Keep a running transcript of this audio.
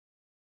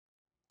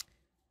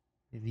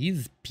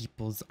These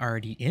people's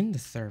already in the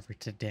server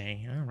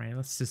today. All right,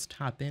 let's just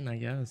hop in, I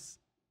guess.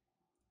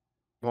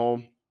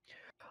 Well,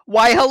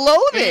 why, hello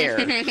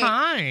there.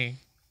 Hi.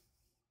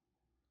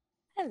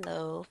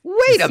 Hello.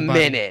 Wait a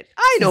minute.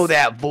 I know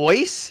that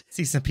voice.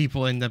 See some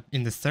people in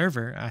the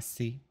server. I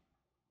see.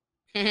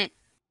 That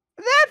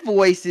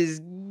voice is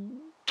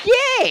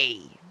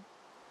gay.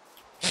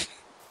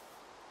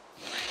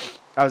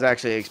 I was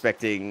actually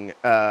expecting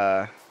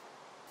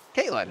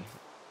Kaitlin.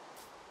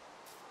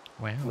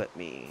 Wow. Let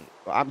me.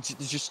 I'm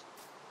just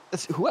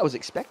that's who I was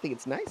expecting.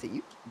 It's nice that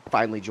you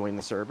finally joined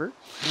the server.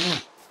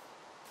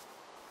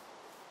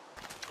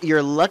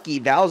 You're lucky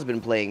Val's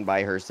been playing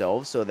by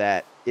herself, so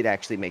that it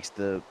actually makes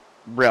the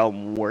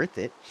realm worth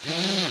it.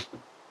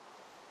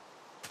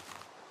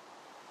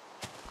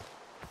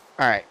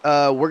 All right,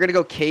 we're gonna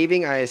go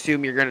caving. I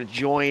assume you're gonna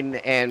join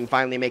and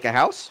finally make a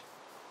house.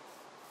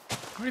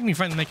 What do you mean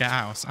finally make a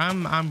house?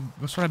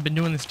 That's what I've been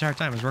doing this entire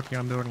time, is working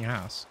on building a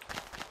house.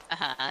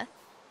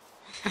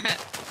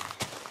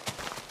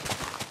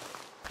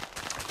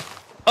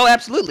 Oh,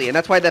 absolutely, and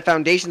that's why the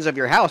foundations of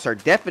your house are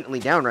definitely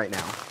down right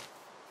now.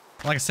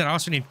 Like I said, I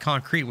also need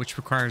concrete, which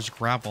requires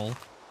gravel.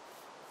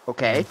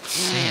 Okay.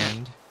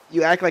 Sand.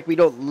 You act like we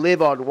don't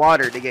live on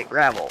water to get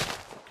gravel.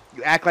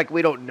 You act like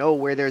we don't know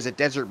where there's a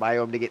desert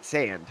biome to get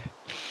sand.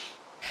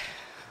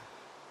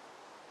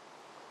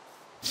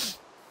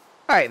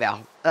 All right,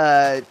 Val.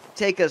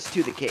 Take us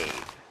to the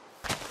cave.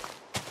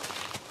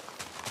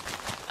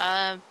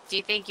 Do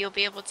you think you'll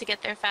be able to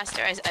get there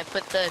faster? I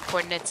put the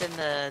coordinates in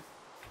the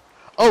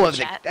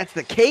chat. That's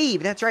the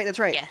cave. That's right. That's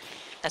right. Yeah,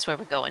 that's where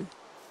we're going.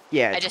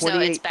 Yeah. I just know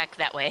it's back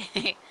that way.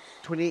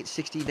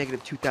 2860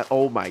 negative 2000.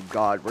 Oh my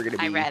God, we're gonna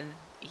be. I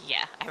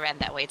ran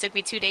that way. It took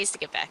me 2 days to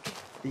get back.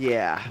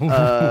 Yeah.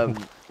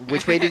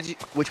 Which way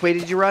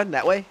did you run?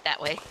 That way?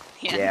 That way.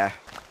 Yeah. Yeah.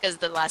 Because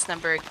the last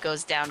number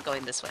goes down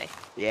going this way.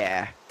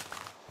 Yeah.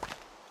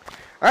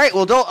 All right.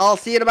 Well, I'll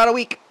see you in about a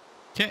week.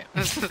 Okay.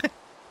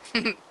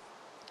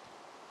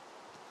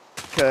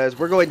 Because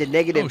we're going to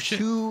negative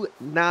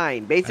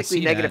 2.9, basically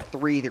negative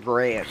 3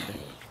 grand.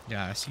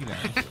 Yeah, I see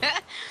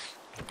that.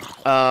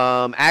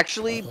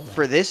 Actually,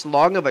 for this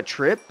long of a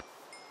trip,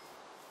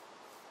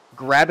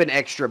 grab an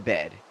extra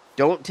bed.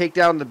 Don't take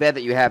down the bed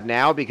that you have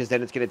now, because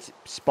then it's going to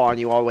spawn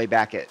you all the way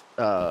back at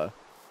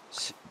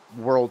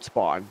world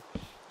spawn.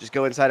 Just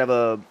go inside of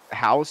a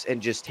house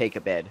and just take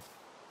a bed.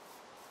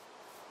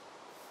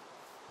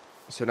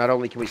 So not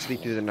only can we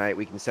sleep through the night,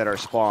 we can set our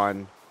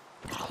spawn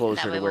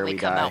closer to where we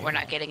come die. out, we're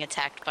not getting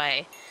attacked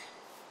by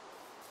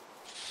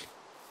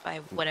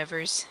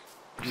whatevers.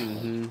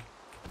 Mm-hmm.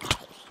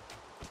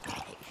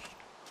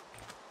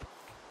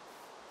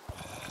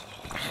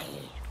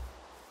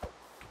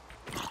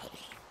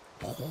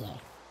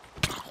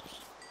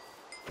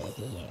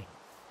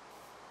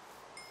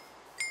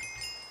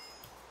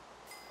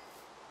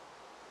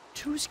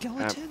 Two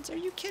skeletons? Are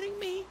you kidding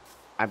me?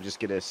 I'm just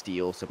gonna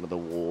steal some of the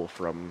wool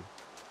from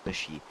the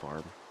sheep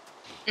farm.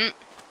 You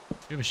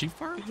have a sheep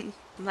farm?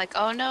 I'm like,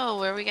 oh no,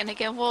 where are we gonna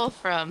get wool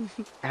from?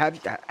 How do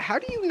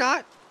you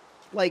not,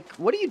 like,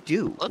 what do you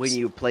do when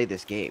you play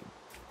this game?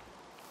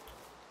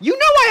 You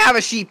know I have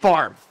a sheep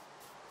farm!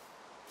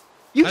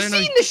 You've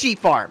seen the sheep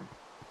farm!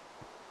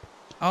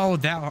 Oh,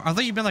 I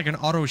thought you meant like an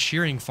auto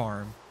shearing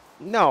farm.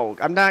 No,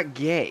 I'm not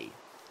gay.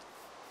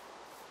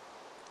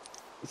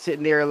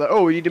 Sitting there like,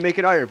 oh, we need to make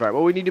an iron farm.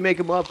 Oh, we need to make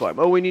a mud farm.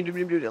 Oh, we need to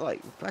do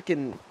like,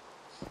 fucking,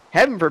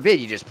 heaven forbid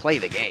you just play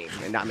the game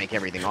and not make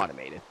everything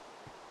automated.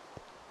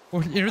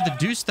 Well, in order to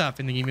do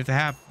stuff in the game, you have to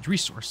have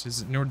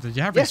resources. In order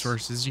to have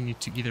resources, you need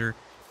to either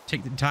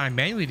take the time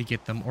manually to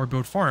get them or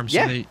build farms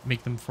so they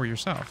make them for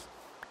yourself.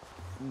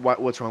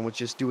 What's wrong with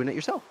just doing it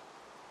yourself?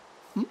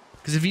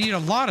 Because if you need a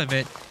lot of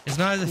it, it's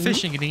not as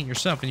efficient getting it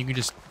yourself, and you can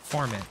just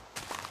farm it.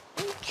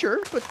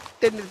 Sure, but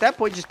then at that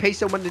point, just pay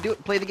someone to do it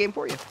and play the game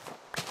for you.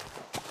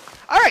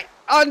 All right,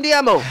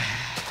 andiamo.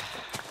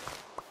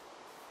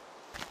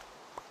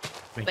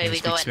 Wait, we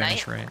go at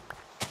night? Right?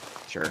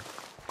 Sure.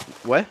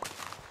 What?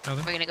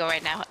 We're gonna go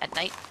right now at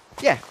night?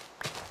 Yeah.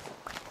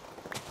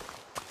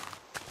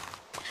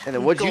 And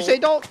then what'd you say,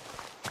 Dalt?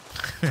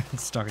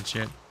 It's talking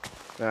shit.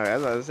 All right, I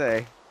was about to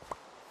say.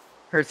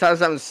 Heard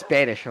something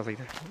Spanish. I was like,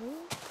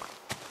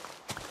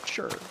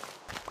 sure.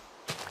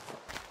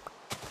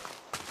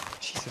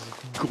 She says,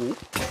 gulp.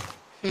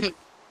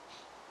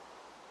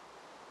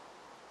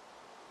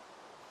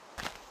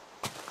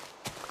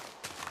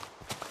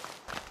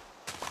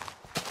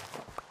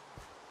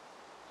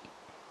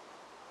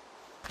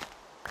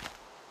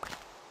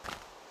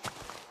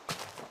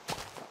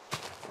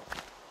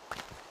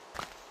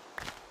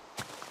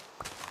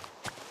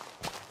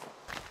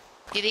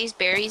 Do these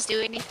berries do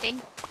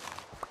anything?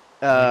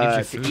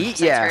 To eat,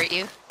 yeah. Hurt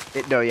you?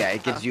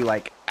 It gives you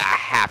like a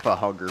half a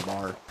hunger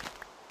bar.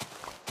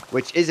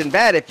 Which isn't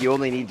bad if you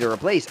only need to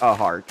replace a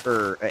heart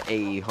or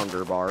a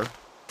hunger bar.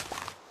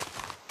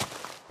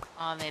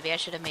 Oh, maybe I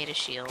should have made a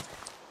shield.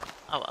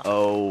 Oh well.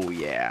 Oh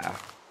yeah.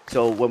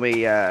 So when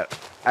we, I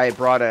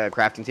brought a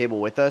crafting table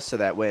with us so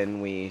that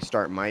when we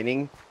start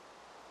mining,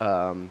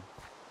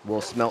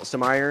 We'll smelt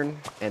some iron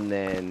and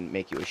then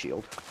make you a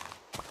shield.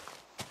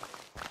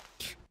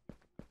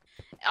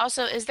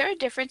 Also, is there a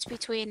difference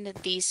between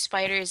these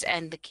spiders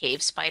and the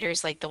cave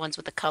spiders, like the ones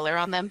with the color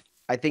on them?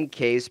 I think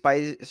cave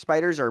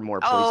spiders are more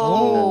poisonous.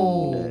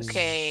 Oh,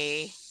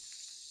 okay.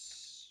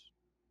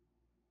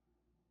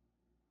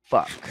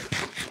 Fuck.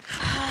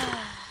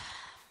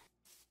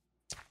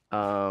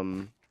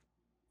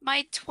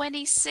 My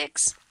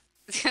 26.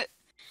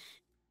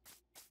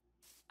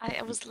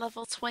 I was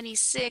level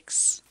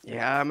 26.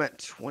 Yeah, I'm at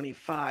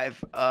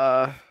 25.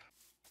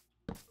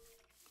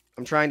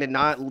 I'm trying to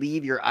not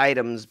leave your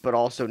items, but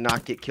also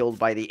not get killed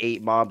by the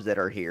 8 mobs that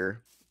are here.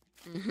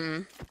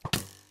 Mm-hmm.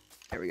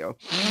 There we go.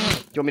 Do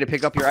you want me to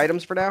pick up your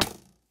items for now?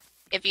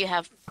 If you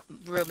have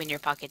room in your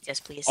pockets, yes,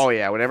 please. Oh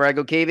yeah, whenever I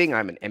go caving,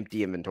 I'm an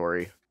empty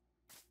inventory.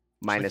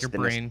 Minus like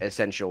the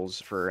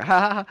essentials for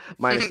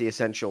minus the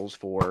essentials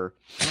for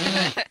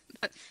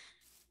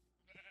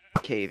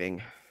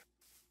caving.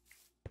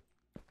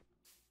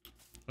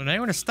 Well, now you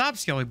want to stop,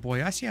 Skelly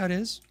Boy. I see how it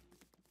is.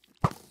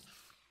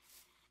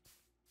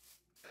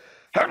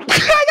 I gotta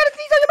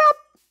sneeze on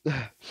your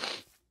mouth!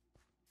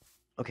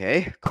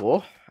 Okay,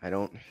 cool. I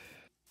don't...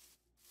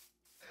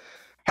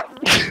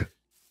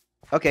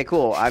 Okay,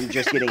 cool. I'm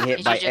just getting hit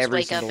Did by you just every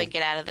wake single... up and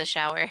get out of the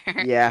shower?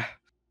 Yeah.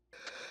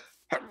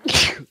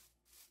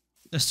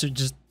 Those are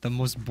just the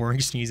most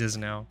boring sneezes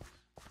now.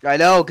 I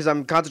know, because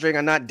I'm concentrating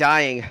on not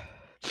dying.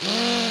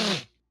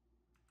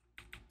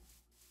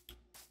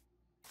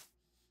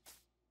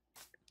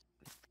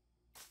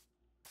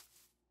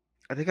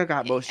 I think I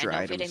got most of your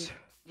items.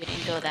 We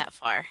didn't go that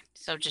far,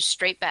 so just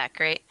straight back,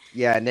 right?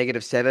 Yeah,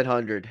 negative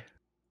 700.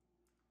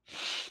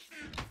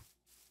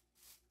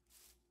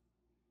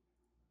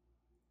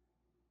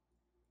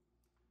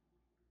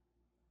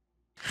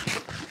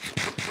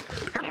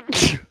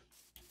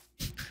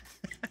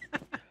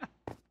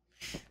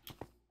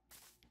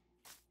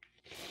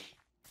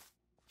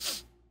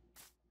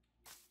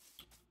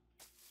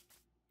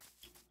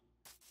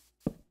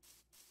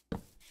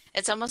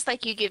 It's almost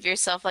like you give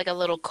yourself like a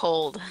little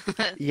cold.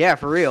 Yeah,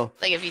 for real.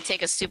 Like if you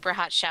take a super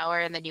hot shower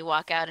and then you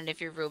walk out and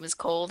if your room is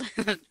cold.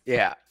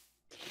 Yeah.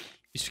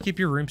 You should keep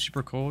your room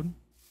super cold.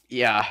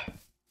 Yeah.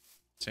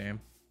 Same.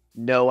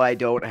 No, I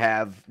don't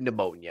have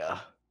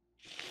pneumonia.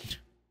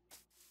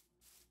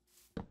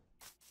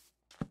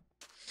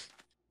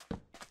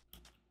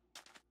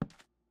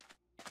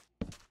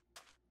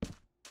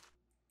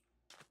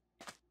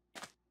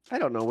 I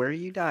don't know where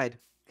you died.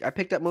 I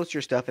picked up most of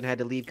your stuff and had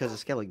to leave because of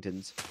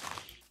skeletons.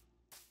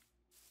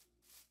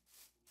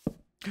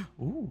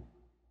 Ooh.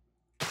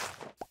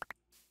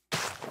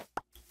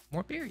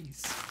 More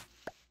berries.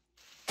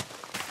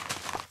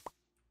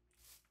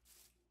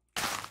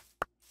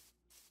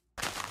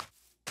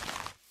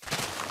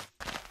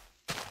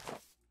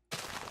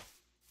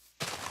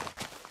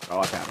 Oh,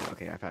 I found it.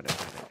 Okay, I found it.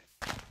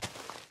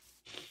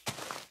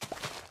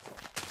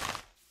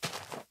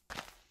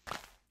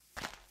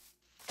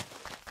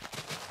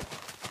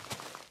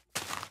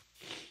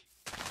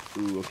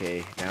 Ooh,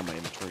 okay. Now my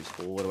inventory's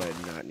full. What do I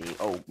not need?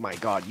 Oh my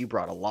god, you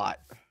brought a lot.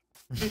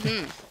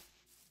 Mm-hmm.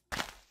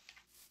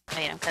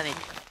 Wait, I'm coming.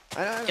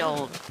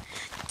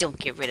 Don't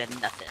get rid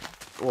of nothing.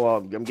 Well,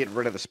 I'm getting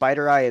rid of the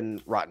spider eye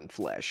and rotten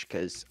flesh,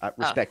 because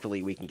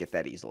respectfully, we can get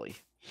that easily.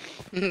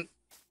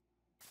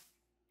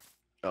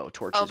 Oh,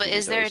 torches. Oh, but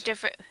is there a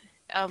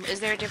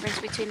difference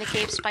between the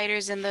cave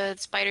spiders and the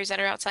spiders that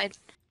are outside?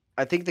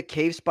 I think the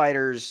cave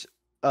spiders'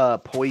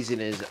 poison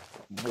is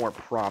more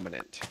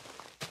prominent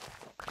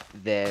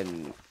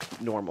than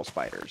normal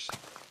spiders,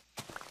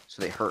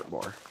 so they hurt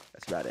more.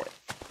 That's about it.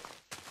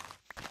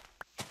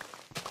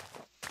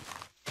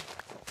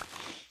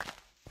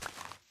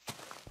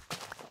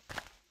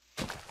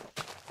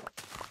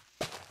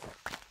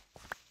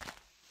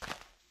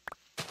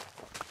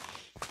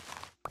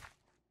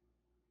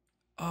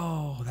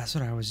 Oh, that's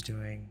what I was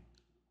doing.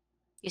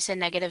 You said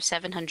negative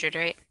 700,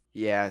 right?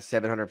 Yeah,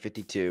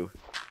 752.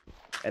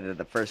 And then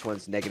the first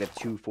one's negative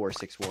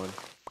 2461.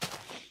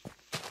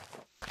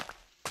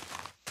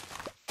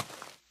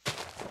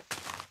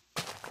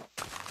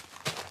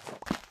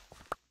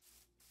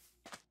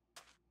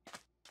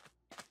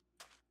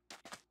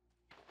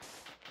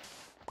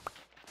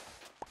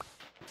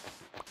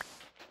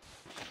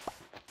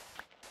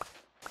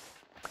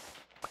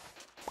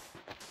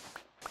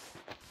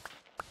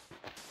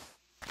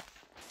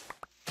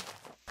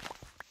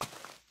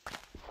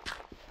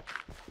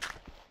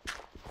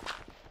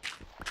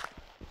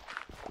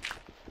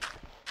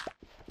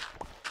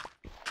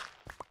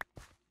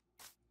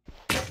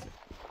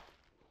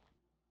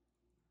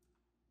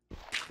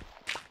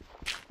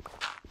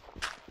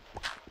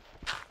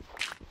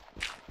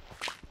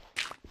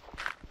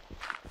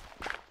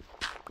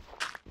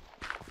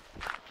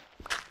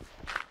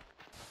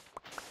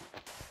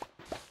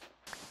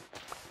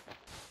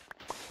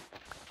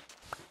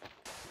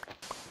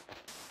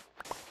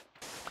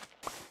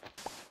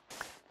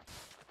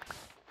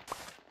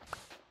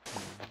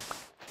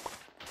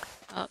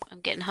 Oh, I'm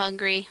getting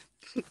hungry.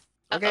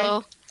 Okay.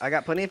 Uh-oh. I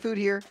got plenty of food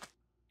here.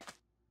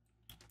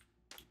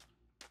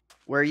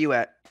 Where are you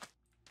at?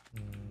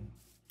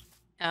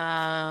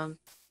 Um,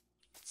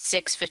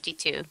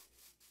 652.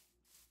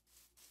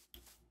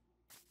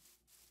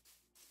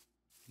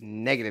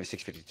 Negative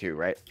 652,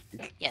 right?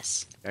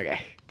 Yes.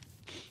 Okay.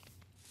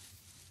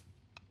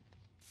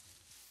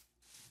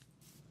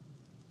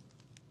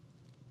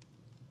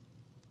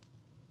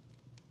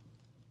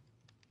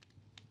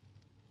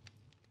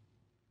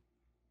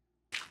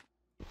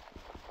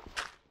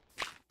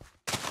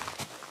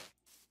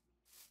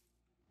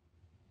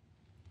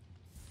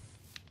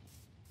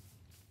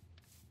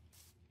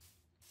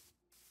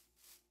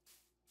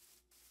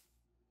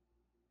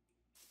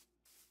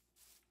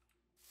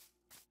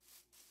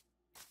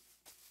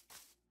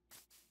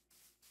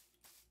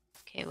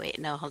 Okay, wait,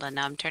 no, hold on.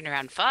 Now I'm turned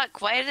around.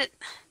 Fuck, why did it...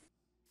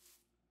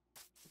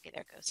 Okay,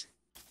 there it goes.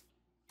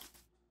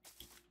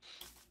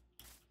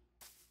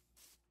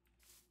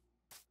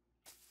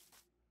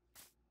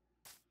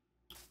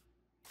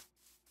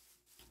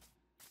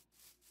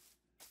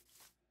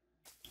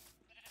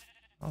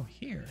 Oh,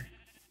 here.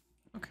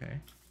 Okay.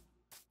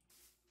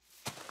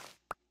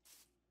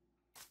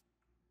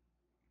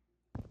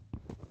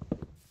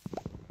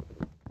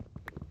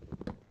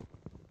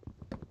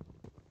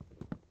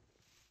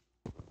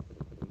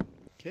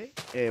 Okay.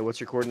 Hey, what's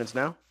your coordinates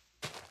now?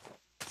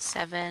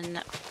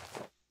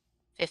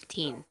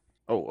 715.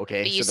 Oh,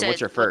 okay. But you So then what's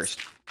said your first?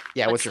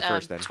 Yeah, what's your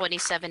first then?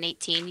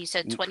 2718. You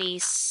said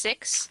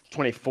 26?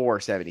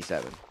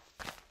 2477.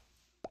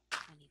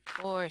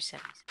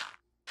 2477.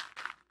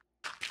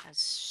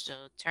 So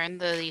turn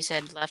the, you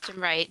said left and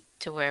right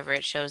to wherever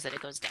it shows that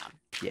it goes down.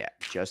 Yeah,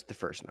 just the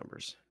first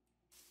numbers.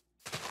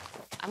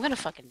 I'm gonna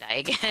fucking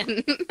die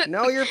again.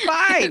 No, you're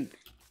fine.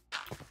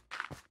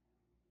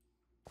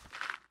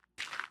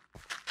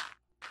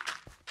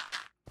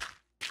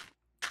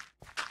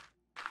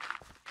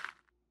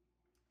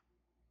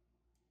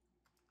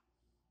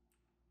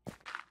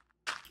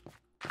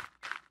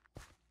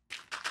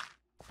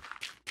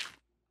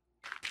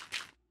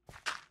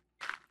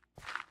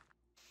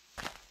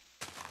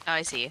 Oh,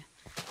 I see you.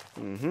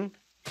 Mm-hmm.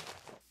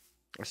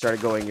 I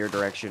started going your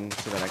direction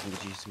so that I can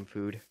get you some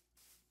food.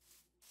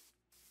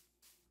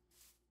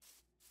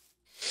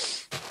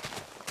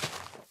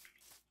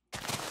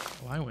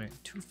 Oh, I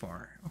went too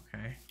far.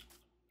 Okay.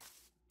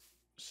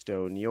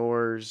 Stone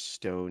yours,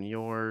 stone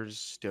yours,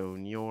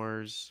 stone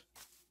yours.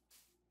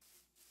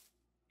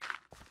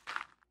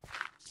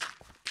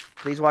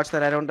 Please watch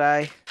that I don't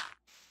die.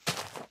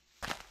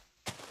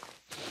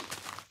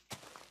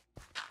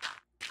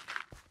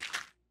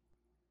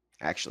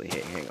 Actually, hey,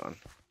 hang on.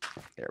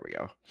 There we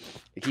go.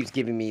 It keeps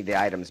giving me the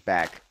items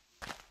back.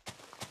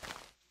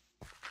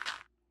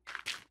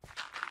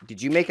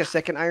 Did you make a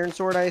second iron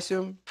sword, I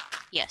assume?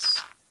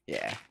 Yes.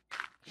 Yeah.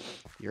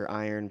 Your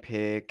iron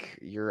pick,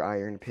 your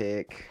iron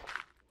pick.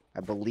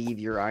 I believe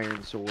your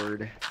iron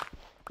sword.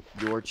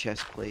 Your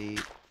chest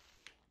plate.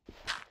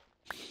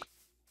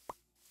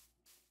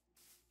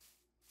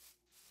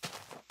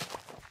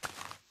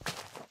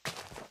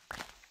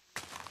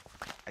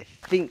 I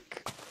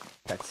think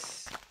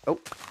that's... Oh.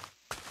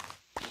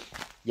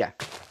 Yeah,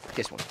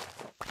 this one.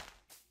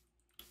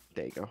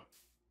 There you go.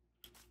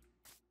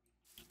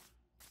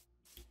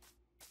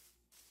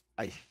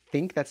 I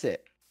think that's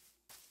it.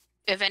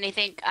 If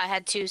anything, I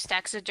had 2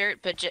 stacks of dirt,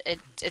 but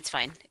it's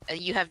fine.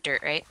 You have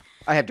dirt, right?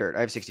 I have dirt.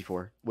 I have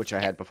 64, which I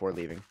Yep. had before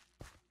leaving.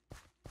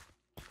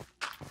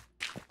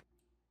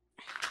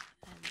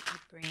 And I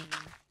bring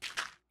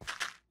a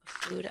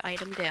food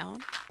item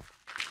down.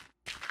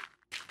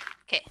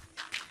 Okay.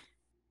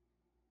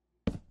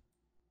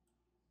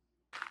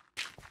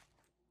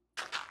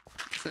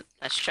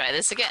 Let's try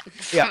this again.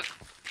 Yeah.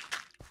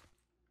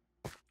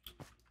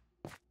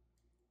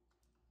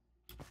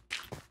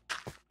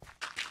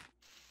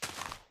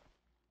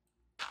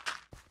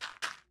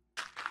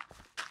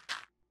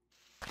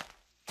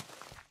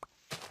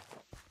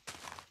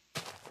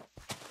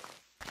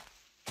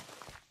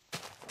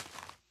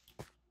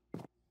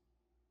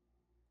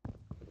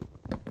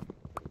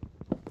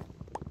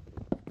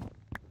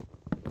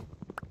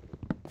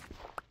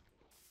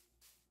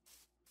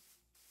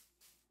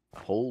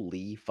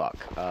 Holy fuck.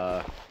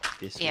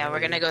 This Yeah, we're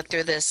way. gonna go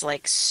through this,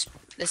 like,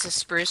 this is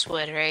spruce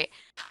wood, right?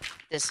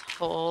 This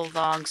whole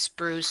long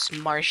spruce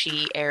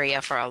marshy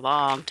area for a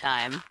long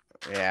time.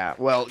 Yeah,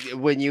 well,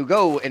 when you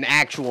go an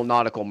actual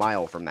nautical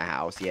mile from the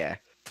house, yeah.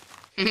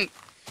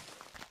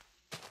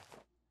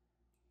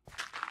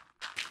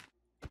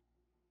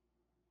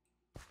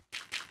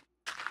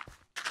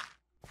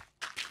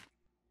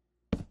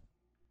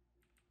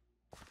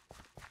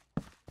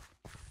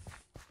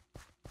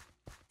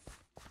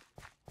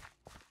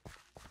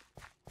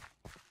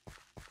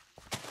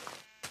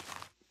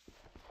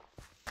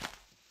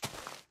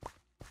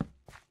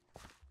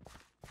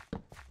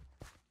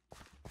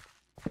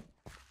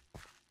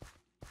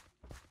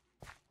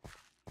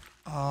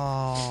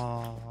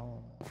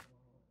 Oh.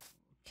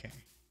 Okay.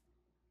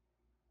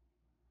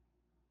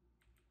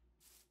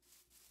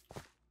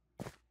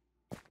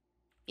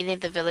 You think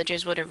the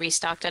villagers would have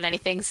restocked on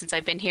anything since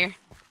I've been here?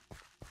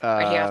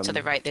 Right here off to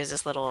the right, there's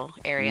this little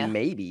area.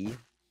 Maybe.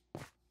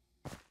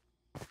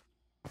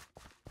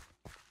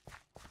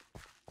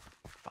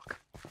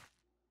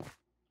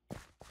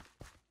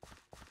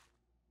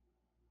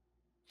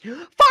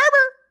 Farmer!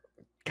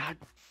 God,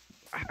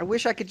 I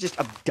wish I could just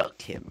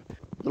abduct him.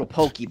 Little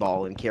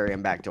Pokeball and carry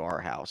him back to our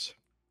house.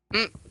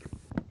 I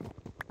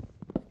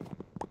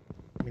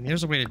mean,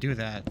 there's a way to do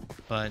that,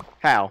 but...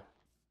 How?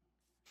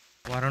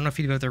 Well, I don't know if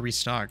you'd be able to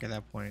restock at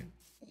that point.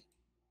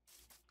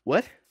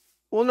 What?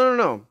 Well,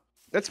 no.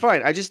 That's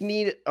fine. I just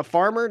need a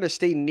farmer to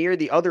stay near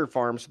the other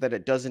farm so that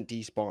it doesn't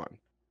despawn.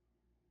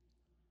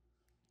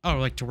 Oh,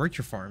 like to work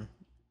your farm?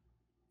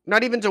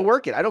 Not even to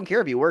work it. I don't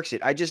care if he works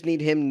it. I just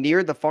need him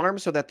near the farm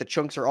so that the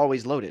chunks are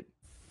always loaded.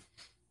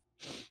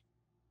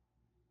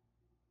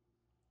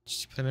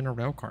 Just put them in a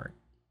rail cart.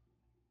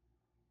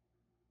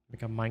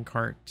 Like a mine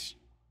cart.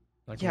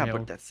 Like Yeah, rail.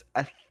 but that's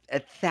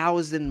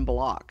 1,000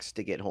 blocks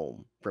to get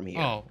home from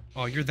here.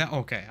 Oh, you're that...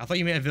 Okay, I thought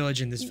you meant a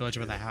village in this village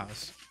with a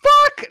house.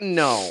 Fuck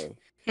no.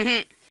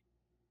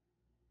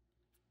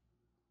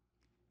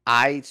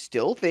 I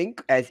still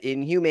think, as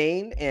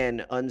inhumane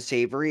and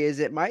unsavory as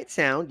it might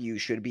sound, you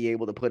should be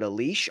able to put a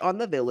leash on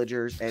the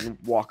villagers and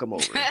walk them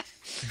over.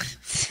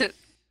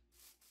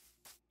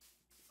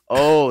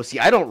 Oh, see,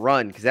 I don't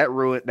run because that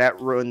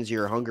ruins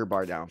your hunger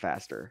bar down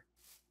faster.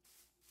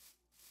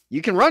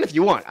 You can run if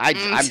you want.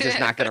 I'm just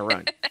not gonna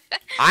run.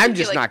 I'm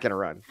just not gonna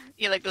run.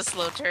 You like the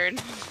slow turn.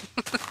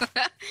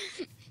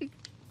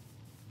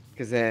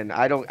 Because then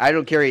I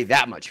don't carry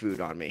that much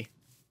food on me.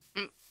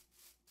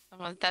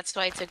 Well, that's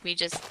why it took me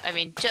just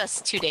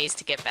 2 days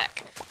to get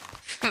back.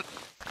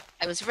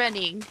 I was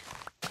running.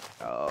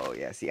 Oh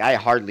yeah, see, I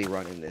hardly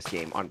run in this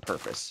game on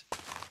purpose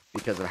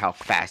because of how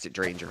fast it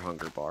drains your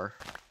hunger bar.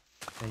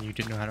 And you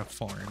didn't know how to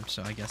farm,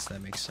 so I guess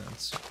that makes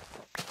sense.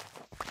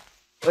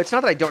 It's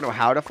not that I don't know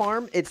how to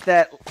farm. It's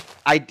that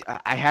I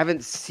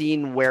haven't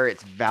seen where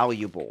it's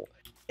valuable.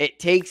 It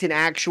takes an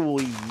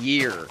actual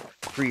year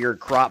for your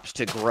crops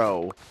to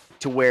grow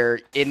to where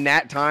in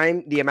that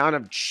time, the amount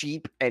of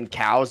sheep and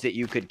cows that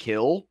you could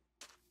kill,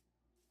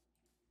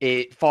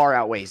 it far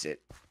outweighs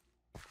it.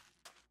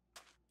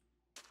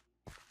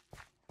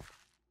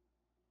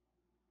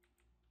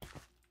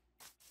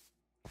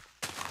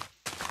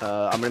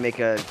 I'm going to make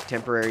a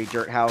temporary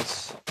dirt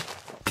house.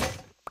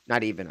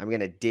 Not even. I'm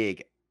going to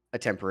dig a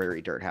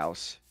temporary dirt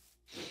house.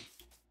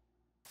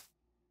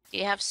 Do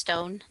you have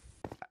stone?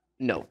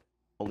 No,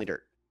 only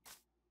dirt.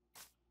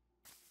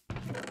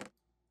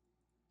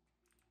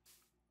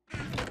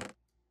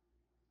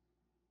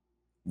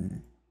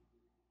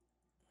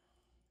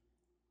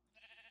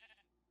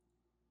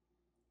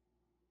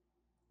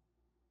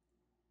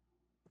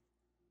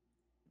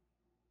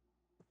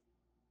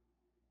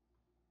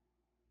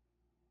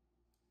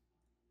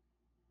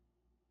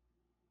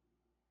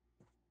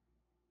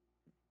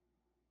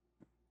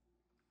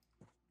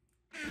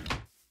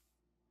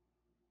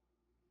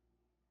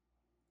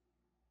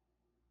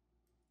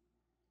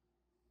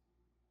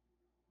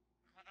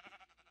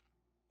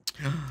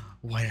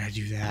 Why did I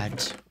do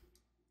that?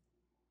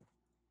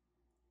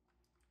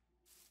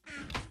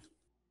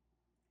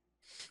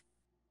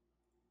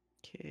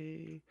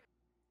 Okay.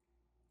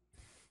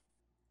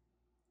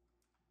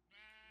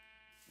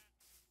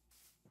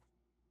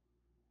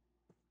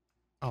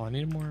 Oh, I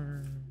need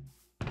more...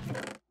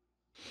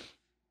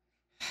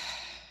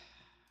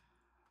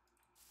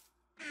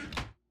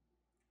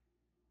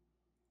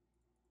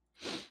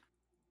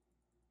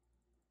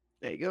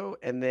 There you go.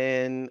 And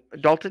then,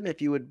 Dalton,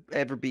 if you would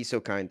ever be so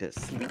kind to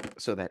sleep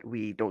so that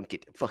we don't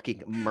get fucking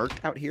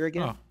murked out here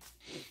again. Oh.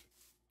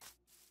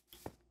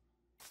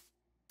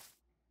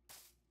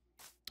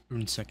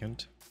 1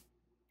 second.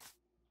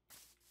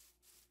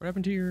 What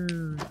happened to your...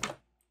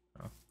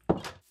 Oh.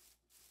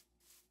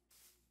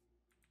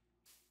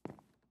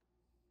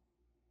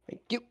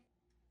 Thank you.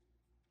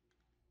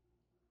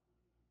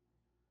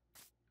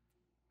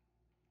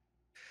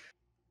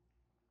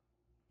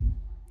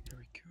 There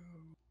we go.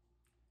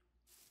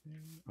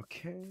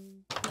 Okay.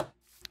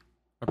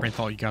 My brain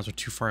thought you guys were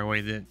too far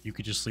away that you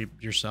could just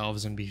sleep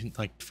yourselves and be,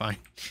 like, fine.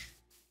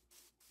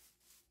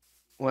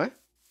 What?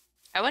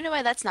 I wonder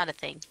why that's not a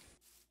thing.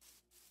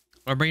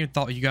 My brain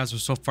thought you guys were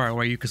so far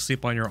away you could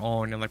sleep on your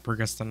own and, like,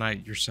 progress the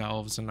night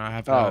yourselves and not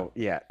have to... Oh,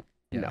 yeah.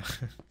 Yeah. No.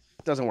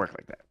 It doesn't work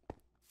like that.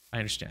 I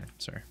understand.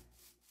 Sorry.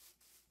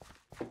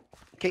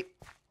 Okay.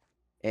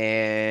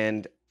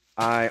 And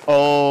I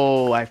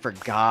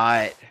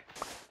forgot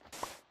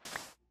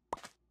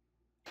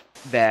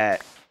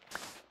that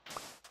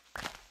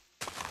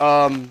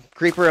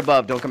creeper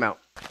above, don't come out.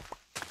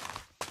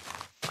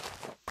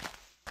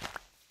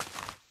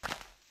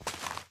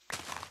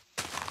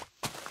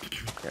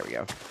 There we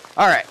go.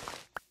 All right.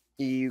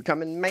 You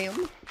coming,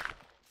 ma'am?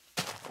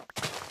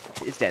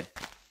 It's dead.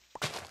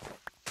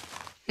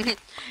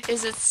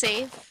 Is it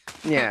safe?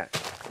 Yeah.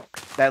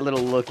 That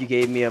little look you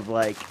gave me of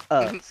like,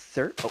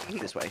 sir? Oh,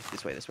 this way,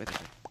 this way, this way, this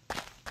way.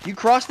 You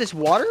crossed this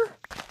water?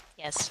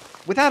 Yes.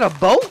 Without a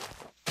boat?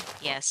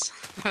 Yes.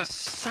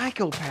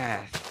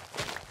 Psychopath.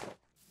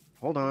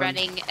 Hold on.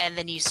 Running and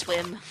then you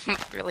swim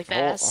really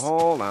fast.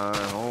 Hold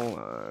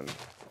on.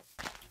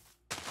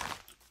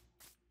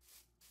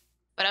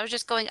 But I was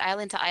just going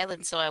island to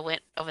island, so I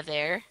went over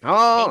there.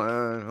 Hold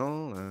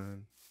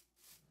on.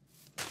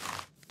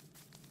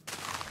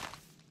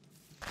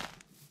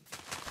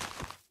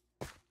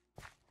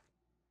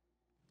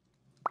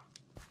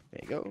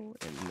 go.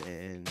 And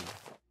then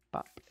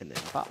pop, and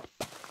then pop.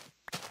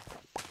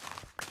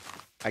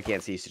 I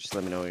can't see, so just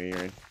let me know when you're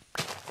in.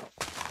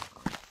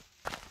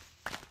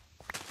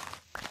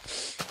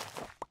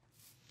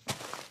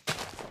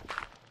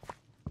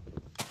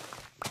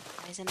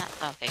 Why isn't that?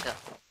 Oh, okay, go.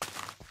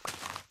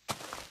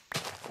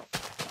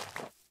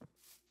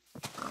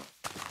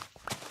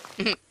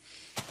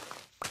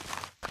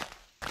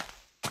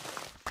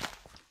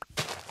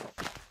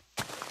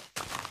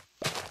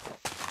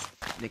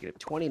 Negative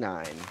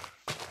 29.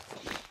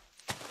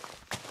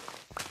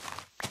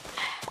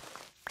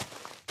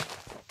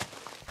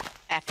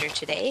 After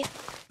today,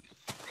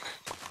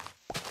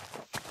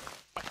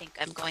 I think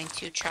I'm going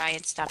to try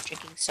and stop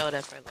drinking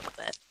soda for a little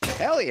bit.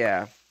 Hell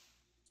yeah.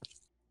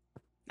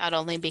 Not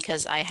only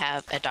because I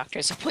have a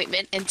doctor's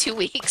appointment in 2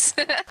 weeks,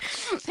 and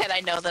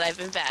I know that I've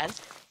been bad,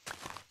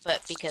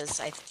 but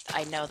because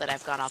I know that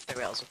I've gone off the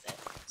rails with it.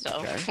 So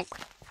Okay.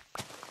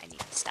 I need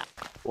to stop.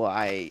 Well,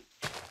 I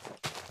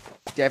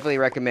definitely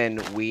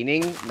recommend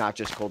weaning, not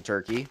just cold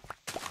turkey.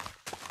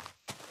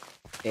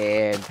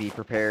 And be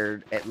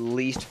prepared at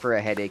least for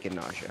a headache and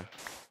nausea.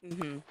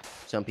 Mm-hmm.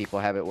 Some people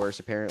have it worse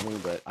apparently,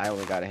 but I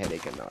only got a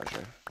headache and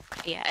nausea.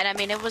 Yeah, and I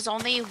mean, it was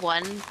only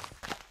one,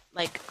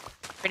 like,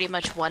 pretty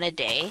much one a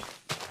day.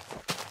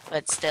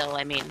 But still,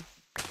 I mean,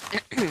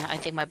 I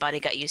think my body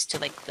got used to,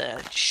 like,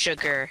 the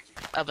sugar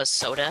of a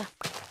soda.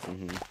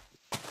 Mm-hmm.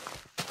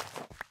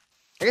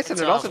 I guess And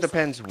it so also I was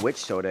depends which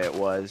soda it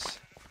was.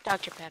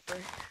 Dr. Pepper.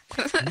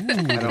 Ooh, I the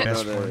don't know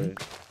best the one.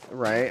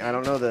 right. I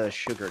don't know the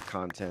sugar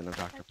content of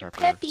Dr. Pepper.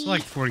 Peppy. It's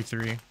like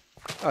 43.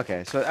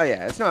 Okay, so oh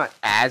yeah, it's not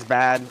as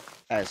bad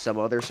as some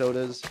other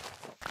sodas.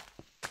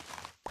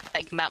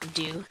 Like Mountain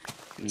Dew.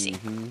 Let me see.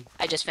 Mm-hmm.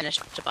 I just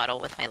finished a bottle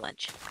with my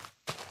lunch.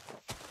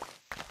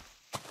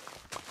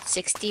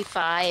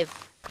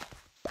 65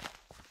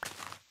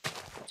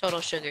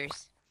 total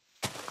sugars.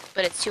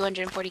 But it's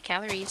 240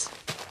 calories.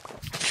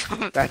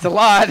 That's a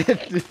lot.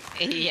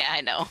 Yeah,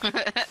 I know.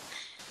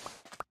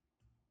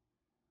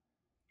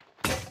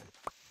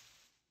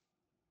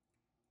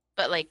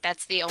 But like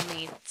that's the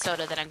only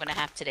soda that I'm gonna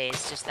have today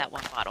is just that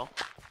one bottle.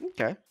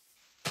 Okay.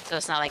 So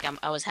it's not like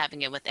I was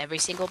having it with every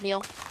single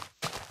meal.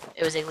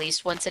 It was at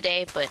least once a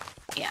day, but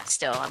yeah,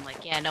 still I'm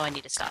like, yeah, no, I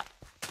need to stop.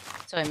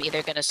 So I'm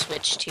either gonna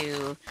switch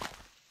to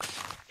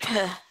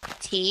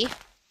tea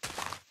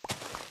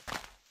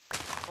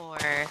or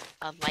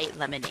a light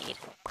lemonade.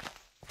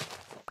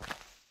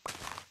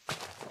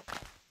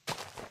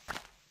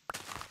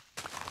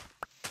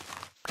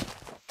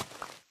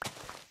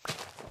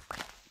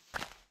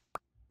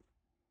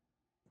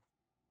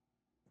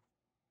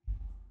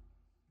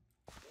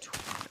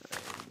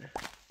 $29,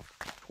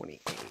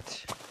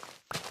 28.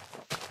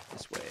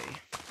 This way.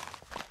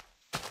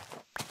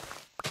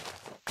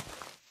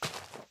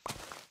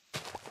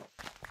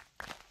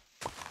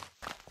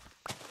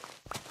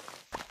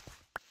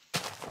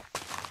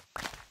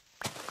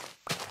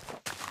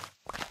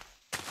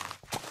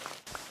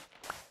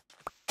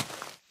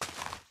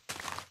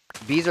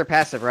 Bees are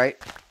passive, right?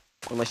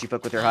 Unless you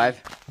fuck with their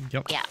hive.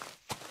 Yep. Yeah.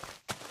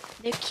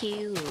 They're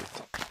cute.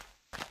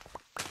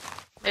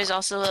 There's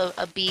also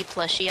a bee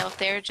plushie out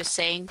there, just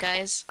saying,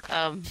 guys.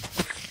 Of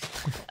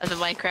the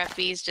Minecraft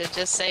bees,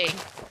 just saying.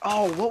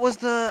 Oh, what was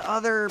the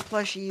other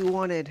plushie you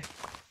wanted?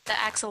 The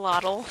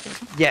axolotl,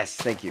 Yes,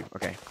 thank you.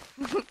 Okay.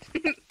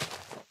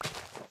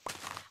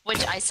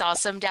 which I saw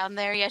some down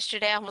there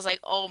yesterday. I was like,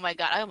 oh my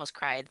god, I almost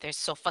cried. They're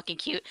so fucking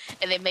cute,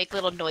 and they make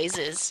little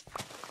noises.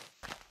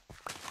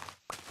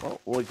 Well,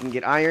 we can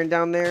get iron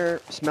down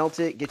there, smelt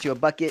it, get you a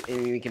bucket,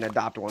 and we can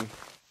adopt one.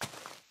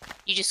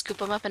 You just scoop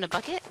them up in a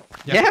bucket.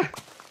 Yep. Yeah.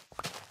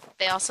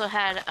 They also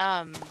had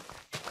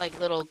like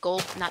little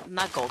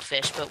not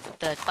goldfish, but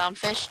the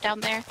clownfish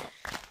down there.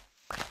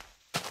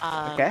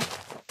 Okay.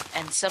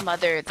 And some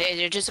other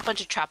they're just a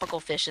bunch of tropical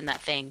fish in that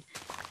thing.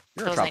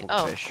 You're So a I was like,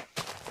 tropical oh. fish.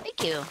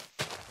 Thank you.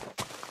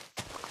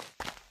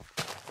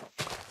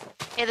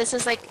 Hey, this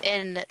is like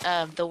in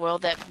the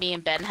world that me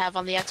and Ben have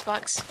on the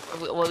Xbox,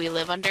 what we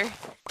live under.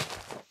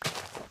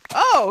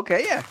 Oh,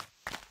 okay, yeah.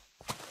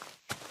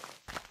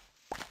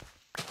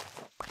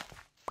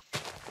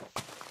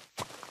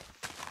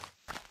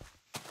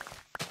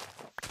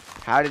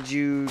 How did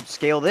you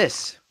scale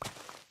this?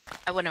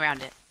 I went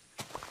around it.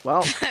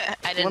 Well,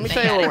 I didn't. let me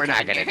tell you I what didn't we're not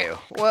come in gonna here.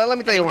 do. Well, let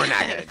me tell you what we're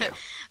not gonna do.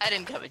 I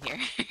didn't come in here.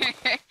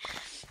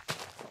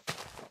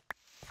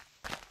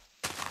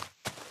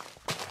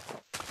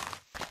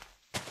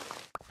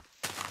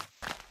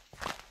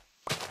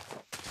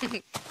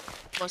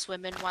 Most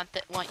women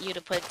want you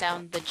to put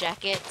down the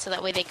jacket so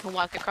that way they can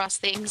walk across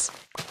things.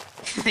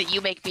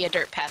 You make me a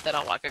dirt path and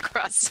I'll walk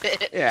across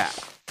it. Yeah.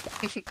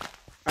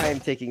 I am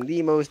taking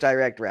the most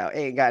direct route.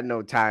 Ain't got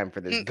no time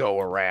for this go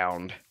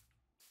around.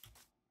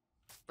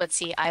 But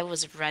see, I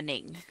was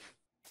running.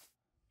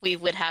 We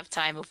would have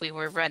time if we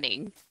were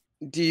running.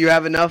 Do you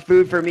have enough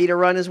food for me to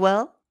run as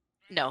well?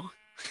 No.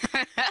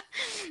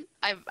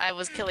 I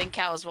was killing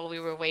cows while we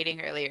were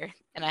waiting earlier,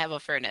 and I have a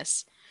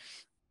furnace.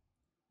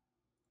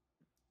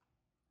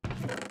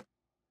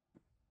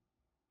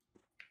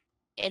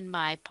 In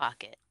my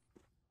pocket.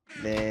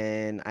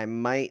 Then I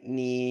might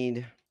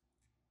need...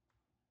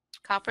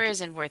 Copper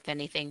isn't worth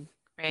anything,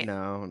 right?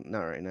 No,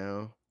 not right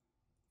now.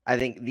 I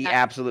think the Uh,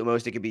 absolute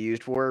most it could be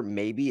used for,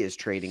 maybe, is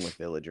trading with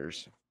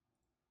villagers.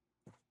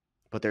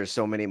 But there's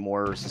so many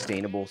more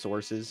sustainable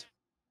sources.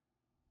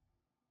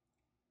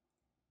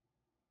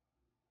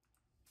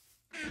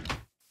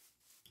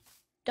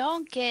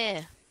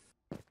 Donkey.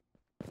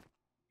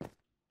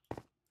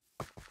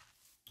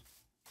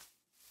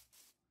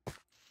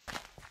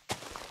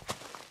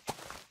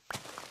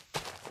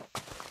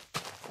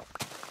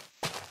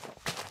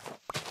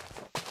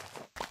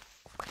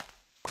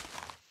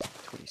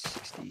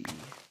 $20.60.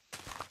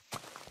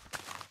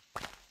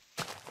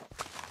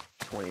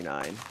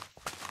 29.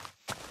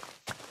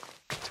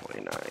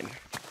 29.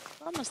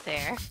 We're almost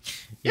there.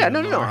 Yeah,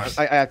 Even no. lower.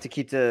 I have to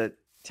keep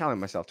telling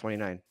myself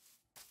 29.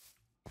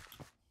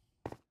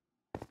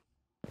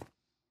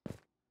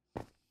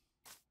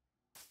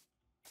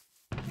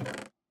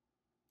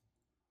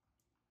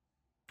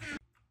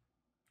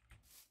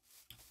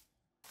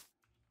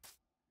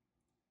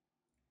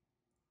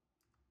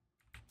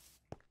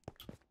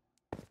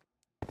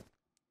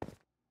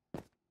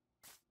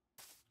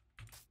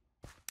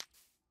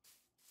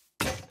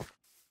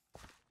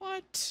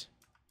 What?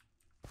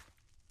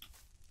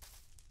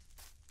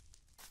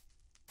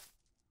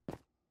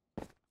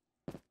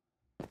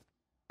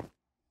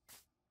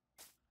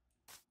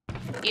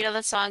 You know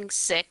the song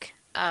 "Sick"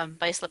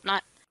 by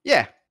Slipknot?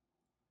 Yeah,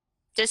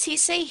 Does he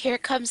say "Here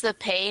comes the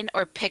pain"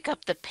 or "Pick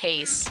up the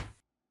pace"?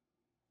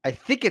 I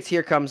think it's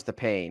Here Comes the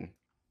Pain.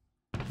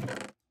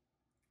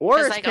 Or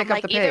 'Cause, it's like, Pick I'm Up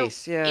like, the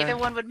Pace. Yeah. either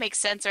one would make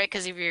sense, right?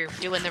 Because if you're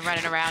doing the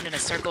running around in a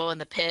circle in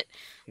the pit,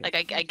 like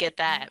I get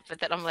that, but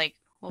then I'm like,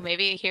 well,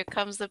 maybe "Here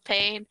comes the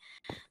pain."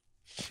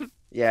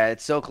 Yeah,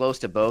 it's so close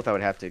to both. I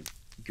would have to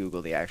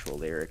Google the actual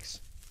lyrics.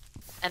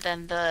 And then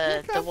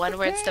Here the comes one the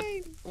where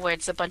pain.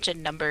 it's a bunch of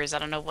numbers. I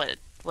don't know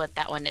what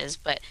that one is,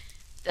 but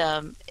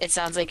it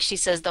sounds like she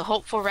says the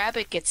hopeful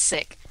rabbit gets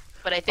sick,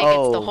 but I think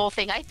it's the Oh. whole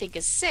thing I think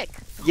is sick.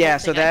 The Yeah, whole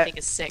so thing I that- think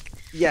is sick.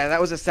 Yeah, that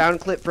was a sound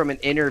clip from an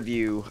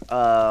interview.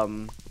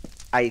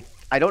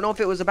 I don't know if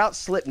it was about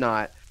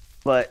Slipknot,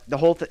 but the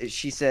whole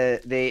she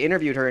said they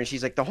interviewed her and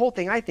she's like, the whole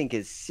thing I think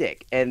is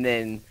sick. And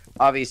then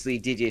obviously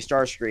DJ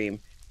Starscream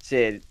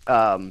said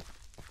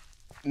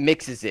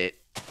mixes it.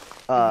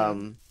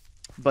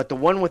 But the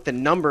one with the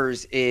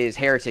numbers is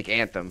Heretic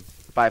Anthem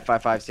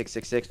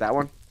 555666. That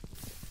one.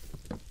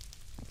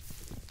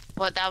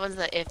 Well, that was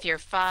the if you're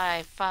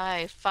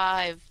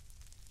 555.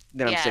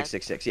 Then I'm Yeah.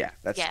 666. Yeah,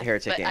 that's Yeah,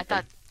 Heretic but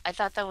Anthem. I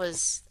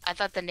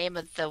thought the name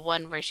of the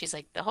one where she's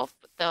like well,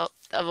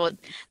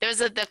 there's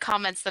the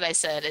comments that I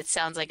said. It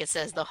sounds like it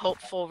says the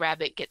hopeful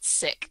rabbit gets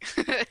sick.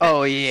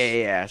 Oh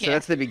yeah. So Yeah.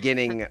 that's the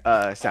beginning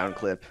sound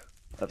clip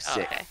of Oh,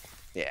 Sick. okay.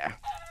 Yeah.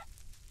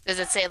 Does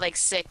it say like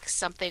sick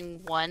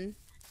something one?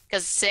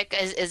 Because sick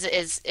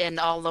is in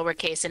all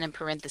lowercase and in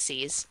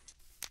parentheses.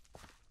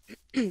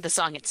 The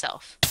song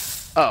itself.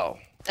 Oh.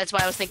 That's why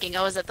I was thinking,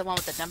 oh, is that the one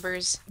with the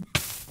numbers?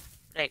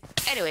 Right.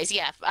 Anyways,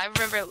 yeah, I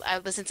remember I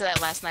listened to that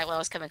last night while I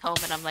was coming home,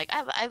 and I'm like,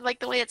 I like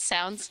the way it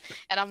sounds,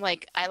 and I'm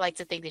like, I like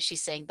to think that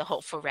she's saying the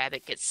hopeful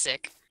rabbit gets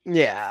sick,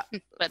 Yeah.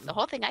 but the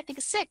whole thing I think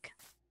is sick.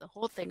 The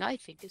whole thing I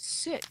think is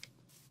sick.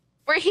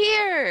 We're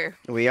here.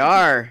 We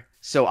are.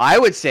 So I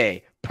would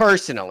say,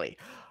 personally,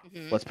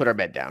 Mhm. let's put our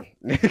bed down.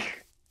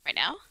 Right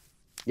now?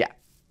 Yeah.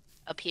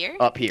 Up here?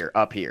 Up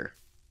here.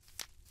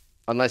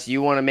 Unless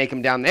you want to make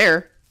them down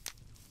there.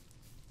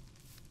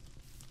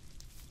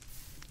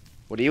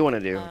 What do you want to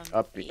do?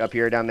 Up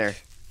here or down there?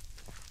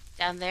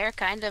 Down there,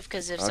 kind of,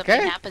 because if something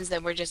Okay. happens,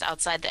 then we're just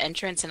outside the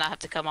entrance, and I have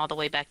to come all the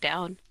way back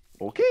down.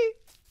 Okay.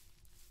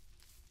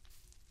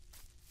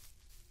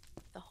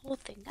 The whole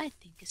thing I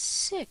think is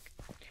sick.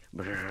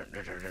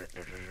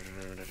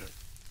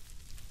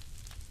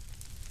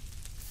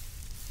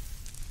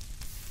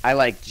 I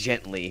like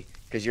gently,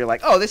 because you're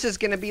like, oh, this is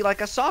going to be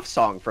like a soft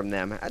song from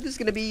them. This is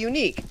going to be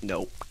unique.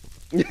 Nope.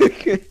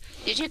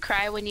 Did you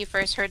cry when you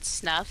first heard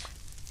Snuff?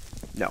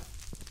 No.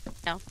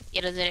 No?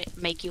 It doesn't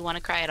make you want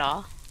to cry at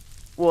all?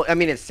 Well, I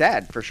mean, it's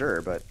sad for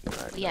sure, but...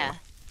 Yeah.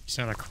 He's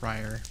not a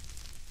crier.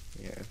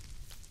 Yeah.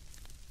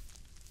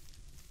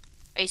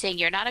 Are you saying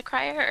you're not a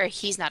crier, or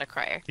he's not a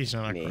crier? He's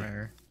not Me. a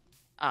crier.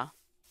 Oh.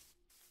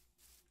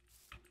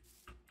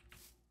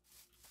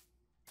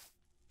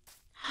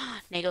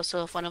 Nago,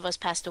 so if one of us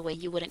passed away,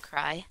 you wouldn't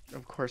cry?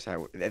 Of course I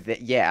would.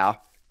 Yeah.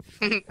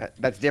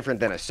 That's different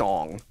than a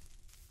song.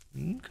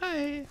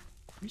 Okay.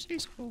 You say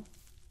so.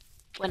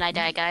 When I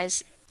die,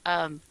 guys,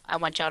 I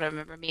want y'all to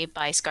remember me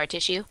by Scar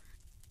Tissue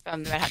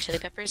from the Red Hot Chili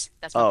Peppers.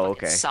 That's my Oh,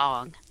 fucking okay.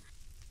 song.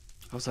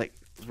 I was like,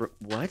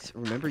 what?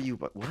 Remember you?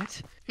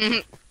 What?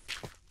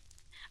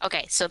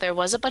 Okay, so there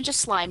was a bunch of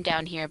slime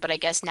down here, but I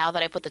guess now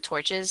that I put the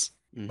torches,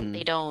 Mm-hmm.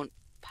 they don't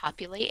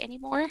populate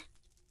anymore.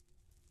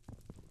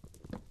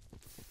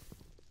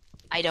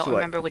 I don't So what?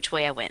 remember which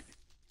way I went.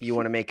 You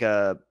want to make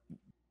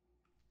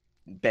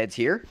beds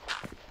here?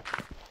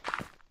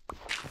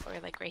 Or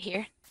like right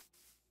here?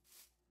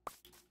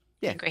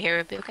 Yeah. Think right here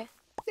would be okay?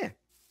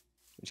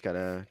 Just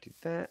gotta do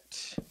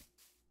that.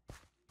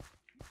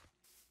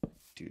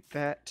 do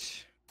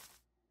that.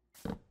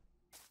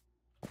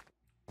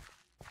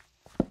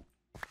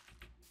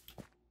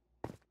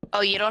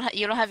 Oh, you don't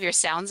have your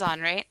sounds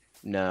on, right?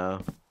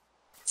 No.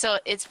 So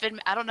it's been,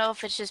 I don't know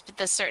if it's just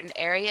the certain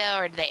area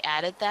or they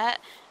added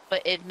that,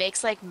 but it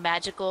makes like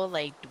magical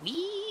like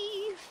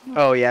dwee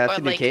Oh yeah, that's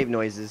or the new like cave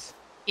noises.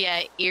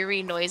 yeah,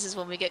 eerie noises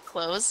when we get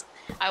close.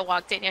 I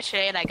walked in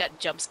yesterday and I got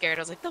jump scared.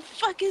 I was like, "The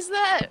fuck is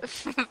that?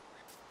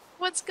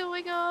 What's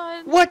going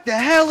on?" What the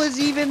hell is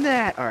even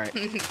that? All right.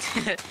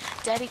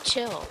 Daddy,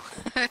 chill.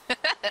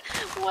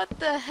 What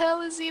the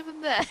hell is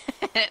even that?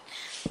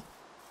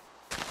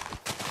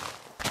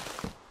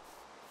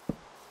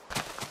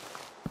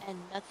 And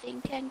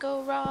nothing can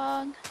go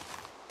wrong.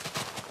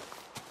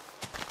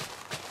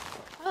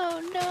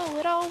 Oh no,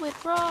 it all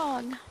went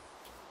wrong.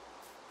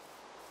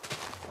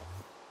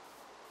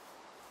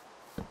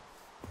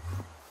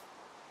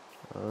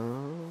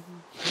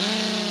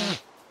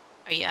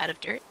 Are you out of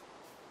dirt?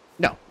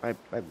 No, I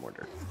have more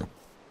dirt.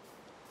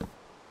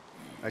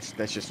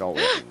 That's just all.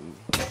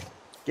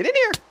 Get in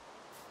here.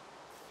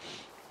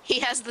 He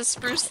has the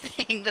spruce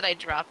thing that I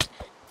dropped.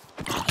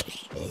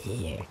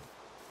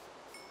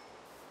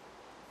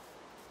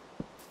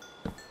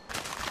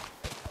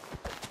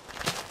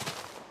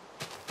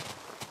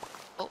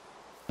 Oh.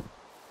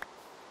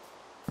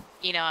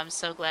 You know, I'm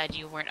so glad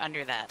you weren't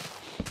under that.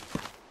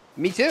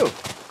 Me too.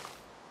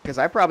 Because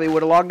I probably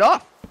would have logged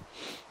off.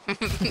 And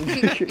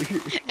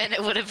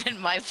it would have been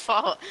my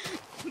fault.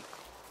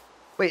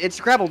 Wait, it's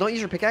Scrabble. Don't use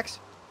your pickaxe.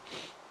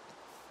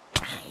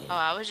 Oh,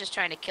 I was just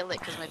trying to kill it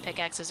because my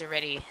pickaxe is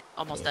already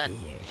almost done.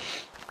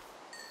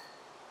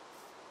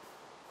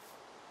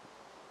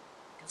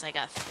 Because I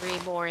got three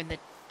more in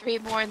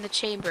the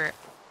chamber.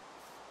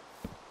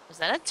 Was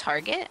that a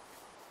target?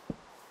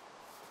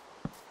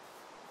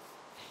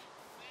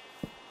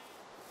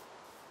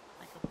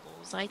 Like a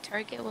bullseye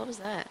target? What was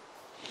that?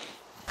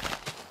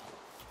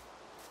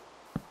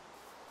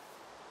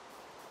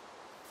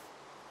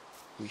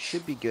 We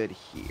should be good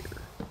here.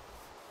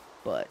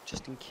 But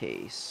just in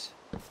case.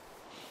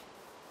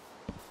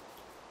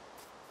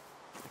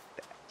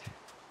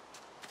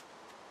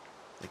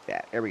 Like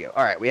that. There we go.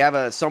 All right, we have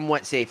a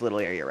somewhat safe little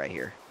area right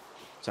here.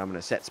 So I'm going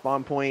to set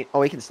spawn point.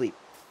 Oh, he can sleep.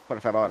 What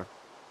if I bought him?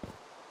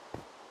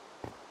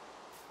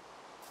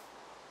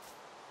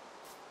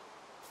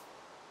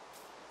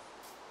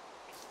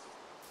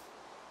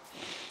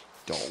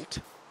 Don't.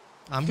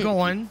 I'm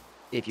going.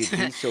 If you'd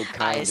be so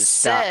kind I to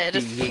stop said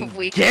being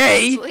we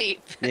gay. could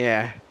sleep.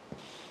 Yeah.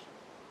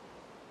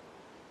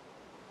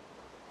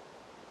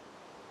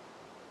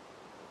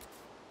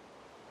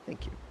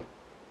 Thank you.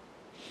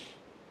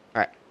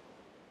 All right.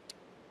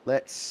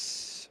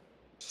 Let's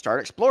start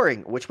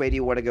exploring. Which way do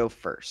you want to go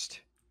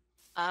first?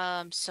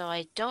 So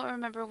I don't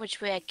remember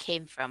which way I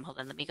came from. Hold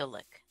on, let me go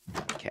look.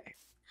 Okay.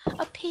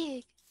 A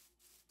pig.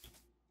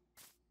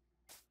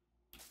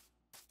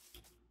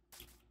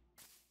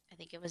 I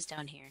think it was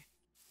down here.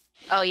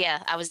 Oh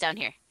yeah, I was down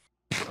here.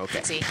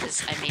 Okay. See,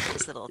 because I made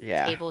this little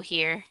Yeah. table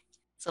here,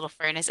 this little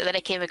furnace, and then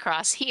I came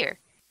across here.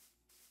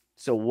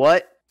 So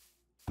what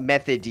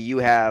method do you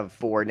have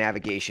for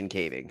navigation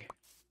caving?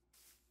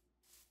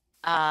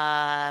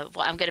 Well,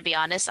 I'm gonna be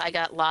honest. I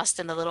got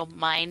lost in the little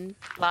mine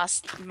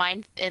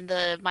in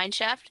the mine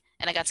shaft,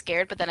 and I got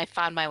scared. But then I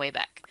found my way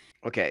back.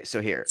 Okay,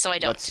 so here. So I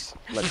don't.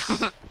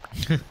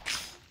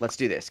 Let's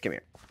do this. Come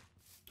here.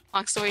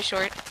 Long story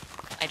short,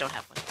 I don't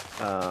have one.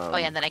 Oh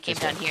yeah, and then I came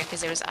down here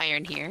because there was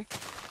iron here.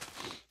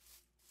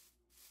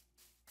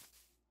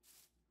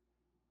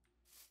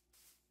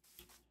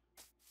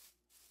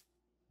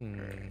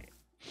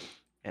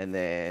 And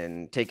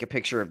then take a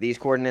picture of these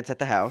coordinates at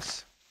the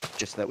house,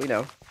 just so that we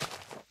know.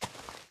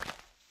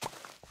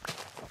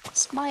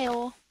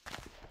 Smile.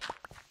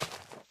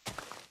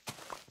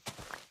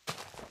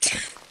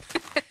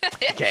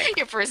 Okay.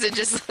 Your person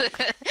just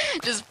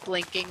just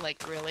blinking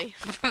like really.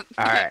 All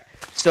right.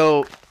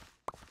 So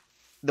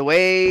the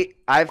way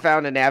I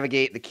found to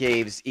navigate the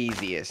caves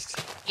easiest.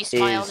 You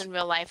smiled is... in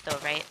real life though,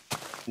 right?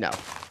 No,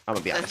 I'm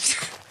gonna be honest.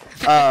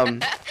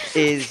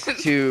 Is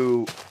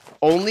to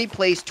only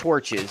place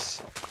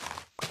torches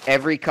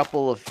every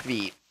couple of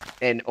feet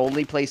and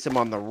only place them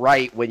on the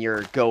right when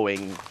you're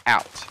going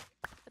out.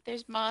 But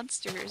there's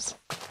monsters.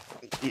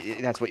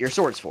 That's what your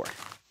sword's for.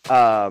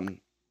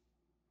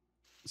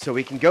 So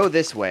we can go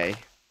this way.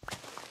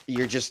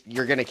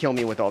 You're gonna kill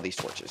me with all these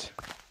torches.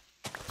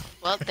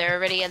 Well, they're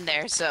already in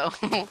there, so.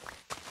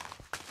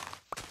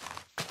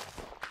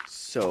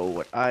 So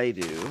what I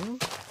do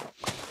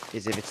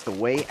is if it's the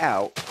way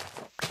out,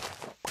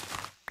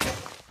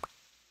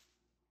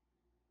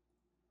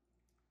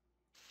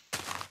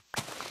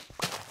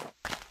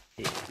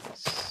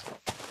 is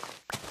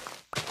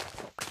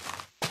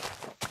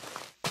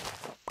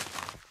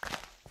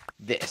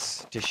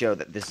this to show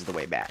that this is the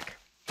way back.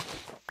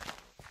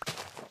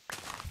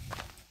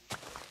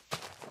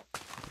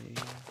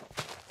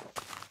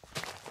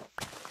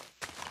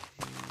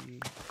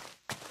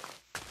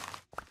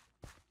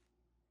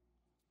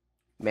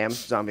 Ma'am,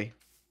 zombie.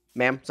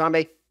 Ma'am,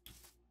 zombie.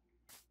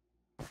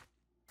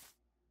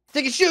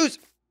 Take his shoes!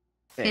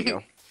 There you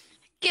go.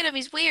 get him.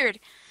 He's weird.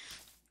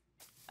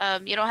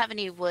 You don't have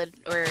any wood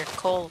or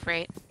coal,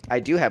 right? I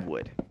do have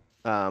wood,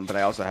 but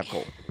I also have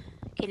coal.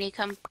 Can you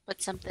come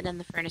put something in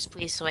the furnace,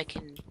 please, so I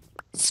can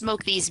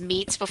smoke these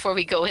meats before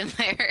we go in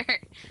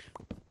there?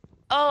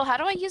 Oh, how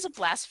do I use a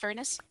blast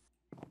furnace?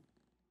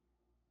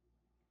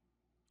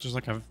 Just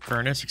like a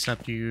furnace,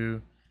 except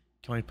you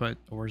can only put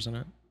ores in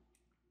it.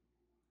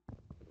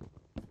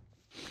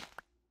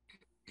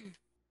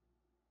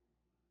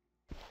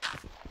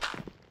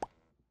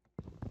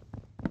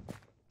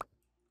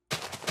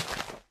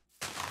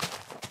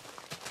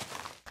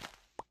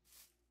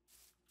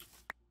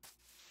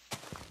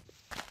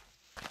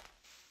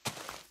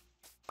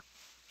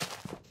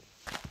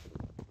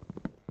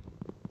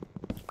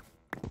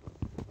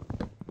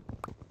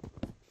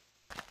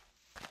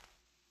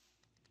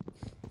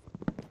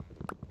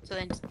 So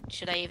then,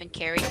 should I even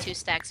carry 2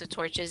 stacks of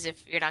torches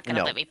if you're not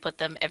gonna let me put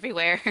them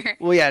everywhere?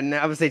 Well, yeah, no,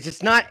 I would say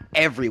just not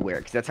everywhere,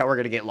 because that's how we're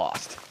gonna get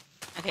lost.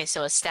 Okay,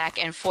 so a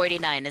stack and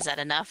 49, is that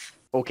enough?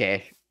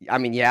 Okay. I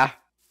mean, yeah.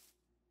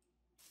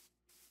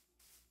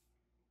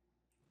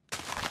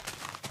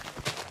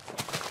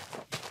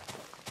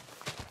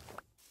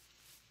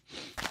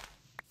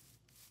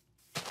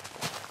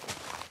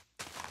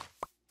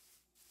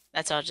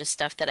 That's all just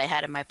stuff that I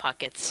had in my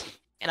pockets,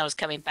 and I was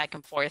coming back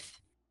and forth.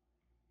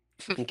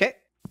 Okay.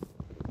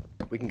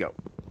 We can go.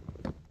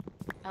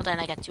 Hold on,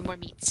 I got 2 more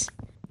meats.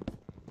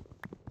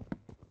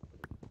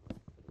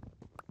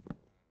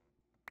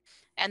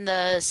 And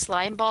the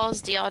slime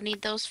balls, do y'all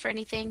need those for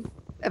anything?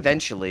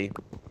 Eventually.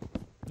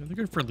 Yeah, they're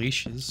good for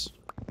leashes.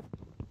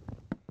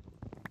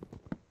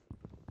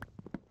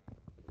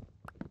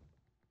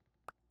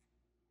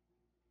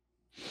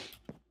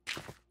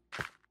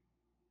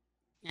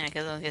 Yeah,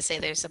 because I was gonna say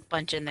there's a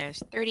bunch in there.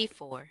 There's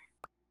 34.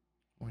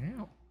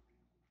 Wow.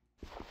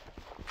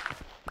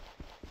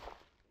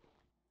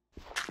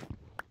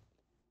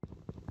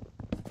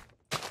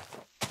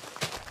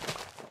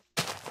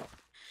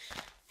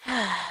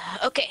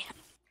 Okay.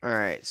 All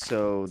right,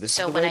 so this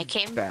So is the when way I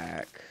came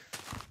back.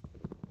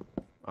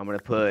 I'm gonna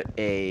put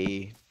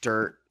a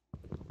dirt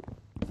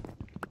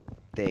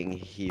thing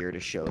here to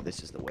show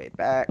this is the way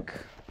back.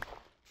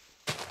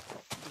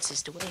 This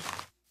is the way.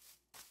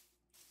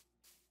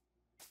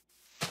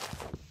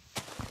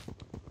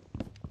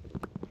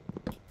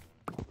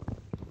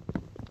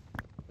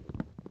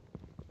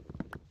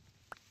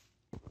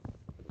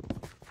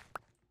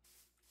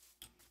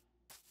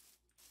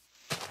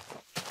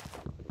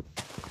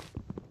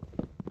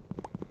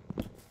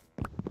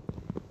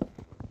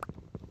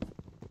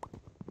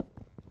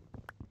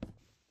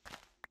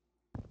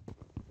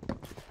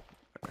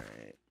 All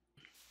right.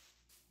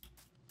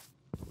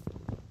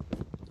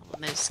 I'll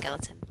move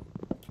skeleton.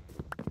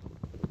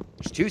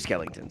 There's 2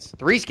 skeletons.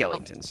 3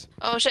 skeletons.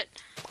 Oh shit.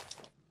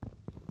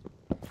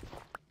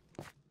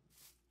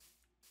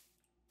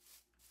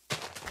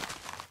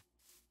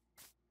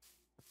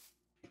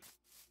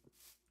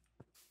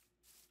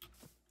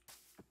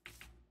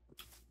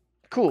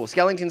 Cool.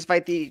 Skeletons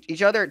fight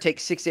each other. It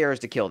takes 6 arrows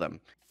to kill them.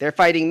 They're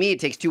fighting me. It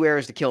takes 2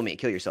 arrows to kill me.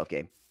 Kill yourself,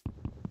 game.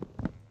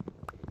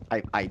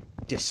 I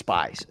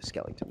despise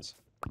skeletons,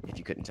 if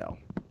you couldn't tell.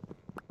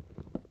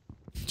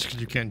 Just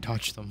because you can't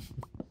touch them.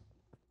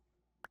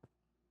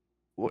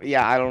 Well,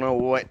 yeah, I don't know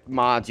what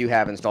mods you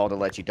have installed to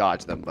let you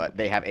dodge them, but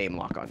they have aim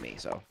lock on me,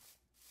 so.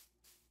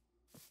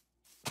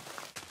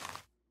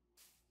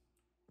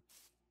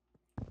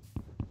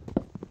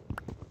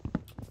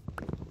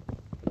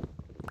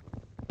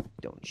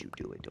 Don't you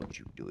do it. Don't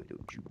you do it.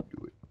 Don't you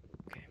do it.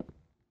 Okay.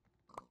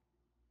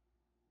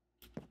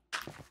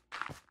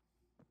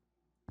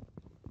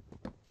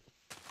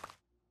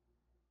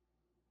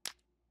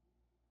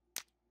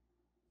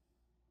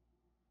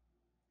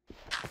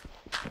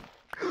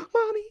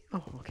 Mommy!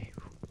 Oh, okay.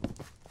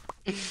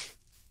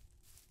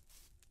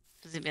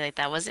 Does it be like,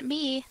 that wasn't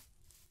me?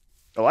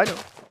 Oh, I know.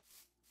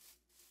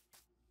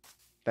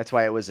 That's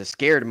why it was a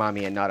scared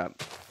mommy and not a...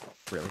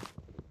 Really?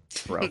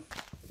 Bro.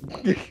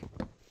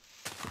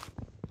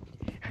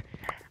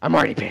 I'm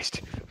already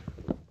pissed.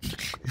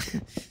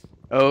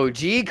 OG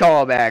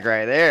callback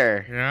right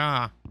there.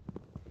 Yeah.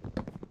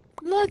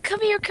 Look,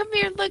 come here,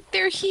 look,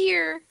 they're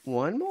here.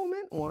 One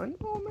moment.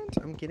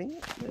 I'm getting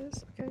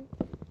this, okay?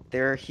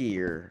 They're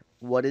here.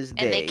 What is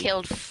And they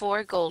killed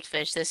 4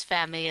 goldfish, this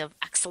family of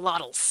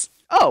axolotls.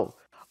 Oh!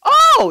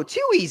 Oh!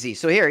 Too easy.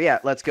 So here, yeah,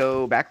 let's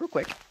go back real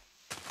quick.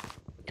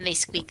 And they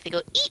squeak, they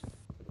go, eat!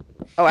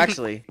 Oh,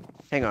 actually,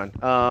 hang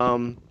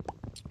on.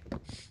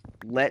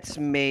 Let's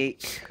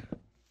make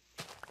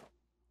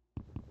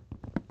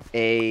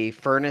a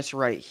furnace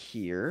right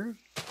here.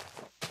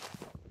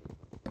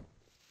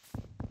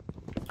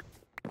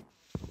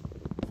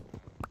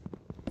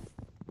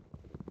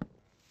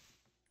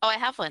 Oh, I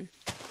have one.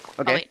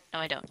 Okay. Oh, wait, no,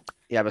 I don't.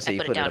 Yeah, but so you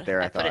put it down. up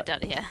there, I put it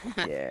thought. down, yeah.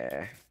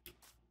 Yeah.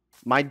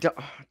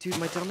 Dude,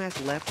 my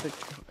dumbass left the...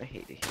 I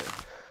hate it here.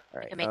 All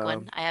right. I can make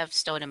one. I have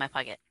stone in my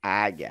pocket.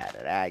 I got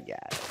it.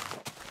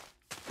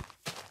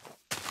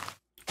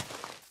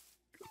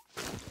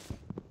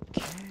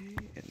 Okay,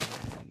 and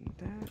then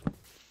that.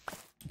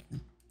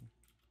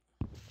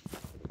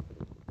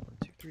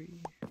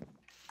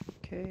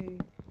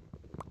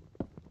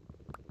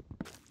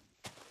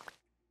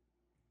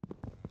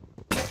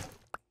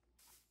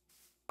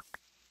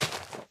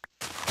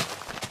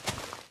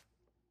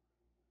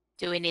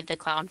 Do we need the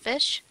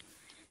clownfish?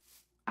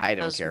 I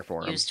don't Those care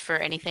for them. used for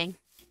anything?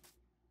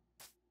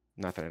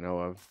 Not that I know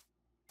of.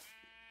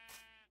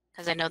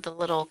 Because I know the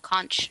little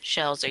conch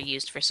shells are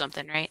used for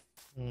something, right?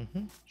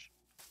 Mm-hmm.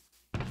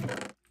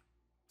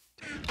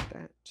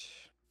 That.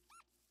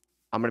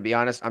 I'm gonna be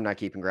honest. I'm not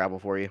keeping gravel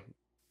for you.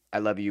 I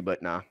love you,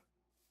 but nah.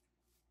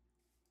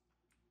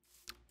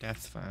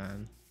 That's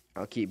fine.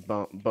 I'll keep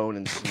bone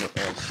and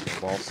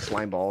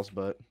slime balls,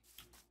 but.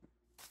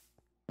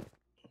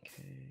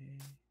 Okay.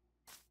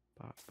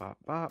 Bop,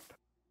 bop,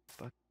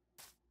 bop.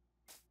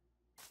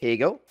 Here you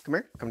go. Come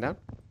here. Come down.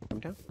 Come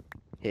down.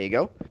 Here you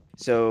go.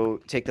 So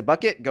take the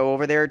bucket, go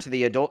over there to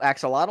the adult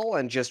axolotl,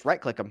 and just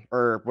right-click them,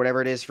 or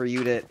whatever it is for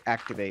you to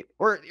activate.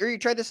 Or you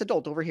try this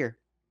adult over here.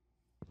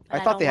 But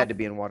I thought they had to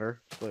be in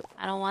water, but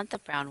I don't want the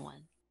brown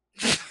one.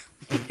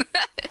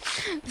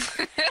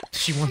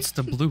 She wants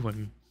the blue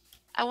one.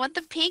 I want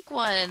the pink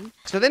one.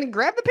 so then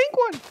grab the pink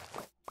one.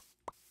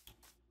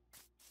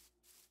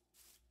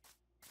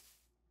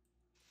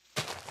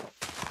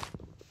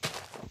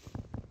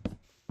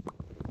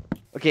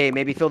 Okay,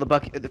 maybe fill the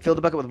bucket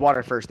with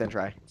water first, then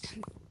try.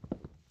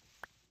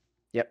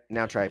 Yep,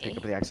 now try pick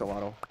up the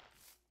axolotl.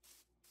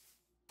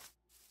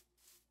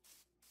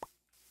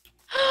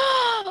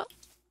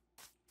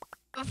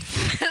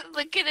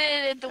 Look at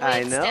it, the way I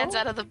it stands know.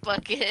 out of the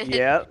bucket.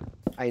 Yep.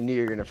 I knew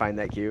you were gonna find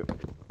that cute.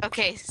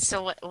 Okay,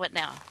 so what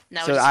now?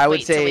 Now So we just I would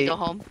wait till we say- go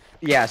home?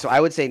 Yeah, so I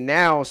would say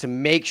now, to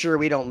make sure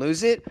we don't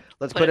lose it,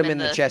 let's put 'em them in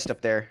the chest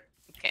up there.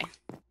 Okay.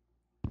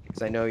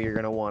 Because I know you're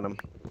gonna want them.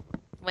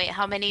 Wait,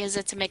 how many is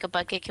it to make a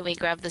bucket? Can we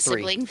grab the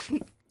 3.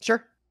 sibling?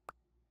 Sure.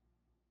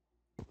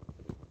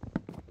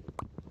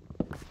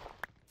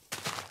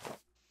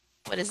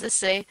 What does this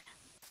say?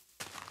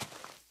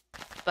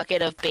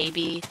 Bucket of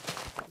baby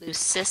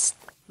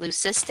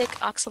leucistic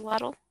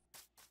axolotl?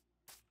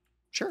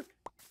 Sure.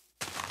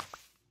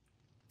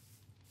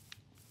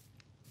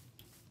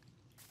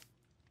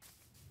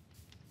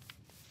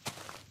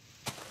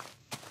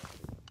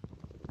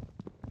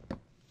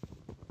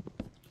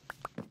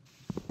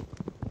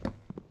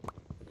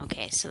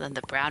 Okay, so then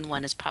the brown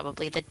one is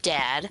probably the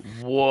dad.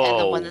 Whoa. And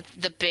the one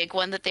the big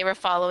one that they were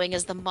following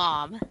is the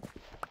mom.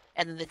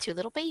 And then the 2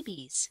 little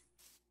babies.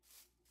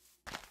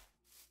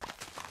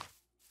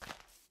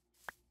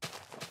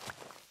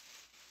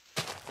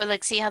 But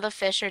like, see how the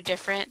fish are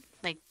different?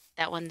 Like,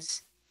 that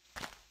one's...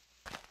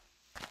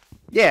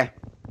 Yeah.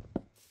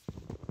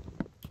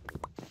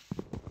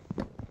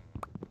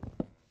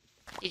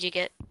 Did you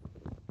get...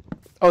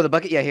 Oh, the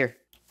bucket? Yeah, here.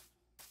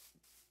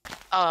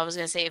 Oh, I was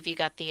gonna say if you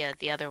got the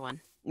other one.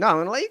 No, I'm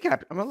gonna let you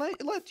I'm gonna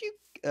let you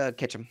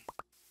catch them.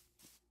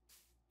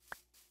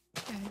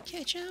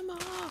 Catch 'em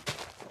all.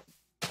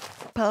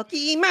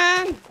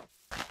 Pokemon!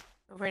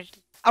 Where...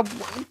 I want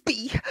to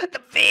be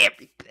the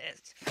very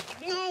best.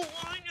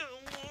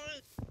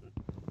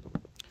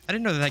 I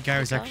didn't know that guy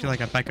was Oh. actually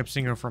like a backup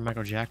singer for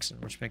Michael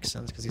Jackson, which makes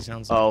sense because he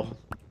sounds like Oh. him.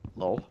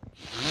 Lol.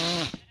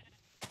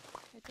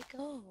 Where'd they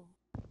go?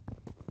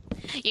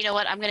 You know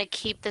what? I'm gonna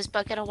keep this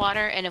bucket of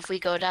water, and if we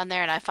go down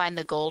there and I find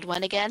the gold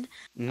one again,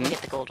 Mhm. I'll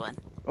get the gold one.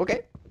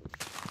 Okay.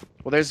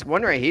 Well, there's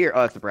one right here.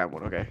 Oh, it's the brown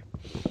one. Okay.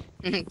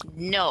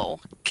 No,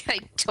 I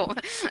don't.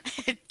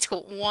 I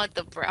don't want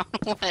the brown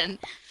one.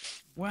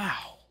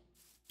 Wow.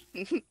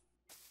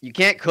 You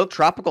can't cook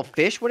tropical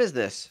fish? What is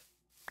this?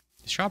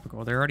 It's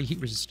tropical. They're already heat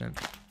resistant.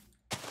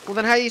 Well,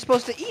 then how are you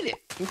supposed to eat it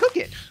and cook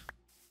it?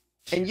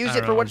 And use I it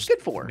don't for know, what I'm it's just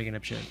good for? Making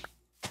up shit.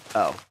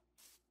 Oh.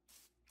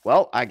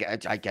 Well, I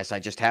guess I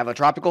just have a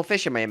tropical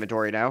fish in my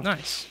inventory now.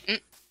 Nice.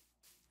 Mm.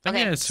 Then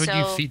Okay, yeah, so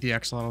you so- feed the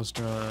axolotls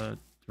to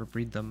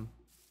breed them.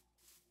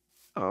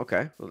 Oh,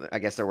 okay. Well, I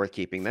guess they're worth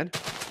keeping then.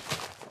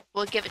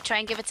 We'll try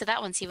and give it to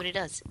that one, see what he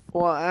does.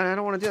 Well, I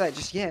don't want to do that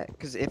just yet,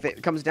 because if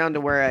it comes down to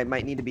where I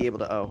might need to be able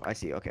to... Oh, I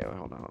see. Okay, well,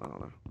 hold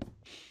on.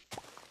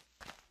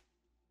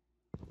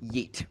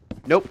 Yeet.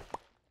 Nope.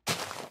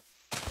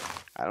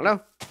 I don't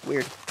know.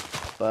 Weird.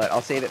 But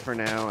I'll save it for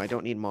now. I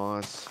don't need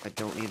moss.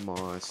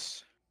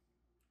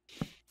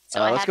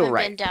 So I let's go haven't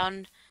right. been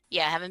down.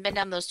 Yeah, I haven't been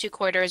down those 2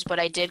 corridors, but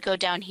I did go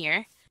down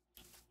here,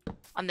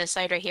 on this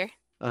side right here,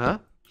 Uh-huh.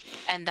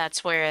 and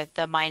that's where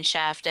the mine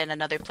shaft and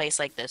another place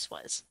like this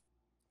was.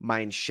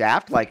 Mine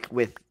shaft, like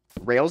with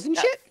rails and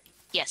Yeah. shit?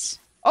 Yes.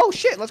 Oh,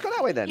 shit. Let's go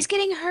that way then. He's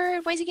getting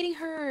hurt. Why is he getting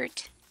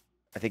hurt?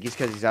 I think he's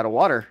because he's out of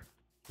water.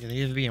 Yeah, they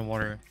need to be in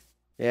water.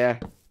 Yeah.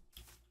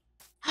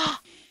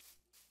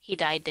 He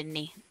died, didn't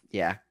he?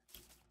 Yeah.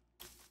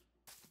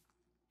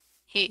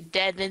 He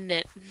dead, didn't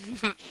it?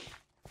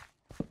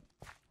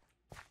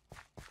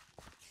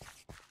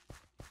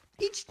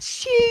 It's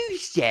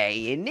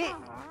Tuesday, isn't it?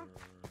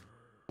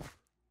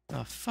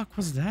 The fuck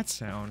was that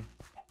sound?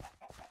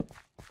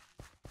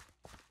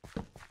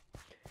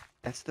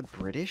 That's the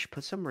British.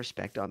 Put some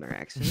respect on their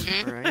accent,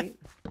 all right?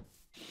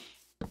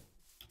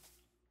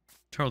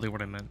 Totally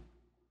what I meant.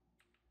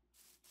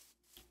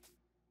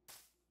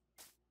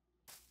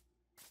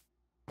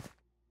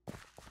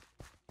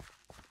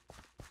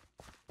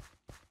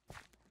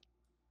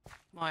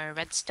 More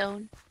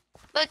redstone.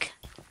 Look,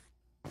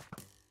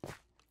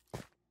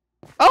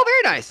 Oh,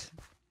 very nice.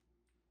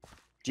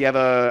 Do you have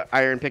a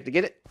iron pick to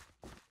get it?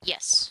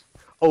 Yes.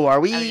 Oh, are I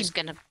was we just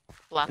gonna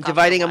block off the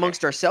dividing water.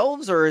 amongst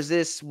ourselves, or is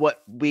this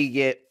what we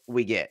get?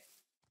 We get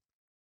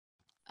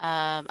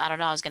I don't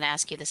know. I was gonna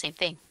ask you the same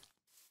thing.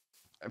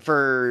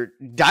 for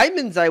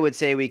diamonds. I would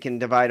say we can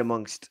divide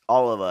amongst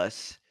all of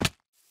us.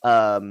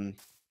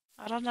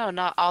 I don't know.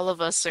 Not all of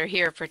us are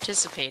here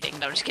participating.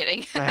 No, I'm just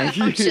kidding. Right.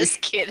 I'm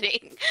just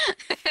kidding.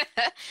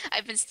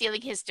 I've been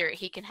stealing his dirt.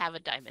 He can have a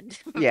diamond.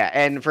 Yeah,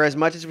 and for as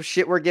much as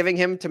shit we're giving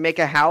him to make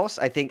a house,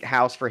 I think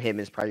house for him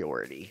is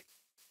priority.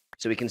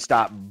 So we can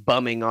stop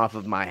bumming off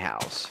of my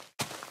house.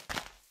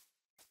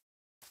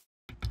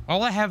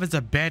 All I have is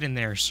a bed in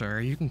there, sir.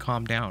 You can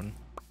calm down.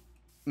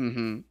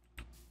 Mm-hmm.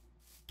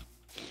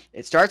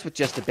 It starts with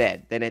just a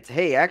bed. Then it's,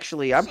 hey,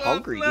 actually, I'm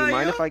hungry. Do you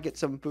mind if I get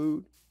some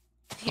food?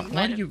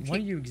 Why do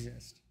you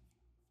exist?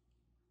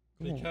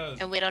 Because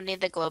And we don't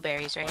need the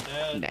glowberries, my right?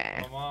 dad Nah.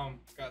 and my mom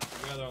got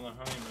together on their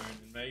honeymoon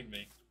and made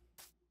me.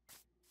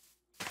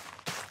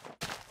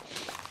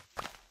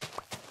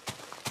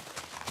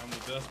 I'm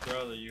the best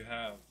brother you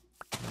have.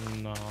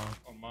 No.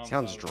 On mom's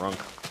Sounds side of the drunk.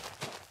 family.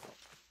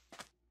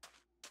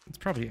 It's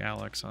probably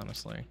Alex,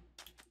 honestly.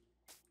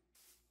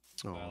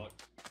 Oh. Alec.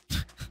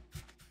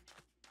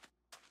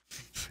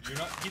 You're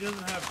not. He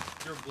doesn't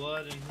have your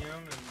blood in him,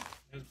 and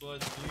his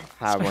blood in you.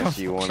 How much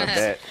do you want to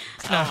bet?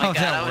 That's Oh not my how god,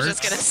 that I was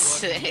just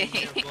works. gonna Blood in you, say.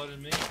 you have blood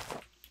in me.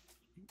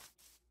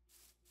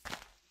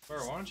 Bro,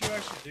 why don't you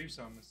actually do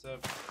something instead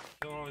of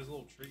killing all these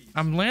little trees?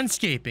 I'm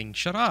landscaping.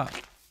 Shut up.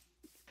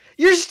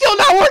 You're still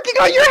not working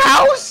on your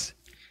house?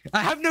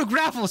 I have no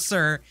gravel,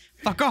 sir.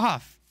 Fuck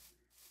off.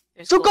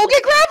 There's So go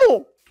get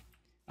gravel!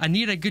 I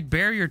need a good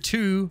barrier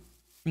too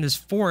from this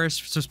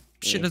forest so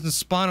shit doesn't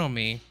spawn on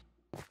me.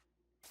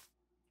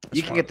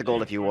 You can get the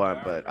gold if you One want,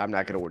 hour. but I'm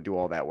not going to do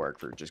all that work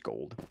for just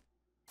gold.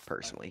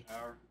 Personally.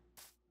 Power.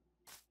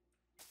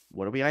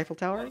 What are we, Eiffel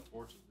A lot Tower? of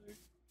torches, dude.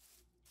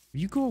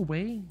 You go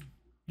away.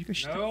 You go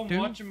shit, No, I'm dude.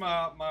 watching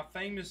my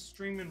famous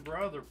streaming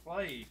brother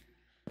play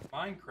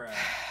Minecraft.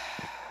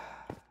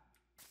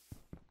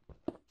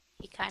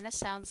 He kind of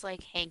sounds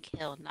like Hank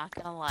Hill, not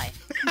gonna lie.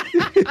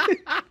 What do you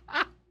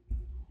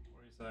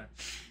say?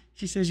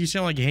 She says you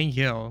sound like Hank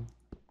Hill.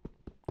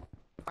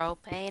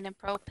 Propane and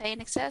propane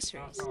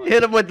accessories.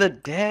 Hit him with the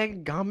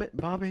dang gummit,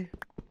 Bobby.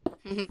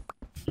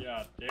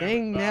 Yeah,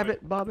 Dang nabbit,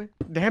 Bobby.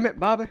 Damn it,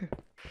 Bobby.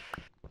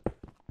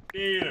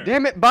 Peter.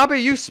 Damn it, Bobby,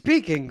 you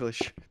speak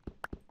English.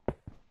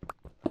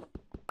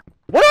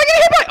 What am I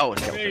gonna hit by? Oh,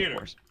 no, Peter. of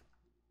course.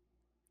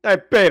 Hey,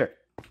 Peter.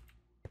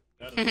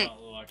 That does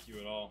not look like you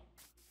at all.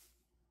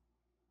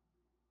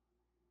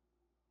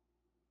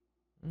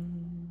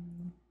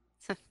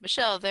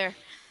 Michelle, they're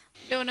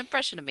doing an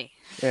impression of me.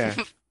 Yeah.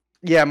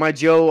 Yeah, my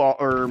Joe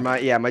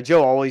my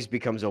Joe always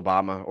becomes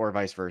Obama or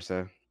vice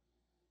versa.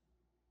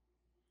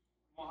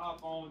 I'm gonna hop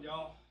on,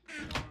 y'all.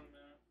 Hang on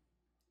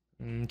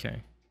a minute.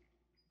 Okay.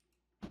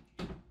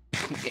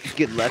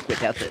 Good luck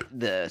without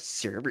the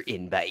server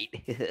invite.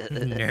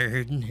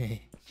 Nerd.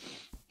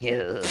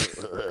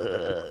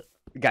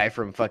 Guy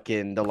from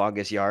fucking The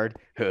Longest Yard.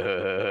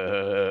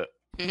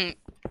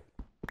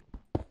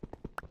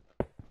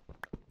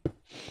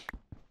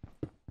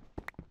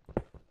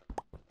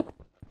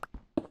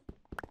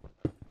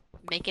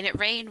 Making it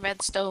rain,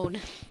 redstone.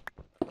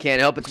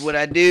 Can't help it's what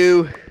I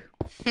do.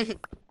 That's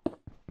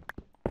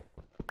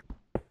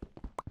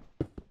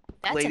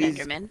Ladies,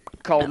 an Enderman.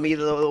 Call No. me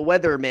the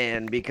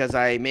weatherman because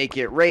I make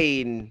it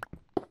rain.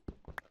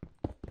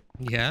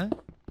 Yeah?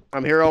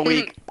 I'm here all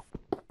week.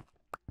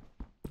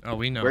 Oh,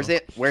 we know. Where's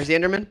the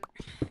Enderman?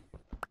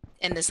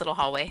 In this little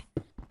hallway.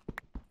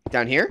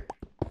 Down here?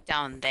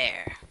 Down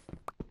there.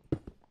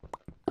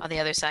 On the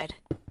other side.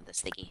 The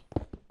sticky.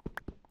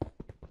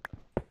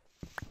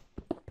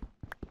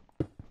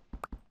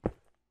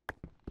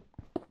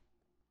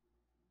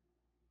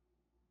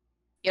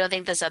 You don't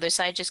think this other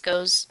side just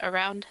goes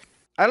around?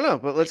 I don't know,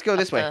 but let's go Up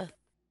this way.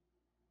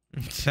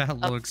 That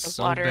Up looks the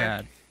so water.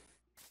 bad.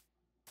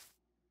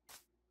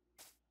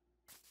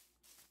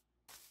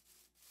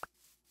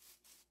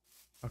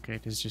 Okay,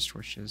 it is just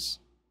torches.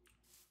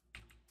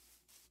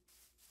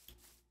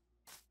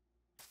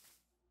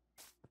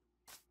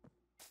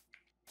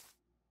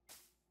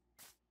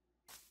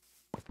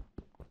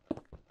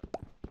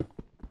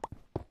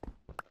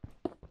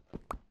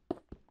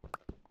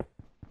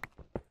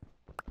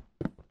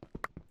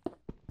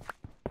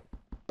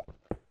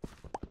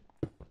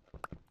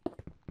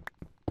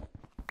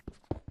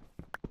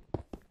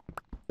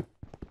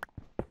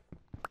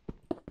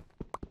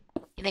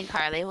 You think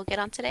Harley will get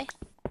on today?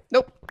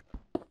 Nope.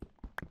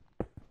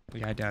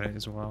 Yeah, I doubt it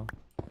as well.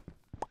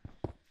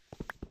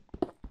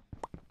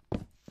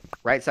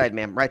 Right side,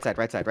 ma'am. Right side,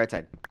 right side, right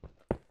side.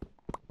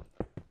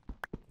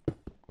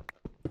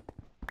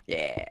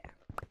 Yeah.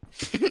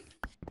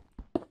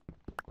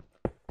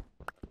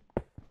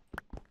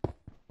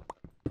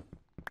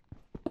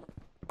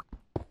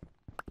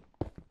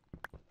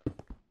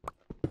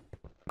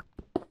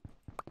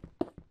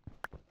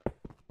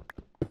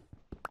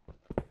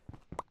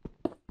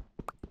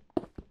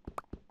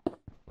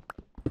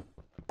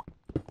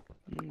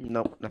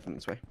 Nope, nothing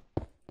this way.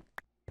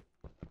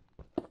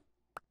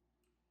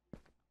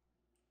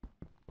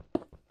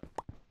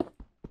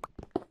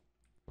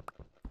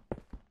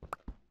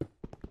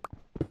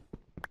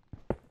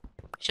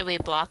 Should we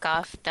block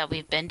off that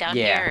we've been down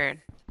Yeah. here?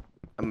 Or...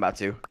 I'm about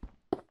to.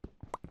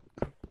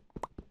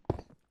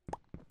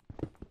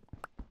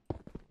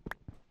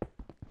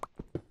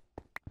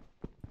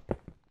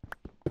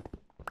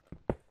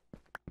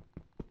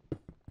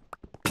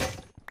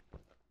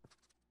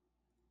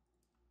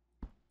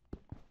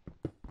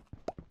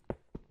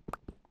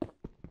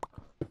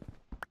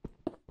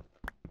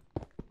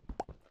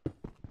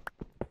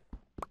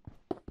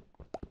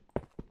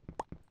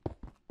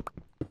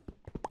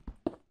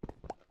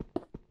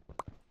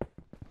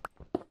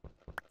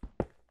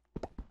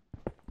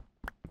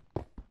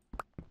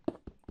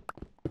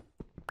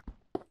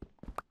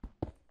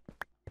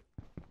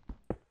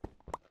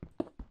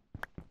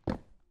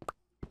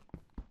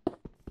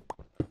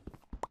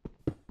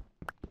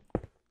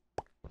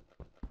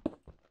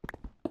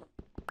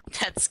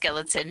 That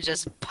skeleton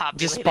just populated.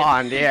 Just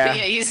spawned, yeah.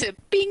 Yeah, you said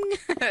bing.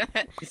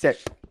 He said,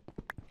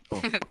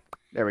 oh,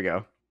 there we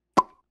go.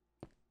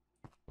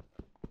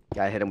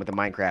 Gotta hit him with the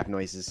Minecraft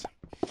noises.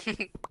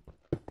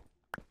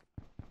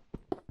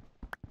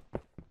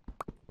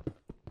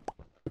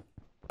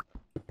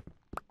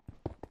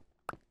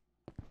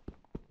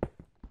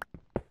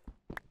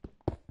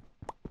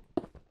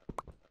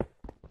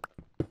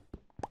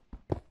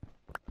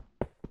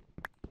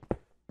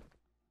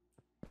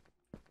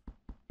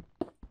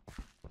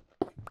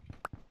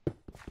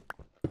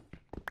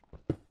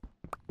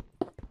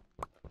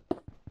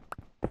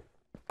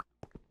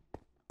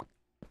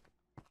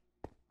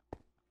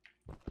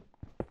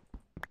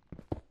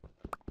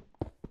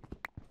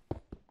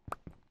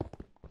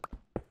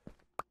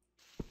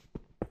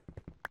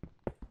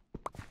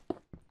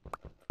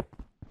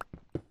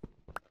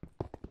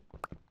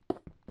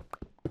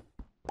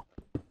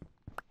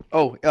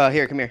 Oh,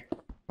 here, come here.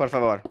 Por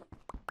favor.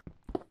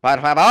 Por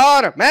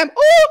favor, ma'am.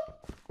 Ooh!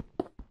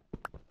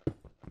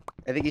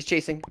 I think he's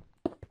chasing.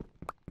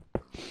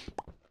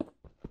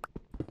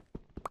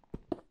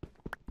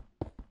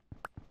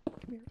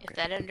 If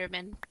that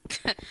Enderman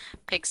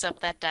picks up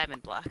that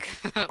diamond block,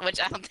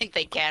 which I don't think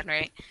they can,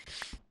 right?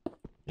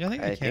 Yeah, I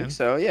think I they can. think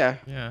so, yeah.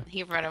 Yeah.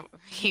 He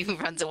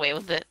runs away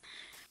with it.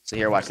 So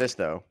here, watch this,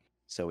 though.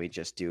 So we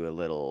just do a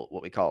little,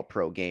 what we call a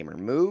pro gamer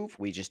move.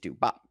 We just do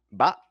bop,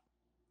 bop.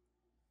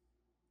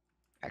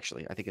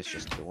 Actually, I think it's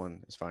just the one.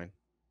 It's fine.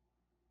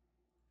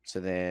 So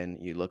then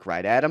you look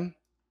right at him.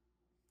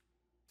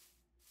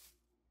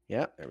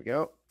 Yeah, there we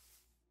go.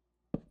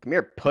 Come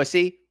here,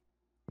 pussy.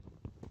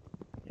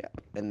 Yeah,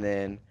 and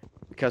then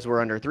because we're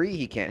under 3,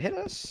 he can't hit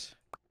us.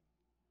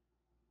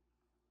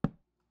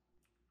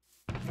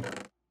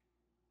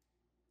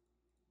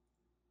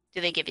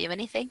 Do they give you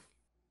anything?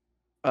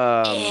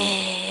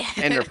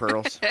 Ender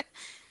pearls.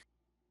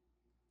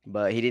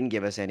 But he didn't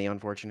give us any,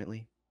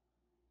 unfortunately.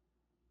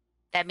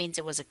 That means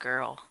it was a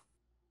girl.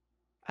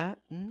 Okay.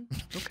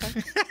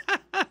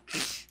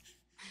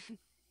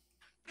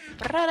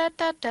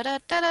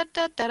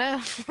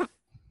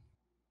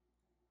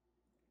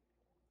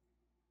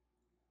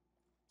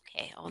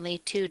 Okay, only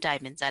 2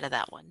 diamonds out of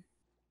that one.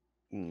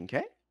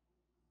 Okay.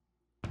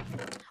 Oh no,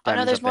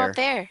 Diamond's there's up more up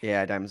there.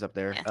 Yeah, diamond's up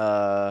there.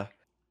 Yeah.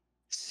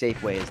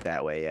 Safe way is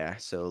that way, yeah.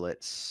 So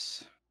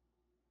let's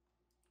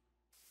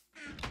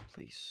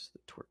place the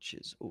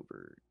torches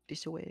over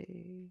this way.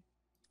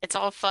 It's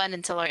all fun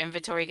until our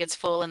inventory gets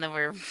full and then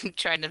we're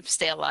trying to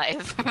stay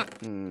alive.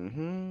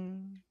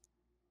 Mm-hmm.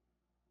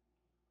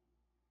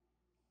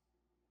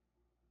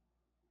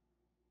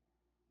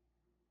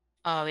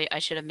 Oh, I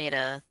should have made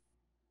a...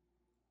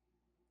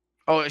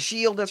 Oh, a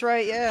shield, that's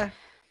right, yeah.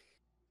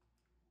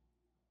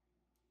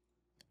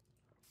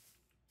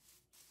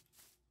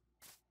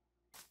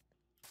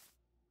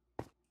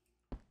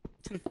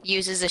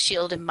 Uses a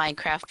shield in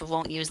Minecraft, but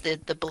won't use the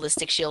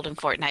ballistic shield in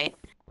Fortnite.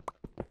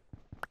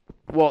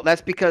 Well,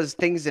 that's because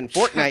things in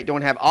Fortnite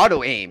don't have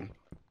auto aim.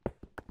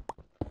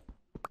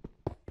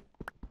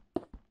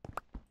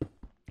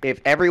 If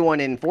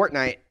everyone in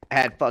Fortnite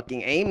had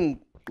fucking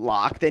aim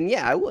lock, then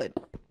yeah, I would.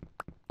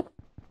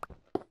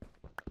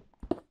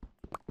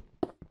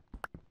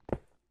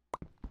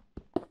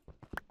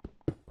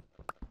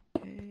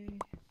 Okay.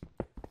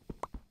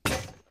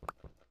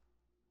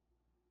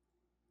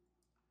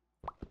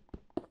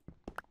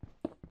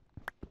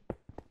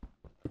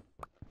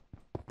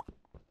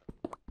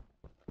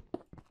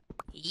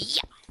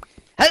 Yeah.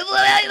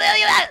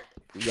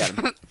 You got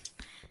him.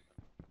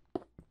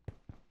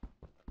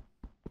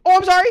 Oh,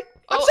 I'm sorry.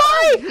 I'm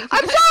sorry.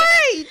 I'm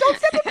sorry. Don't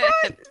step in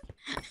front.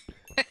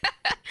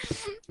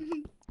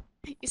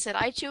 You said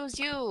I choose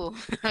you.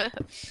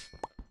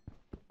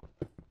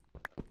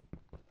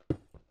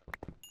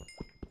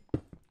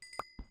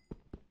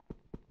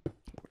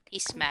 He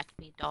smacked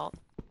me, doll.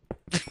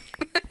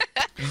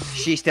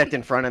 She stepped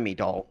in front of me,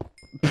 doll.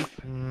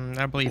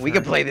 I believe We her.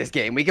 can play this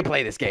game. We can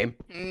play this game.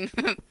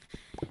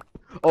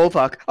 Oh,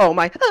 fuck. Oh,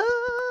 my.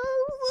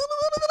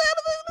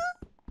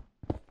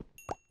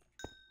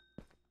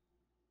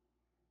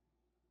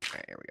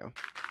 Alright, here we go.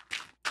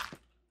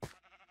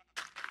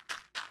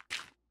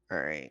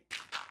 Alright.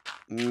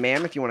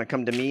 Ma'am, if you want to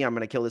come to me, I'm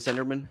going to kill this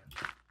Enderman.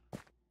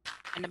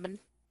 Enderman.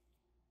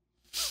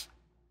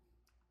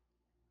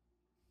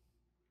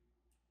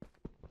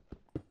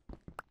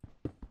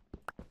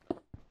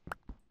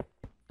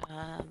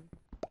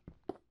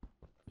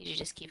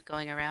 just keep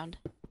going around.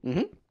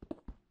 Mm-hmm.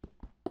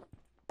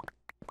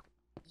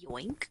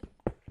 Yoink.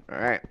 All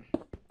right.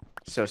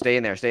 So stay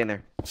in there. Stay in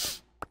there.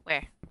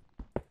 Where?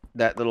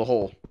 That little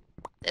hole.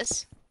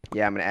 This?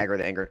 Yeah, I'm gonna aggro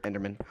the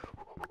Enderman.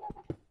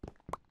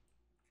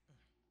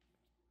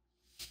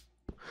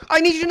 I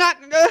need you to not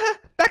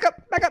back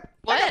up. Back up.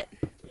 What?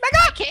 Back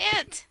I up.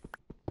 can't.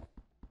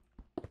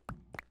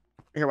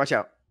 Here, watch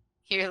out.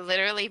 You're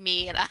literally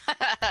me, and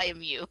I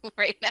am you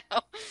right now.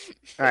 All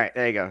right,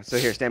 there you go. So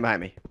here, stand behind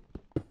me.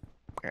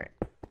 All right.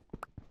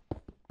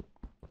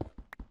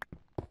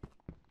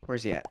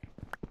 Where's he at?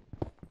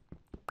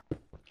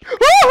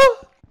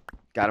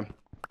 Got him.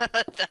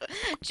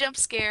 Jump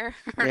scare.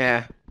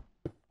 Yeah.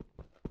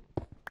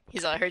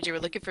 He's all, I heard you were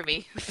looking for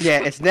me.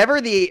 Yeah, it's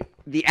never the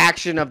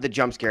action of the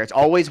jump scare. It's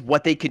always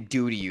what they could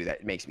do to you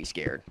that makes me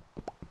scared.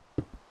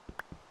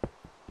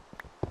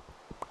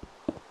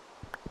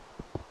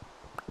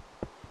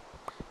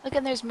 Look,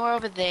 and there's more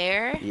over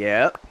there.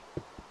 Yep.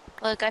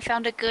 Look, I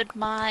found a good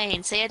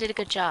mine. Say I did a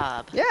good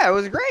job. Yeah, it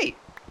was great.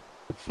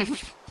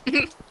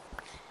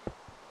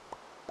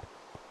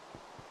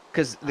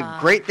 Because the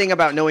great thing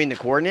about knowing the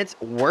coordinates,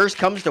 worst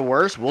comes to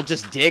worst, we'll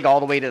just dig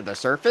all the way to the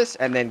surface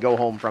and then go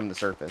home from the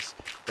surface.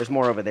 There's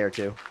more over there,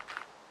 too.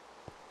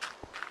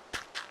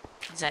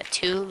 Is that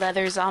 2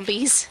 leather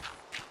zombies?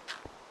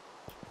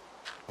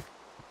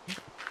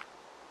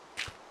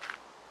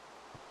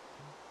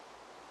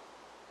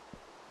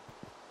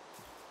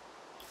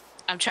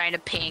 I'm trying to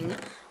ping,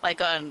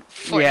 like on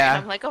Fortnite. Yeah.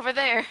 I'm like, over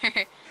there.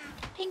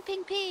 Ping,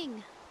 ping,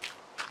 ping.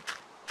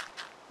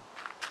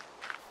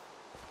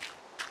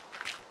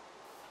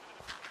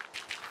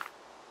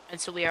 And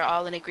so we are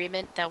all in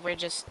agreement that we're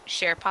just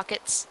share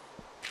pockets?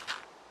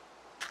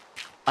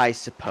 I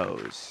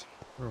suppose.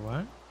 For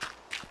what?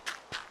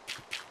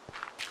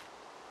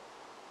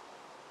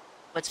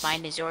 What's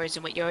mine is yours,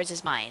 and what yours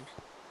is mine.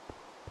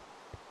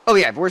 Oh,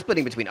 yeah, if we're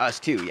splitting between us,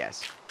 too,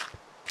 yes.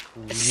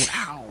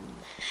 Wow.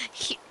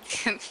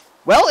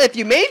 Well, if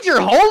you made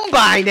your home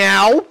by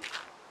now...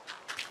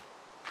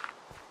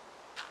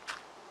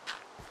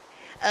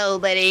 Oh,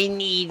 but I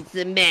need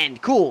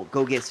cement. Cool,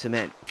 go get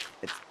cement.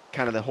 It's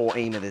kind of the whole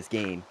aim of this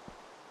game.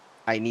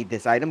 I need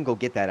this item, go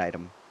get that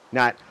item.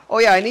 Not, oh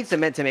yeah, I need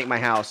cement to make my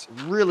house.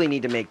 Really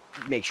need to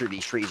make sure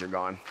these trees are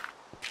gone.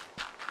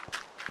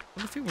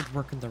 What if it would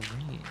work in the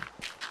rain?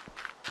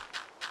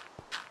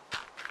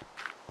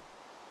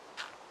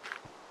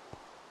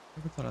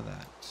 Never thought of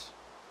that.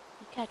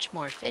 You catch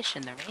more fish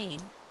in the rain.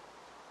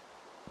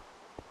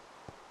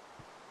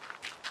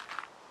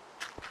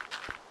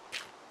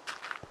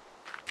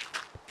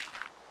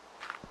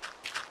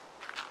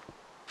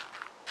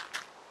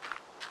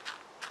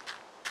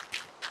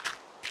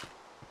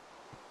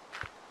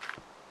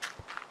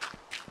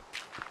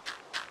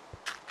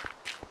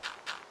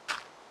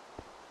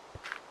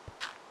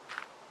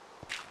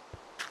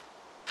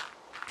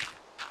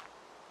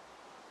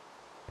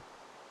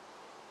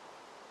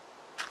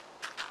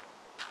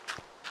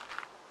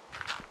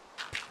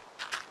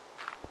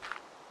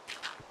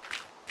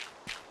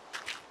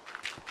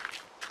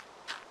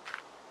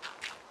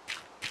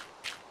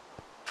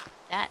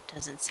 That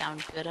doesn't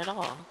sound good at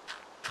all.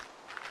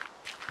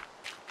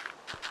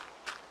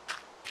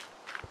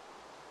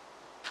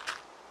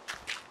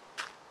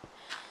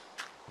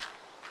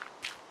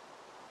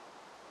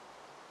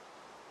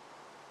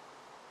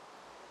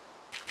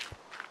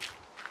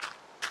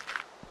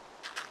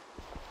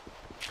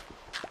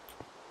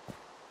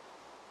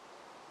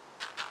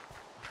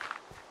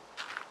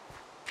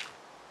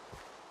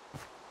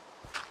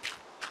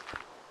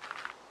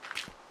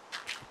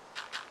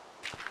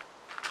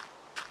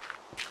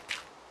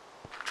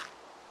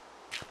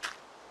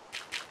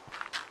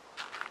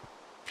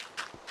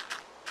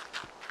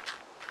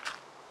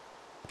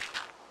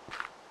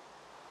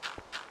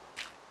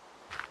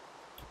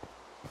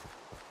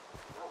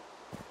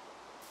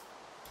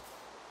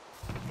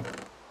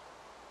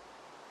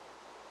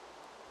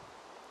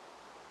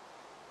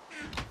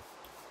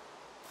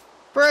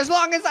 For as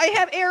long as I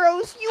have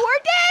arrows, you are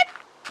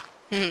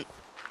dead!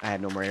 I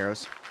have no more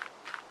arrows.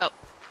 Oh.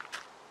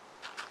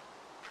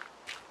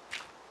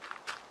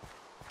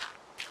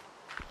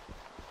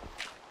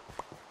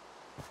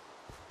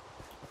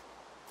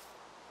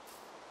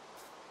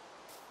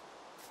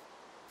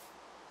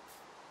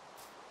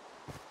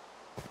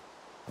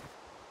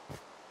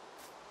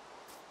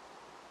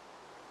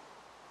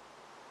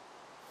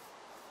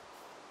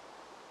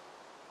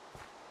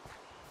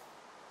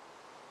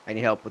 I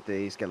need help with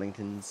the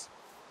skeletons.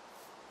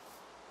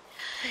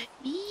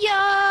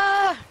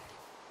 Yeah.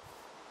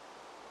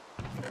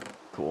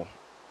 Cool.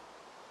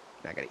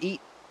 Now I gotta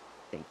eat.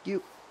 Thank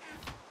you.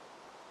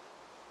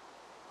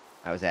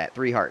 I was at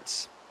 3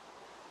 hearts.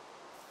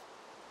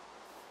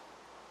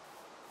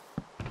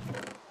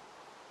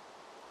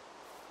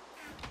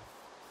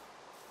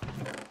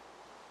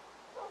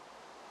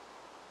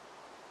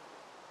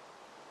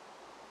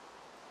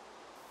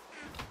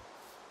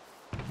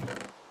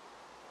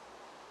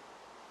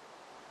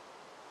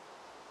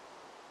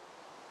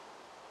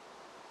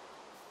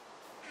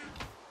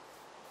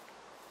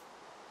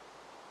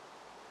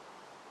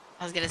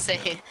 I was gonna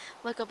say,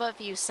 look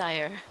above you,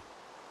 sire.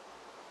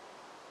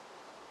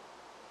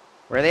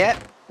 Where are they at?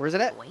 Where's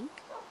it at? Wink.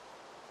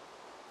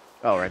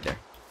 Oh, right there.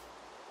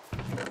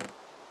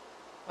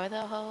 Where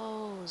the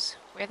hoes?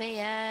 Where they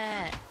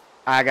at?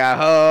 I got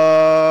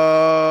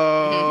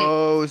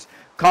hoes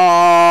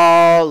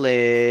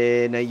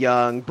calling a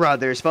young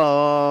brother's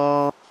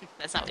phone.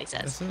 That's not what he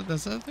says.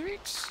 That's the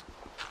lyrics?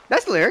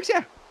 That's the lyrics,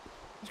 yeah.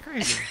 It's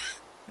crazy.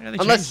 Yeah, they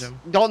Unless, changed them.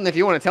 Dalton, if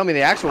you want to tell me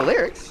the actual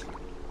lyrics,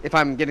 if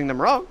I'm getting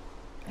them wrong.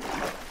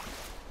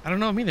 I don't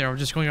know me there. I'm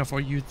just going off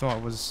what you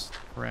thought was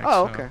correct.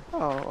 Oh, so okay.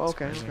 Oh,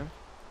 okay, crazy. okay.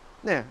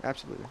 Yeah,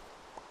 absolutely.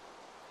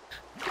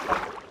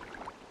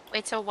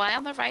 Wait, so why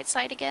on the right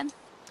side again?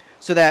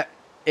 So that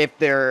if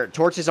there are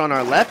torches on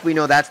our left, we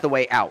know that's the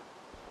way out.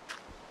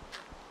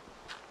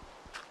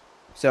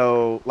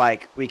 So,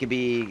 like, we could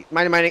be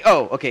mining.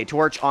 Oh, okay,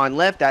 torch on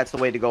left, that's the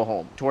way to go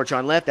home. Torch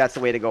on left, that's the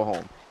way to go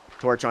home.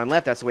 Torch on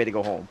left, that's the way to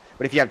go home.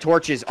 But if you have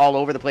torches all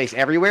over the place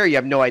everywhere, you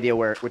have no idea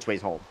which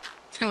way's home.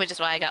 Which is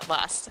why I got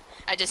lost.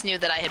 I just knew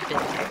that I had been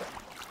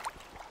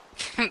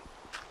there.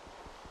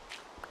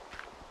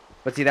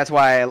 But see, that's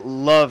why I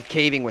love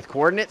caving with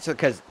coordinates,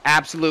 because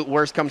absolute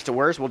worst comes to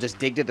worst, we'll just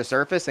dig to the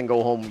surface and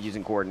go home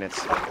using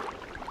coordinates.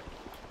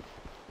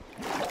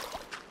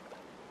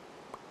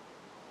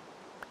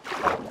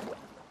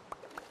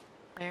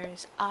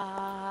 Where's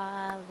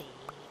Ollie?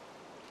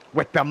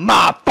 With the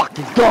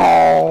motherfucking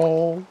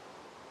goal!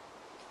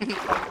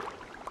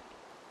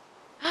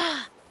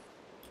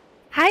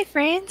 Hi,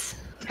 friends.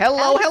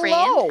 Hello, Hello,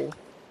 hello!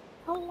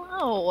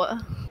 Hello.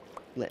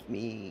 Let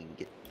me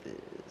get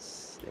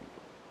this.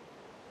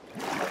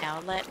 Now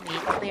let me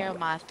clear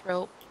my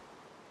throat.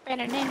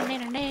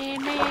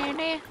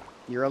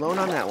 You're alone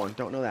on that one.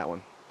 Don't know that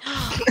one.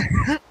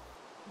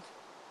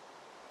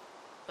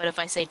 What if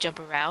I say jump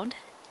around?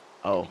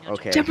 Oh, No,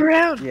 okay. Jump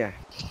around. Yeah.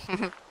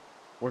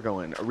 We're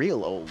going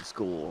real old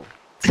school.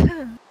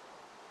 Jump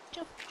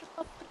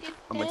up and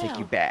I'm gonna take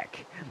you down.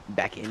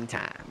 back in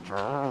time.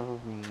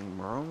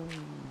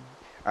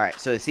 Alright,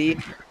 so see,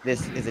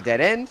 this is a dead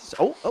end.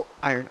 Oh,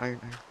 iron.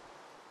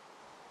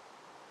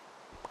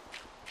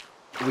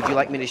 Would you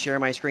like me to share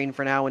my screen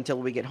for now until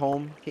we get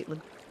home, Kaitlin?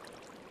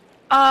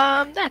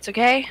 That's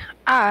okay.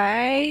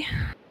 I'm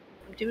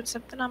doing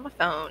something on my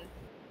phone.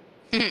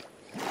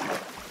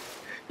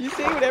 You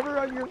say whatever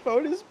on your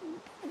phone is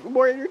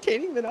more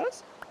entertaining than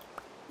us?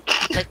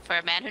 Like, for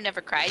a man who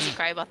never cries, you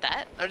cry about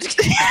that? I'm just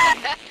kidding.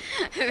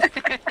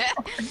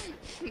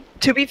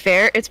 To be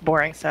fair, it's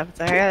boring stuff. It's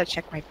like, I gotta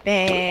check my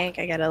bank.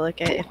 I gotta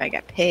look at if I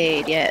got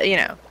paid. Yeah, you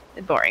know,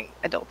 boring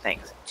adult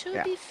things. To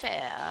Yeah. be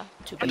fair.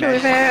 To be To be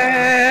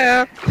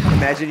fair. fair.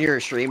 Imagine you're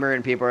a streamer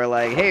and people are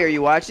like, "Hey, are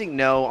you watching?"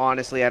 No,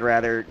 honestly, I'd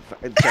rather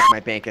check my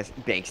bank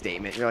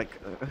statement. You're like,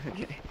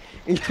 okay.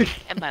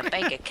 And my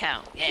bank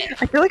account. Yeah.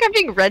 I feel like I'm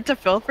being read to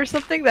Phil for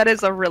something that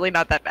is really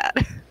not that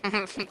bad.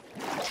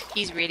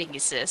 He's reading you,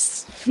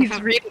 sis.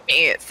 He's reading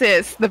me,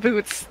 sis, the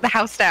boots, the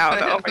house down.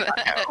 Oh my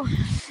god,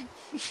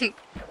 no.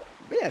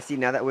 But yeah, see,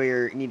 now that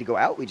we need to go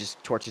out, we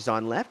just torches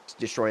on left,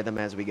 destroy them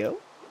as we go.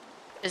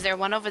 Is there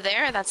one over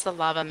there? That's the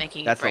lava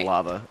making That's it break. the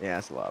lava. Yeah,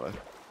 that's the lava.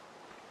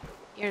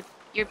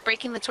 You're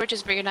breaking the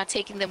torches, but you're not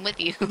taking them with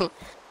you.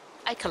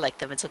 I collect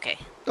them. It's okay.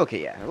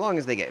 Okay, yeah, as long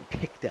as they get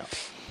picked up.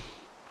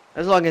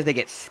 As long as they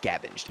get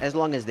scavenged. As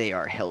long as they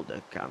are held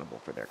accountable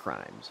for their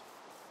crimes.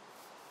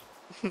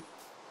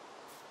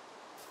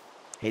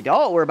 Hey,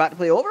 doll, we're about to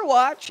play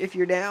Overwatch if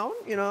you're down,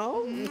 you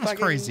know? That's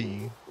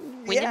crazy.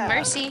 We need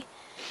mercy.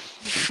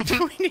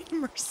 We need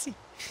mercy.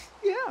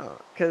 Yeah,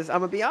 because I'm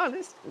going to be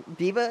honest.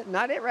 Diva,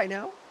 not it right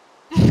now.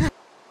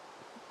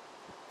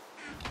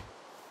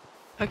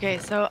 Okay,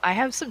 so I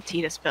have some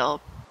tea to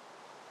spill.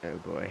 Oh,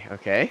 boy.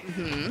 Okay.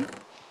 Hmm.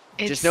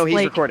 Just know he's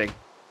like- recording.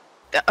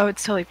 Oh,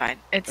 it's totally fine.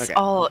 It's Okay.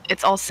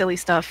 all silly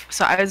stuff.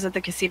 So I was at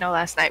the casino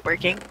last night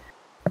working.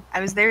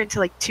 I was there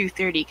until like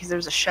 2:30 because there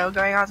was a show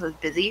going on, so I was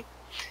busy.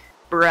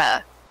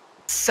 Bruh,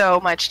 so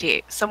much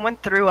tea. Someone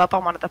threw up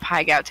on one of the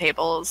pie gout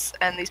tables,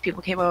 and these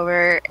people came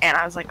over, and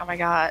I was like, oh my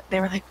god.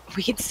 They were like,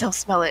 we can still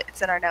smell it.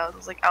 It's in our nose. I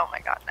was like, oh my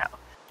god, no.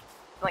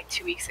 Like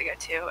 2 weeks ago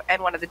too,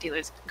 and one of the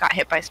dealers got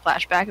hit by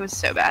splashback. It was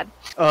so bad.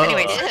 Oh.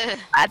 Anyways,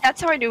 that's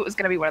how I knew it was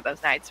gonna be one of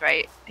those nights,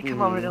 right? They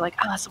come over, Mhm. they're like,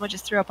 "Oh, someone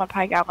just threw up on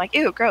pie gout." I'm like,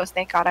 "Ew, gross!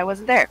 Thank God I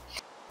wasn't there."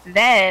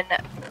 Then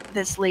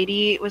this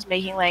lady was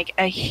making like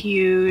a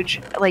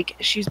huge, like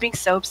she was being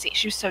so obscene.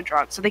 She was so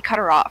drunk, so they cut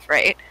her off,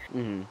 right?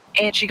 Mhm.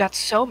 And she got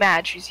so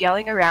mad, she was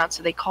yelling around.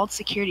 So they called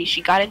security.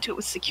 She got into it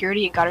with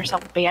security and got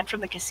herself banned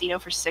from the casino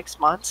for 6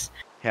 months.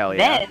 Hell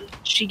yeah. Then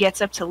she gets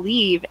up to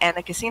leave, and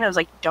the casino's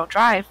like, "Don't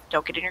drive.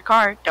 Don't get in your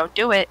car. Don't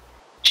do it."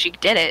 She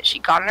did it. She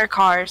got in her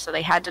car, so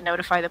they had to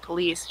notify the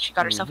police. She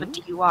got herself a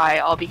DUI,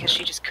 all because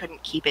she just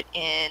couldn't keep it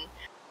in.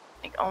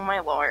 Like, oh my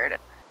lord.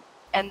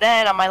 And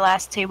then on my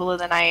last table of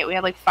the night, we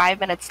had like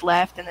 5 minutes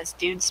left, and this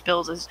dude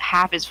spills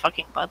half his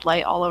fucking Bud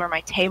Light all over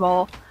my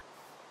table.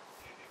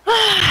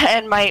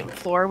 And my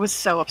floor was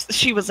so upset.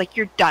 She was like,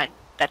 "You're done.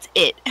 That's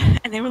it."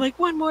 And they were like,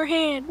 one more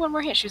hand.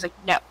 She was like,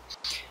 "No."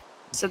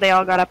 So they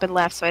all got up and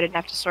left, so I didn't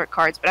have to sort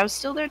cards. But I was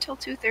still there till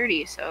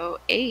 2:30, so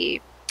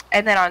hey.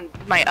 And then on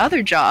my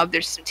other job,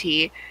 there's some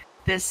tea.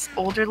 This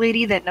older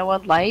lady that no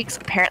one likes,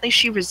 apparently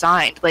she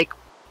resigned like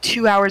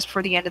 2 hours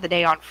before the end of the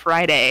day on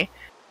Friday.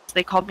 So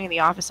they called me in the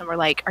office and were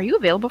like, "Are you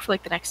available for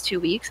like the next 2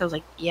 weeks?" I was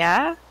like,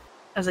 "Yeah."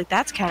 I was like,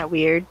 "That's kind of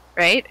weird,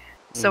 right?"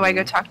 So I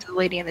go talk to the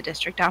lady in the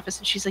district office,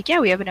 and she's like, "Yeah,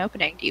 we have an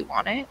opening. Do you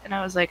want it?" And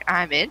I was like,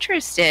 "I'm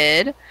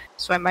interested."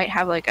 So I might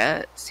have like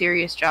a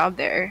serious job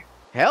there.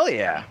 Hell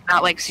yeah.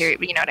 Not like serious,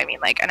 but you know what I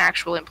mean, like an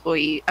actual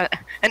employee of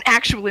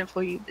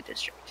the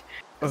district.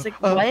 I was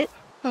like,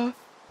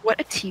 what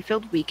a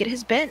tea-filled week it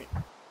has been.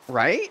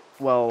 Right?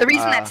 Well, the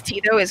reason that's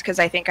tea though is because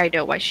I think I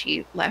know why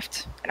she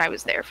left, and I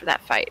was there for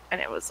that fight,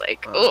 and it was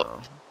like, oh.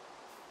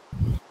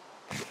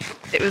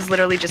 It was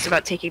literally just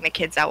about taking the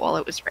kids out while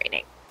it was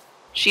raining.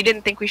 She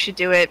didn't think we should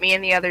do it. Me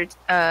and the other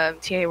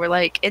TA were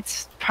like,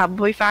 it's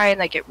probably fine,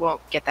 like it won't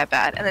get that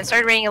bad. And then it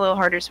started raining a little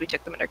harder, so we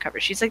took them undercover.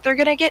 She's like, they're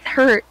gonna get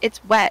hurt,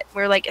 it's wet.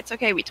 We're like, it's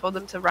okay, we told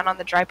them to run on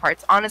the dry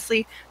parts.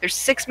 Honestly, there's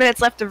 6 minutes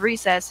left of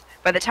recess.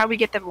 By the time we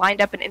get them lined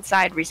up and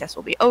inside, recess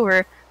will be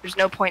over. There's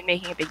no point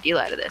making a big deal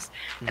out of this.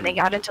 And they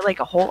got into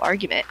like a whole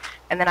argument.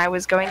 And then I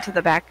was going to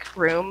the back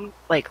room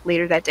like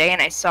later that day,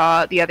 and I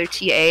saw the other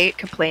TA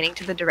complaining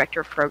to the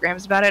director of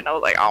programs about it, and I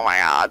was like, oh my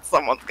god,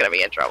 someone's gonna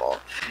be in trouble.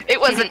 It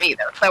wasn't me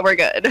though, so we're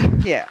good.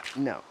 Yeah,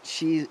 no,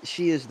 she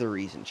is the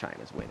reason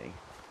China's winning.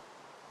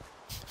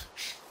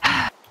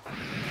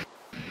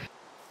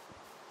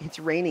 It's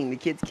raining, the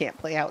kids can't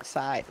play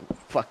outside.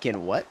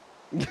 Fucking what?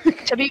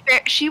 To be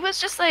fair, she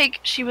was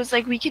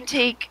like, we can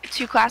take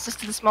 2 classes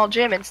to the small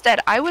gym instead.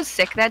 I was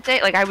sick that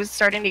day. Like, I was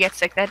starting to get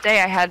sick that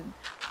day. I had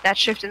that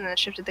shift and then the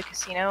shift at the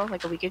casino,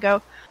 like, a week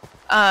ago.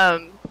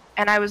 And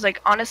I was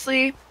like,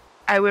 honestly,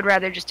 I would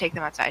rather just take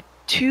them outside.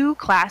 2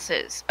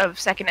 classes of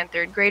 2nd and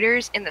 3rd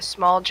graders in the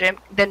small gym,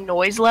 the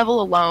noise level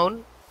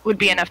alone would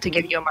be enough to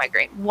give you a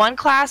migraine. 1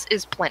 class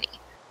is plenty.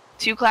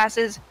 2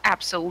 classes,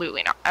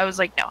 absolutely not. I was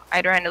like, no,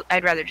 I'd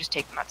rather just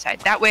take them outside.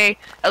 That way,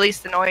 at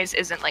least the noise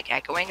isn't like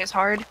echoing as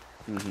hard.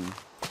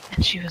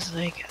 And she was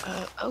like,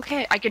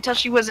 okay. I could tell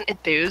she wasn't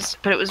enthused,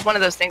 but it was one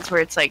of those things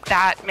where it's like,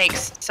 that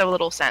makes so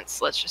little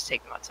sense. Let's just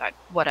take them outside.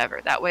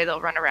 Whatever. That way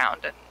they'll run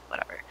around and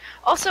whatever.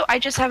 Also, I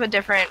just have a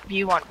different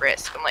view on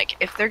risk. I'm like,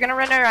 if they're gonna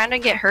run around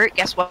and get hurt,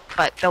 guess what?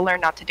 But they'll learn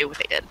not to do what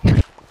they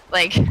did.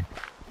 Like,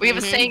 we have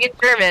a saying in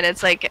German.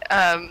 It's like,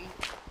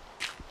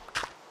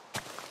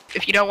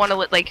 if you don't want to,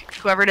 like,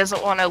 whoever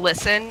doesn't want to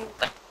listen,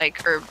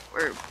 like, or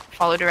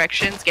follow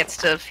directions gets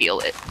to feel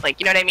it. Like,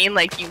 you know what I mean?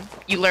 Like,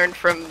 you learn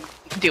from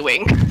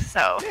doing.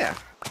 So yeah.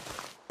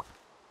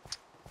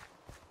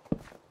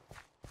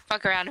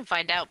 Fuck around and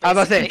find out. I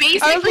was about to say,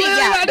 basically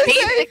that.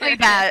 Basically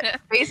that.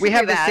 Basically we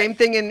have that. the same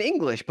thing in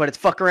English, but it's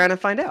fuck around and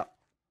find out.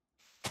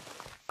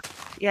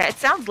 Yeah, it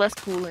sounds less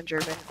cool in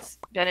German. It's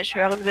Danish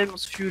hören will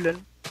muss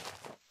fühlen.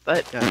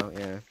 But oh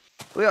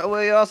yeah,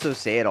 we also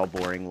say it all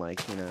boring,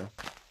 like, you know.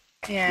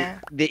 Yeah.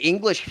 The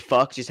English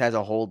fuck just has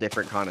a whole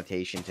different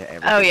connotation to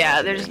everything. Oh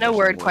yeah, there's no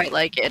word quite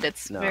like it.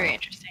 It's very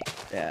interesting.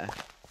 Yeah.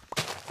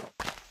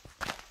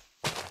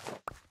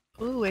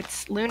 Ooh,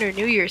 it's Lunar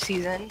New Year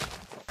season.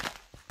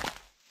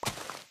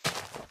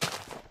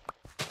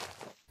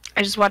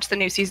 I just watched the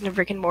new season of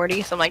Rick and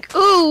Morty, so I'm like,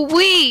 ooh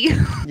wee.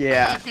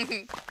 Yeah.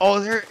 Oh,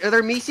 are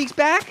there Meeseeks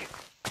back?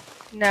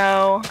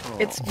 No, Oh.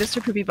 it's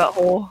Mr. Poopy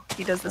Butthole.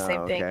 He does the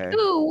same thing.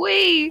 Ooh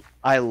wee.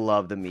 I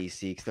love the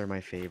Meeseeks. They're my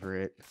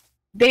favorite.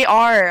 They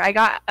are. I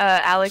got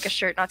Alec a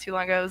shirt not too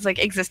long ago. It was like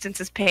Existence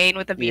is Pain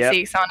with the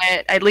Meeseeks on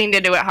it. I leaned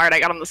into it hard.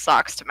 I got him the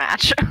socks to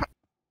match.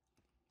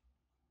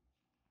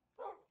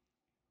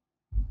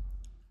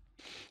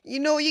 You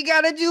know, you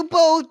gotta do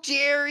both,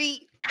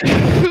 Jerry.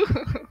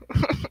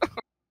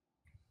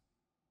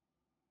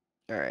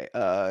 All right.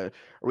 Are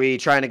we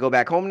trying to go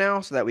back home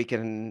now so that we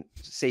can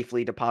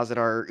safely deposit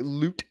our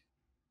loot?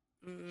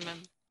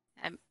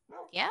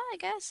 Yeah, I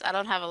guess. I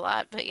don't have a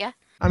lot, but yeah.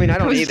 I mean, I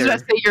don't either.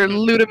 Just say you're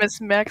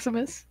Lutimus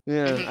Maximus.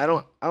 Yeah, I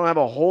don't have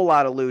a whole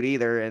lot of loot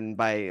either, and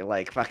by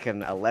like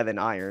fucking 11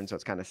 iron, so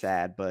it's kind of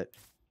sad. But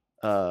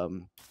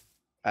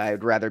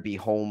I'd rather be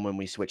home when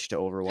we switch to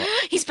Overwatch.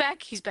 He's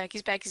back. He's back.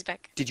 He's back. He's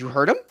back. Did you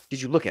hurt him?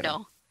 Did you look at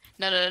him?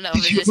 No.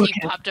 He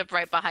popped up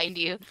right behind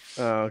you.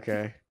 Oh,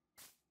 okay.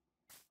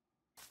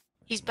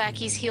 He's back.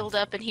 He's healed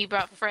up, and he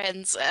brought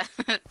friends.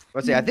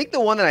 Let's see. I think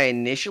the one that I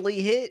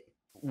initially hit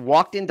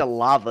walked into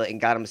lava and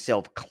got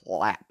himself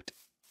clapped.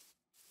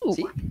 Ooh.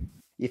 See?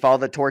 You follow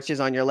the torches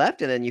on your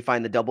left, and then you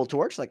find the double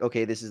torch. Like,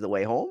 okay, this is the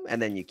way home.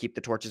 And then you keep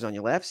the torches on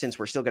your left. Since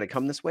we're still going to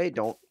come this way,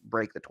 don't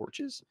break the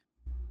torches.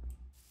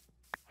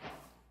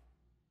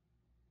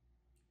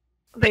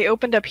 They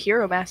opened up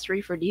Hero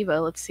Mastery for Diva.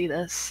 Let's see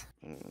this.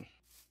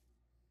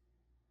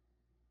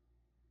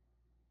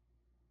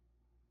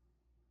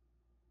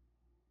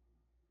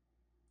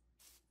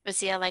 But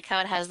see, I like how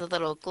it has the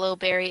little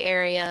glowberry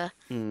area.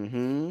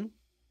 Mm-hmm.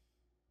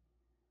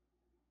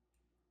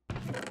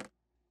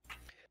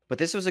 But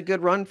this was a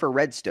good run for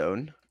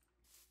Redstone.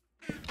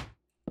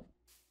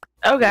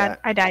 Oh god,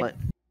 I died.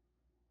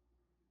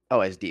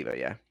 Oh, as Diva,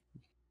 yeah.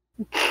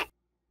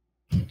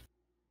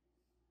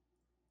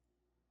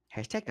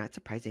 Hashtag not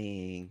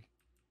surprising.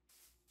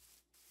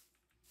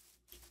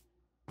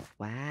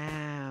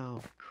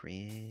 Wow.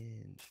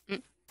 Cringe.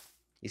 Mm.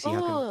 You see how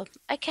come? Oh,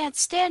 I can't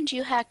stand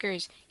you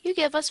hackers. You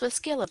give us with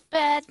skill a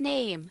bad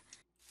name.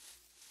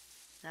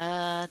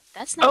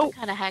 That's not the Oh.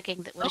 kind of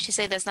hacking that. What did she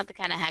say? That's not the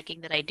kind of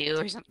hacking that I do,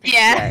 or something.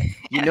 Yeah. Yeah,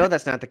 you know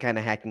that's not the kind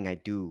of hacking I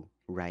do,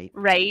 right?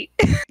 Right.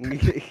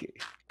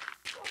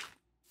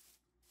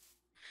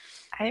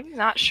 I'm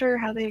not sure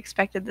how they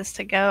expected this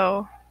to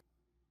go.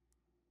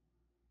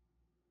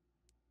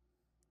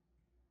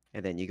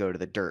 And then you go to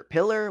the dirt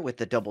pillar with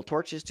the double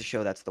torches to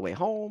show that's the way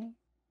home.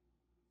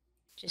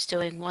 Just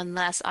doing one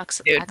last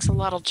Dude.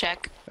 axolotl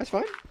check. That's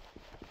fine.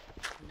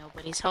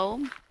 Nobody's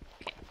home.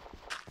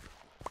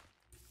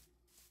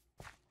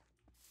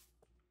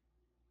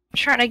 I'm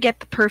trying to get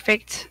the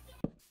perfect.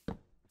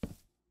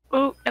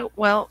 Oh, no,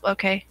 well,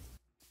 okay.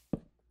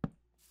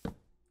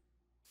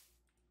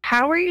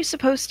 How are you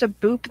supposed to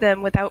boop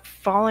them without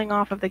falling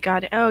off of the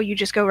god? Oh, you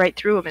just go right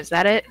through them. Is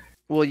that it?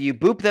 Well, you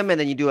boop them and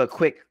then you do a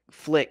quick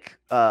flick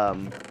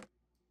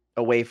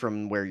away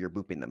from where you're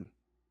booping them.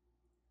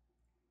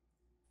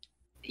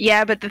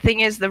 Yeah, but the thing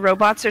is, the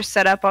robots are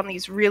set up on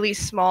these really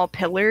small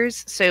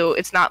pillars, so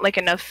it's not like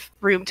enough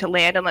room to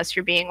land unless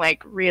you're being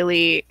like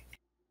really,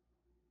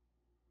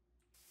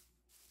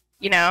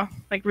 you know,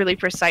 like really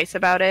precise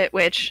about it,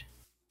 which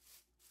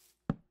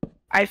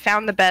I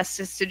found the best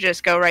is to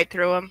just go right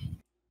through them.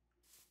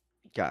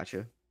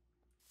 Gotcha.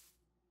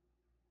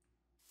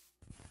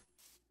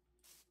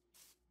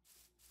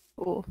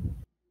 Cool.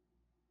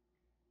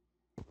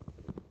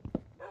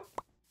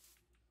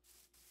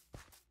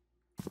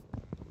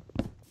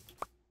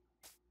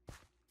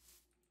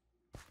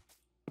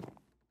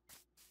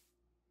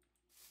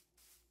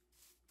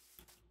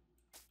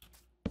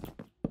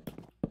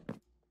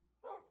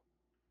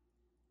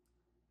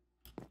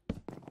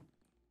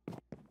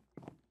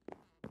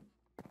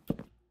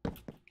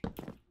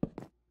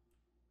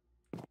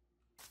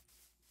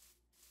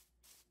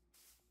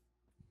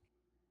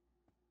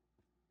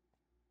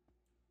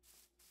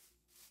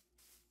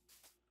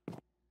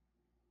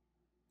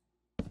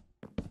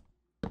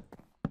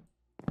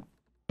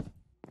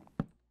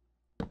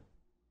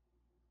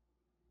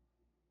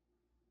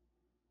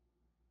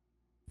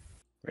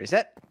 Ready,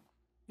 set?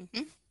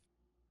 Mm-hmm.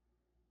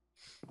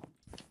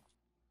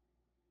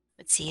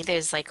 Let's see.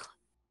 There's like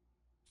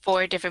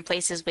 4 different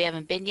places we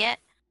haven't been yet.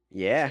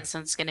 Yeah. This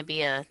one's gonna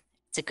be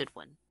it's a good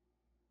one.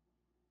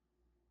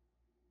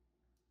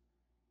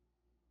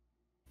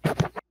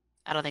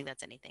 I don't think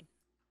that's anything.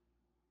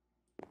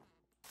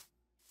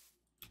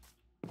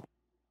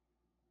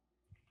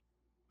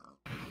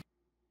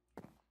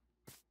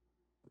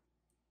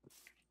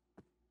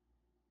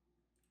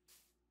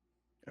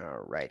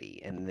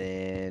 Alrighty, and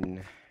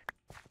then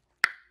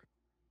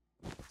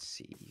let's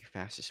see.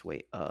 Fastest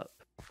way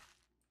up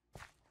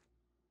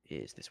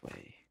is this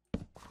way.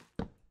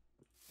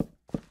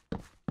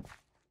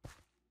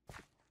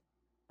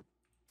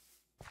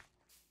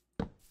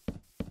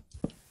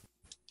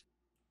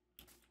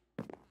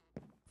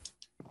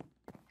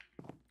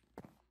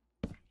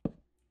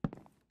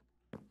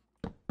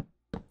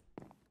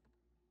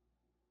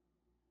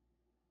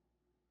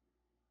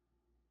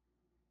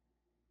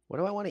 What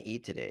do I want to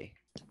eat today?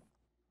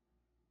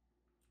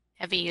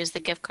 Have you used the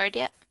gift card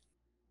yet?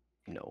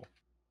 No.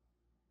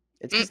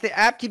 It's because the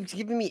app keeps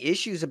giving me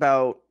issues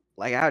about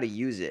like how to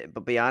use it.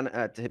 But beyond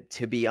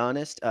to be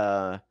honest,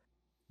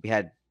 we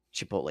had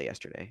Chipotle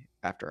yesterday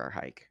after our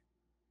hike.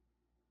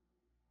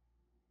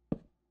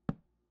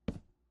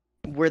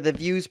 Were the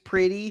views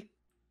pretty?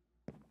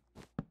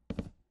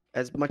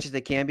 As much as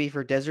they can be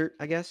for desert,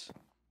 I guess.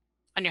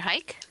 On your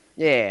hike?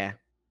 Yeah.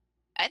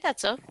 I thought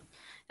so.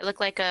 It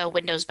looked like a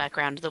Windows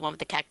background, the one with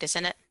the cactus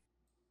in it.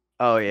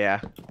 Oh yeah.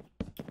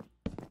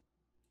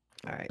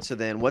 All right. So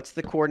then, what's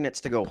the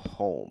coordinates to go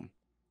home?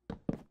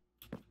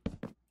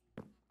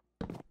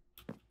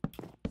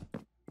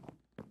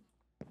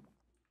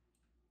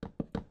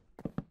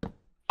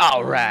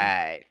 All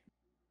right.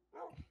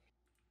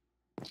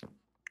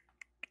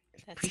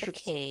 That's the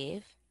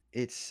cave.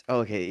 It's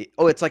okay.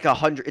 Oh, it's like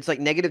 100. It's like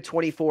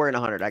 -24 and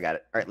 100. I got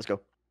it. All right, let's go.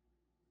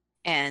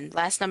 And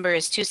last number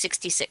is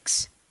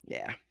 266.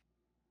 Yeah.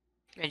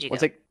 Where'd you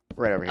Once go?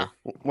 right over here.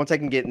 Once I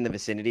can get in the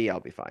vicinity, I'll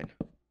be fine.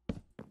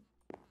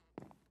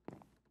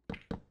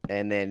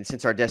 And then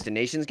since our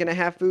destination's gonna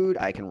have food,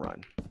 I can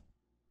run.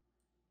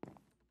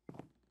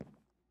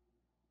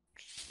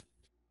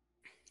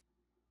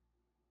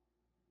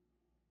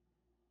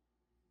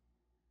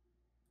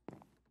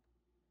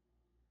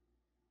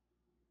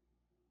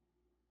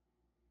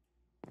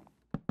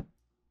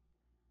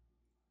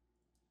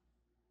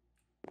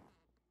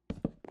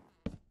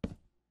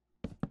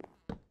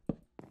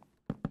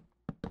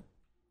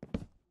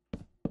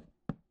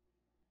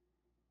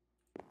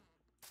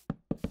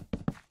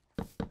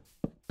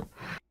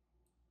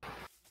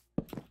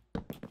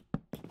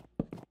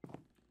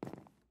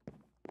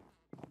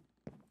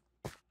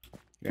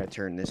 Gotta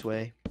turn this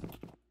way.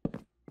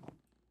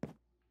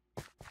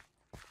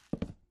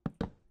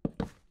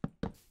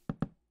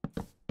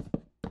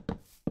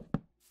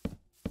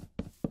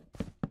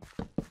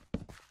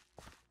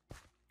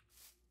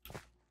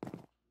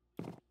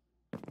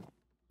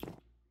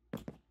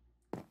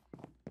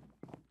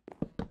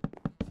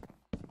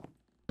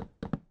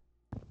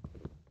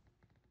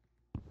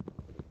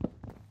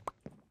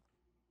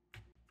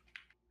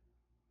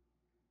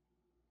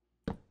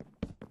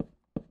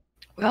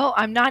 Well,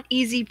 I'm not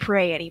easy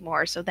prey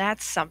anymore, so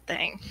that's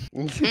something.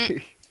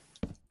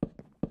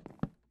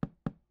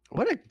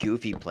 What a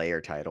goofy player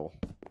title.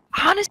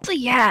 Honestly,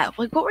 yeah.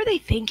 Like, what were they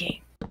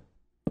thinking?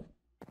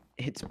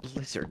 It's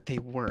Blizzard. They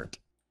weren't.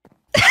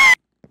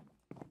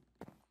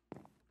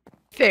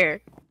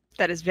 Fair.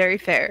 That is very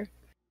fair.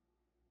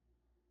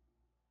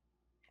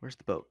 Where's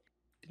the boat?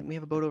 Didn't we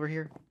have a boat over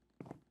here?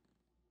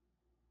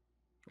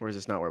 Or is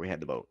this not where we had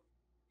the boat?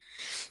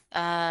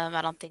 I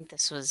don't think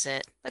this was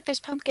it. Look, there's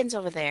pumpkins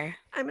over there.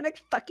 I'm gonna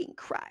fucking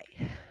cry.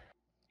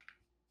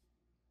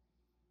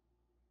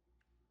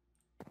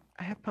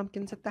 I have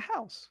pumpkins at the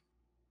house.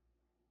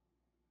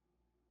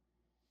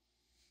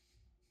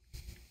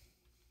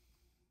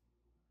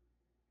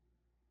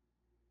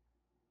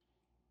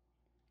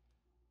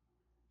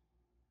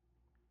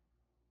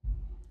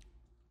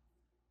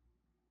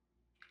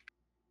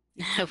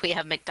 We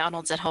have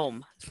McDonald's at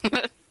home.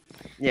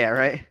 Yeah,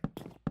 right?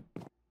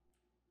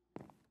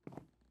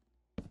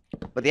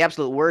 But the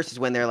absolute worst is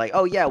when they're like,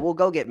 oh yeah, we'll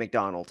go get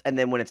McDonald's. And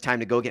then when it's time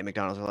to go get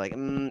McDonald's, they're like,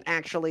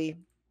 actually.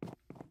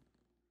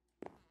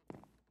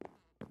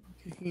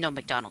 No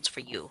McDonald's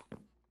for you.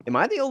 Am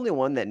I the only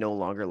one that no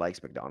longer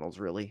likes McDonald's,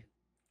 really?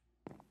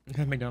 I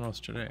had McDonald's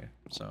today,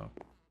 so.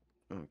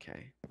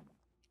 Okay.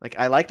 Like,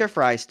 I like their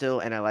fries still,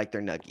 and I like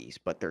their nuggies,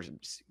 but there's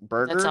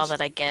burgers. That's all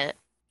that I get.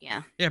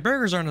 Yeah. Yeah,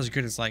 burgers aren't as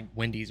good as like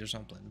Wendy's or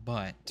something,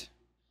 but.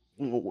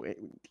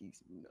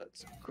 Wendy's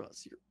nuts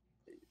across your face.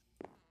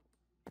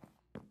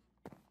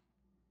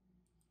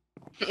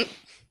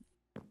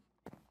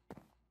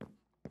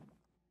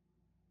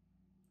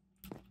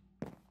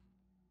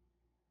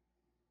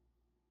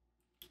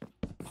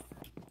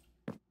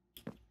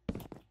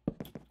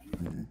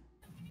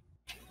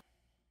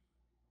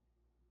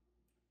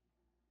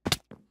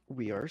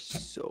 We are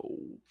so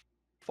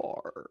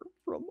far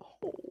from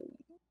home.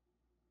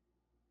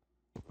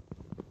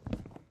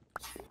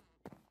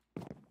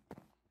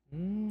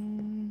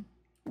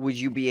 Would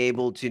you be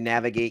able to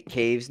navigate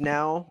caves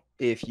now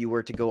if you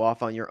were to go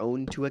off on your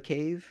own to a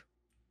cave?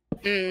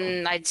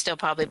 I'd still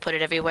probably put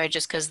it everywhere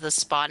just because the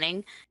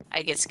spawning.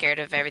 I get scared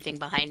of everything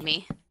behind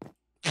me.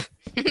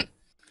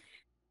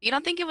 You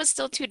don't think it was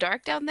still too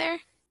dark down there?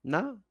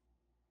 No.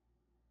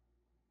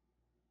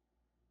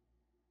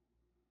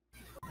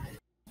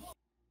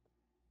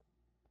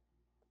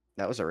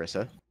 That was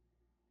Arissa.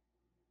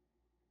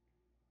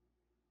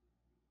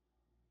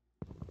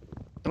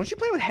 Don't you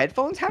play with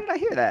headphones? How did I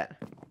hear that?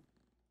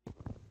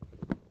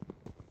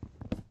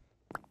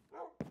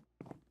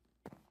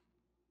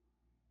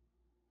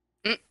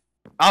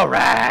 All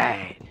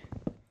right.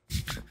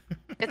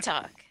 Good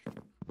talk.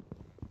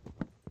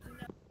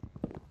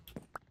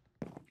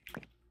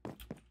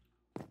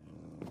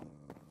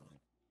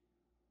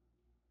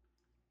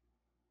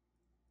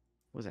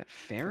 Was that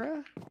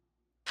Farah?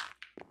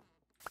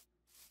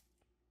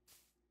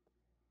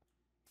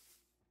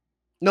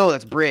 No,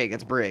 that's Brig.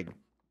 That's Brig.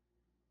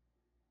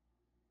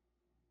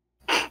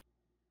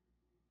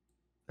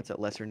 That's a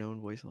lesser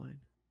known voice line.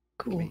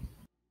 Cool.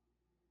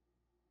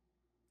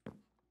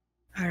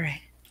 All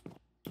right.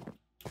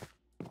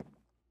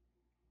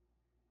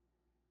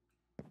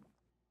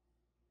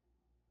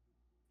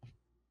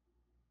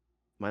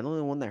 Am I the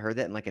only one that heard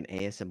that in like an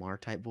ASMR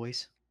type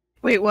voice?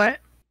 Wait, what?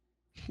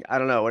 I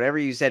don't know. Whatever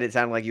you said, it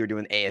sounded like you were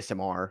doing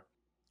ASMR.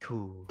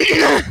 Cool.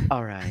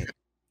 All right.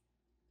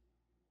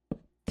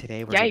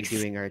 Today we're going to be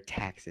doing our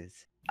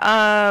taxes.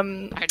 Our Oh,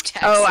 I was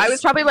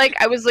taxes. probably like,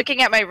 I was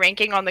looking at my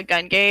ranking on the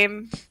gun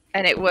game,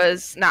 and it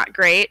was not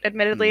great,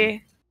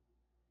 admittedly.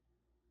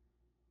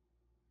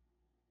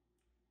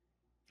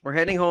 We're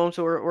heading home,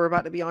 so we're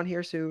about to be on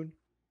here soon.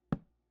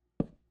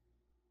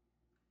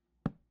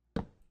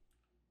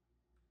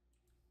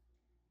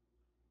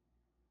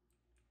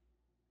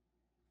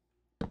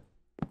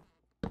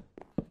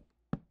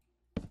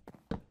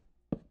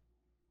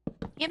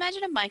 Can you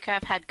imagine if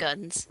Minecraft had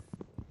guns?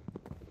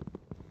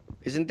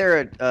 Isn't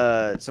there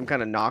a some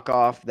kind of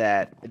knockoff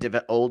that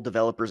old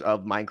developers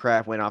of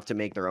Minecraft went off to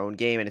make their own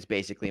game, and it's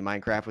basically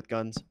Minecraft with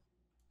guns?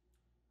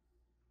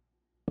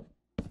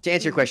 To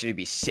answer your question, it'd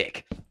be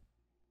sick.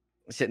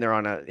 Sitting there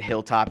on a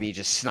hilltop, and you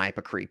just snipe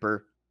a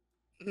creeper.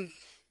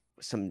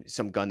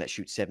 Some gun that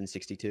shoots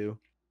 7.62.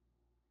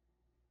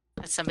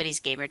 That's somebody's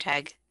gamer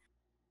tag.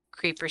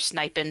 Creeper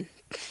sniping.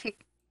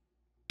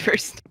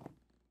 First.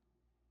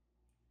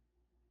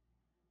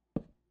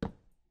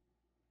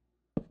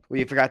 Well,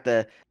 you forgot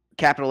the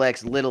capital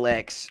X, little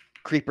x,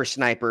 creeper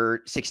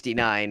sniper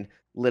 69,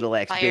 little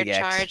x, Fire big X.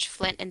 charge,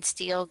 flint and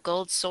steel,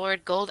 gold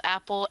sword, gold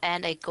apple,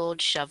 and a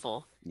gold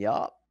shovel.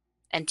 Yup.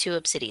 And 2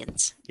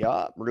 obsidians.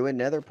 Yup. Ruined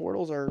nether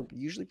portals are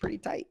usually pretty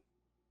tight.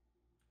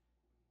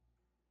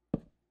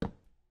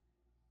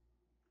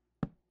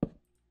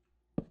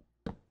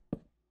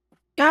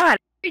 God,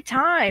 every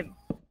time.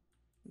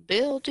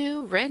 Bill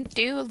do, rent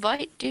do,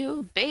 light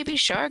do, baby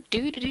shark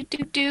do do do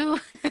do do.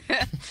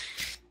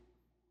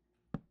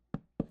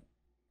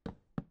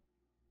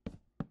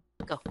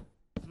 Go.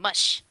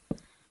 Mush.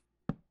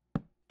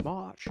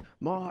 March,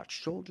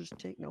 march, soldiers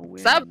take no wind.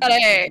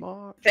 Somebody!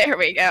 March. There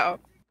we go.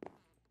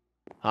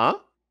 Huh?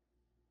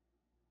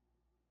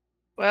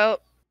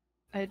 Well,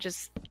 I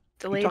just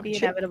delayed talking the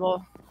shit?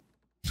 inevitable.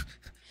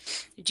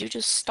 Did you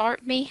just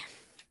start me?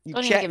 You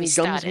Don't even get me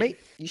chatting gums, started. mate?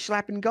 You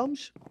slapping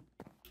gums?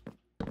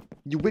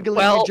 You wiggling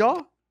Well- your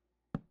jaw?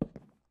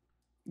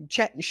 You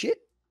chatting shit?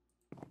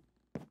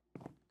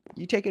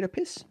 You taking a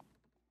piss?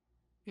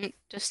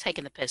 Just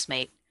taking the piss,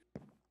 mate.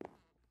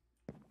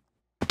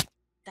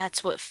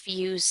 That's what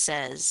Fuse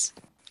says.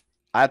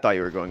 I thought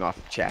you were going off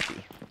of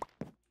Chappie.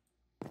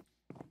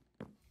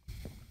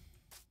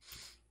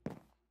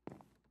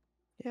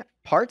 Yeah,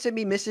 parts of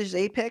me misses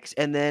Apex,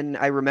 and then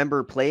I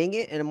remember playing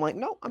it, and I'm like,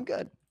 no, I'm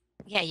good.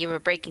 Yeah, you were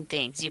breaking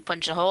things. You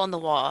punch a hole in the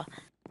wall.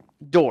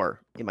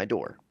 Door in my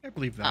door. I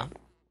believe that.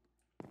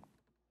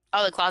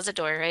 Oh, the closet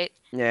door, right?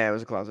 Yeah, it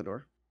was a closet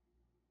door.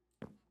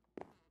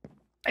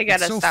 I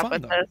gotta so stop fun,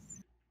 with though.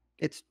 this.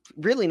 It's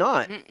really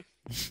not. Mm.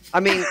 I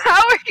mean,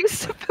 How are you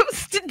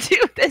supposed to do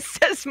this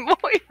as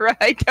Moira?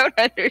 I don't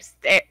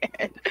understand.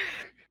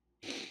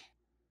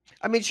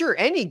 I mean, sure,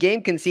 any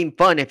game can seem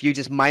fun if you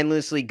just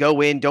mindlessly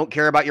go in, don't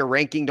care about your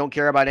ranking, don't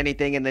care about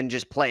anything, and then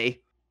just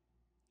play.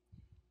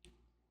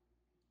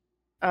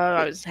 Oh,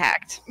 I was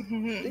hacked.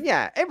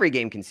 Yeah, every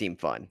game can seem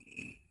fun.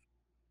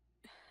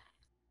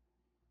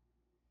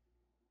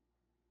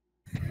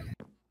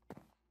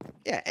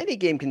 Yeah, any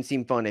game can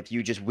seem fun if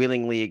you just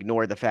willingly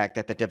ignore the fact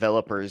that the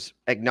developers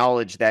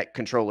acknowledge that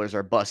controllers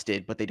are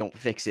busted, but they don't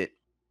fix it.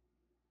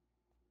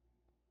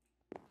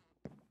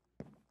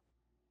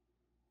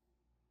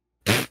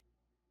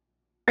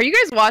 Are you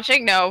guys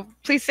watching? No.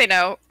 Please say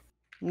no.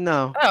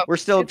 No, Oh, we're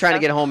still good trying to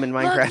stuff. get home in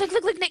Minecraft.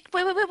 Look, Nick.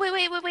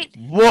 Wait.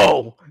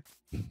 Whoa!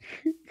 I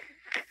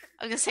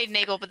was gonna say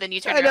Nagel, but then you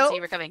turned I around, know. so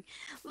you were coming.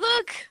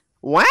 Look!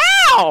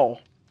 Wow!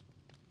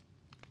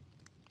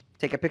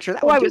 Take a picture of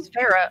that Oh, one, I too. was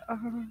Farah.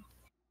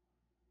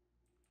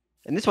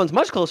 And this one's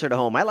much closer to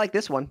home. I like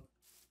this one.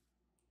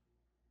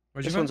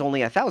 What'd This you one's find?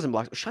 only 1,000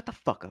 blocks. Shut the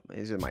fuck up.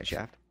 This is my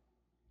shaft.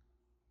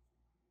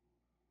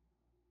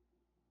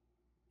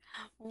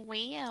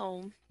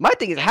 Wow. My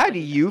thing is, how do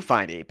you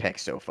find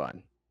Apex so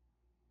fun?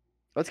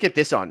 Let's get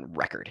this on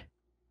record.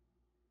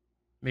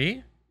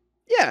 Me?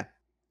 Yeah,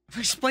 I've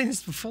explained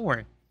this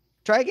before.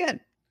 try again.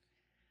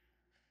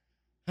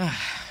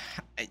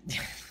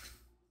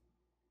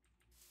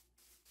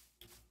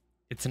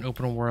 It's an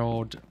open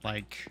world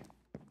like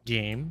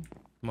game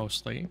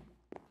mostly.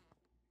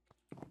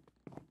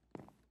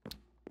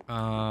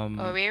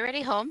 Are we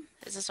already home?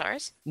 Is this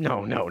ours?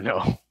 No.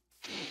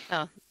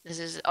 Oh, this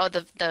is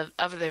the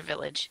other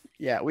village.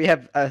 Yeah, we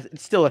have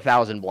it's still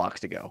 1,000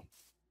 blocks to go.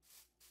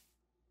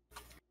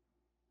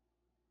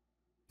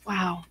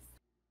 Wow.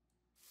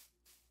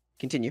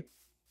 Continue.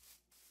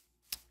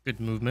 good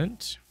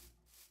movement.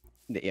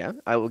 Yeah,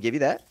 I will give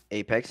you that.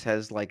 Apex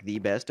has like the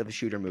best of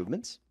shooter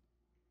movements.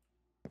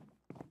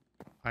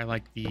 I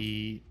like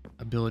the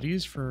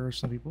abilities for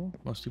some people,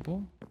 most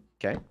people.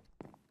 Okay.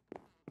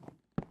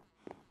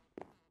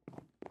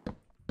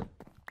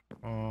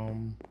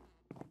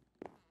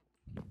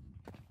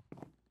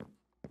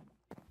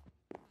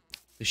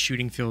 The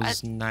shooting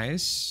feels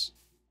nice.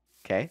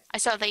 Okay. I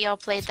saw that y'all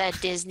played that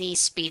Disney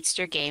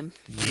Speedster game.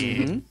 Yeah.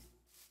 Mhm.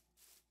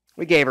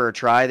 We gave her a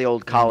try, the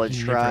old college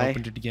Never try.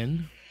 opened it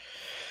again.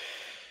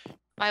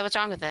 Why? What's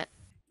wrong with it?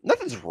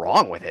 Nothing's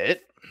wrong with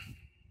it.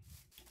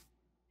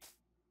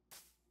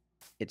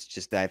 It's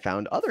just that I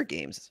found other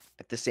games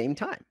at the same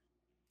time.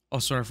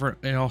 Also,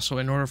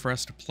 in order for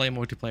us to play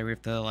multiplayer, we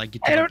have to like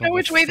get to I like, don't know level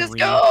which way this 3.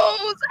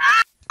 goes.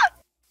 Ah!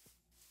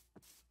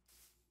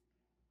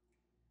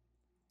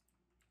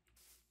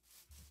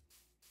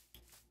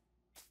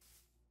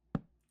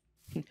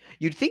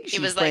 You'd think He she's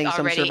was like playing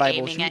some already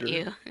survival aiming shooter. at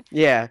you.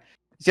 Yeah.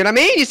 See what I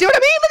mean? You see what I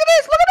mean? Look at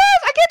this! Look at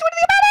this! I can't do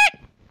anything about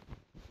it!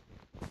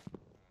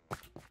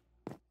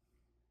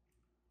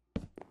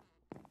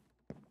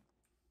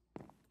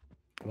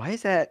 Why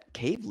is that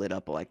cave lit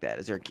up like that?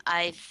 Is there?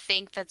 I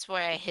think that's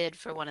where I hid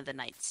for one of the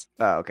nights.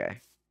 Oh, okay.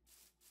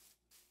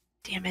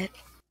 Damn it.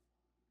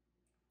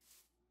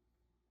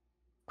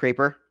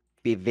 Creeper,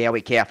 be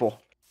very careful.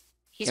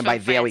 He's And from by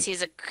France.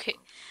 very-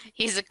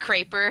 He's a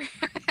creeper.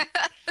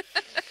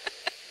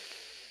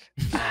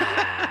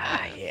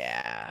 Ah,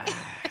 yeah.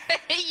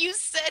 You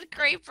said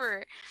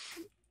creeper.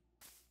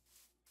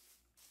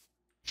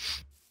 I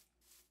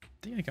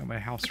think I got my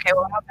house. Okay,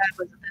 well, how bad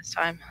was it this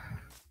time?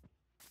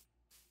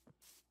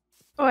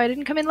 Oh, I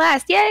didn't come in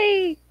last.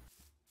 Yay!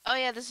 Oh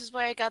yeah, this is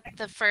where I got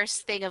the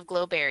first thing of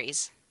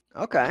glowberries.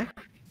 Okay.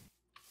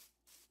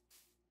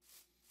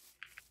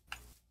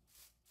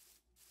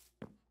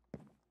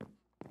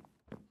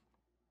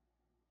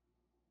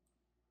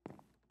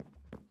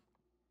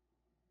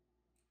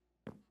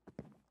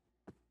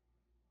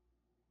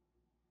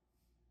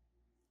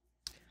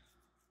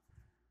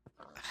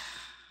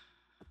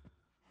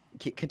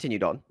 Continue,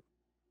 Don.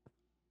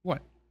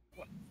 What?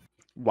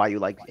 Why you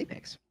like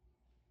Apex?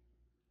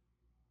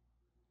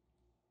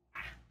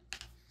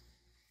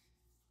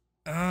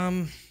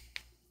 Hmm.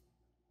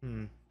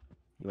 You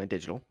went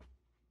digital.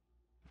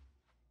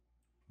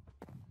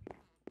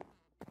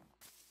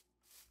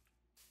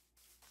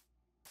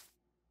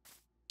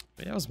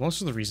 But yeah, that was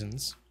most of the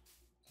reasons.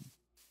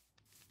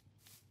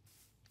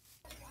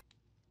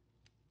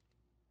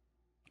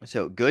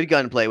 So good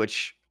gunplay,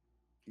 which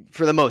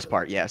for the most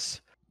part,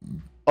 yes.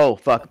 Oh,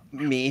 fuck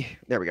me.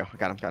 There we go. I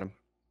got him.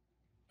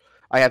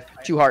 I have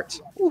 2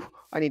 hearts. Ooh,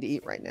 I need to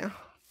eat right now.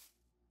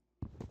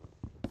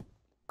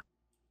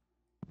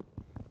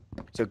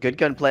 So good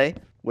gunplay,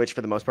 which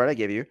for the most part I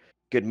give you.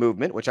 Good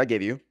movement, which I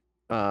give you.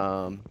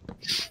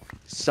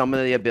 Some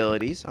of the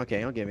abilities.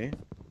 Okay, I'll give you.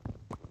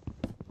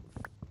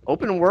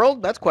 Open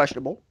world, that's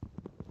questionable.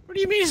 What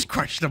do you mean it's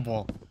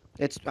questionable?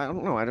 It's I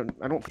don't know. I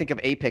don't think of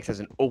Apex as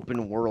an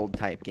open world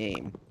type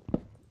game.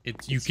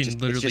 It's It's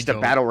literally just go,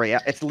 a battle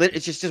royale.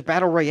 It's just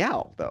battle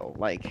royale though.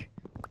 Like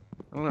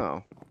I don't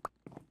know.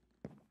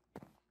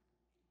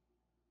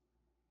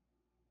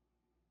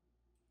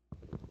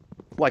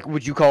 Like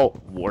would you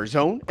call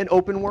Warzone an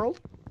open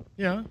world?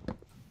 Yeah.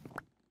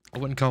 I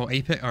wouldn't call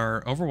Apex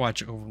or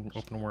Overwatch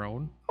open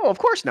world. Oh, of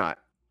course not.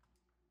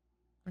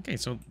 Okay,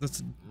 so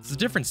that's the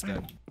difference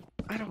then.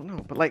 I don't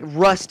know, but like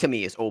Rust to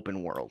me is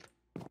open world.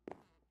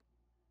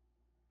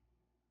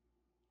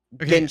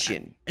 Okay,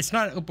 Genshin, it's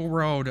not an open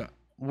world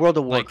World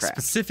of like Warcraft.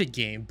 specific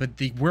game, but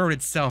the world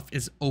itself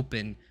is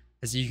open,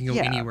 as you can go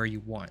Yeah. anywhere you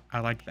want. I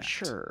like that.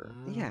 Sure,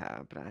 yeah,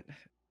 but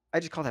I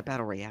just call that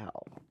battle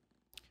royale.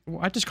 Well,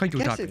 I just called you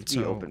Guess adopted. it's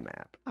the So open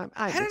map.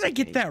 how did I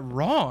get that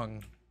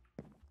wrong?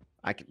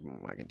 I can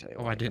tell you.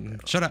 Oh, why I got didn't.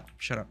 that Shut up.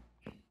 Shut up.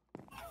 wrong.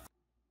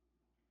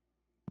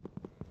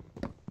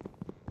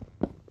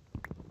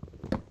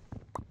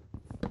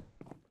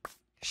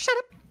 Shut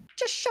up!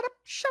 Just shut up!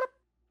 Shut up!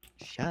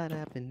 Shut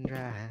up and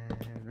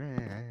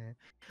drive.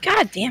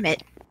 God damn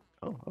it.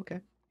 Oh, okay.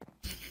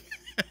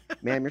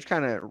 Man, you're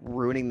kind of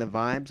ruining the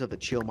vibes of a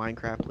chill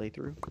Minecraft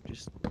playthrough.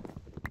 Just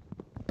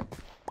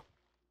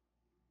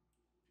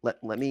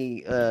let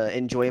me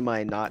enjoy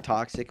my not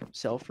toxic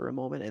self for a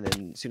moment, and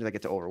then as soon as I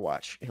get to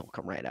Overwatch, it'll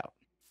come right out.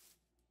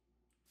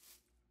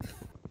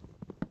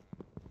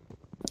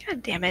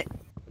 God damn it.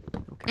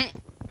 Okay.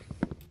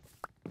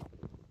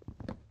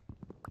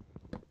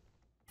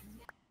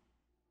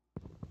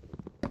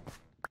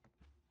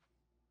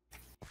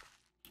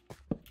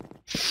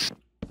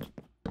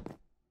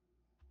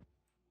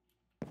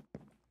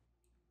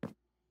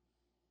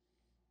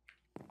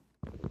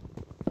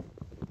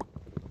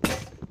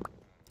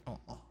 Oh.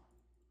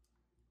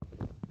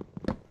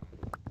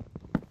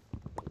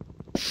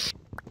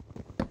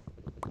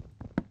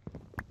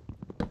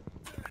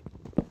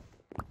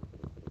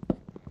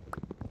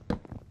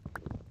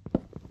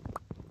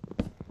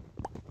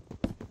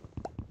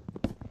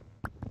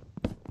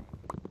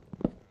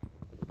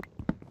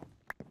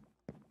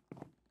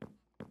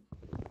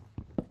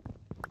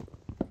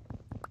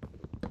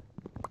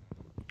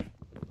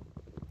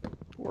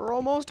 We're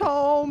almost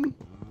home.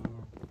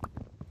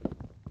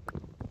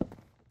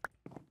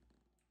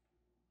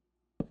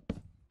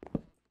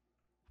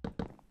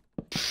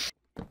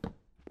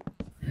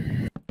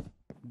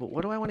 But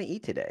what do I want to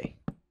eat today?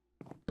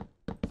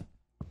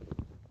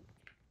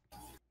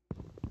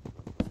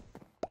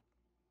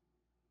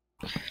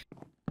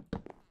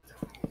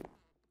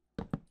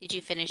 Did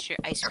you finish your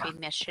ice cream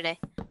yesterday?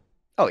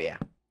 Oh yeah,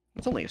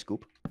 it's only a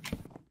scoop.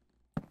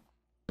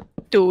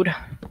 Dude.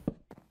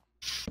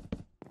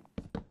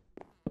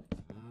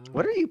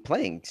 What are you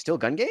playing? Still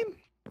gun game?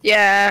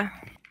 Yeah.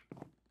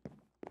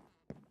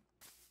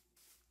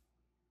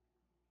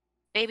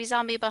 Baby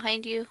zombie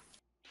behind you.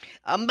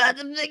 I'm about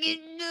to fucking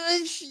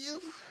nush you.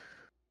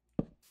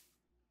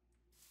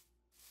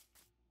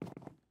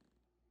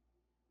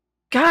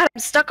 God, I'm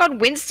stuck on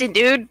Winston,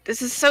 dude.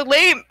 This is so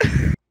lame.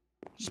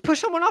 Just push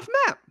someone off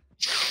map.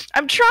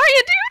 I'm trying,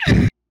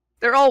 dude.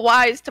 They're all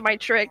wise to my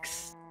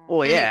tricks.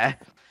 Oh yeah.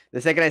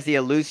 The second I see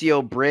a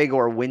Lucio, Brig,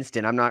 or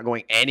Winston, I'm not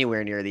going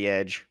anywhere near the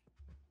edge.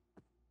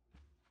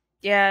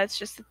 Yeah, it's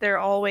just that they're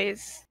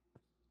always...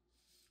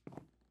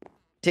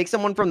 Take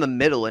someone from the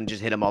middle and just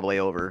hit them all the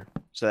way over,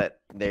 so that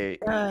they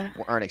Uh,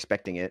 aren't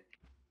expecting it.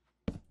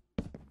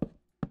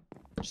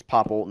 Just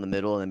pop ult in the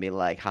middle and then be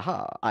like,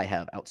 haha, I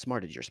have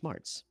outsmarted your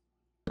smarts.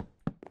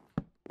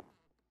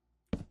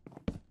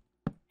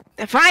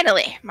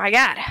 finally, my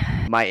God.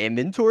 My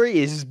inventory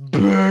is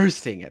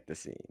bursting at the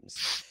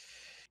seams.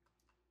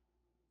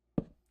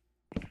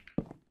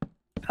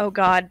 Oh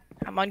God,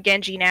 I'm on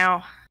Genji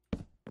now.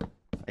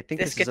 I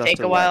think This is could us take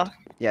to the a while. left.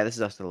 Yeah, this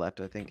is us to the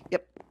left, I think.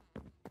 Yep.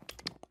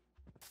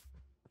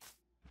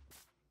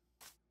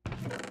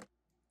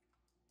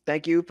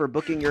 Thank you for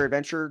booking your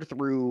adventure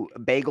through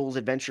Bagel's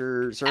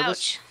Adventure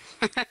Service.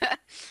 Ouch.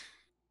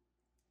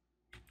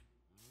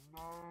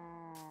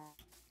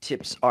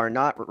 Tips are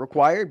not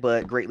required,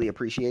 but greatly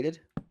appreciated.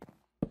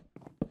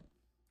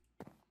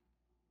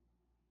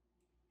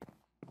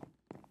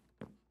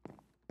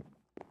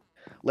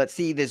 Let's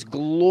see this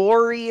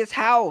glorious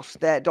house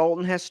that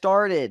Dalton has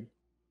started.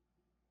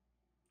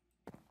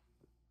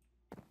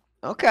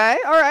 Okay,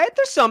 all right,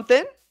 there's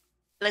something.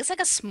 Looks like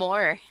a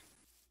s'more.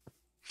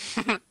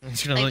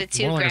 It's gonna Like the look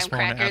 2 more like a graham small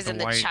one crackers after and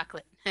the white.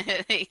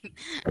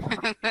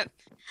 chocolate.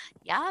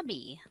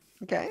 Yummy.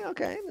 Okay,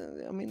 okay.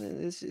 I mean,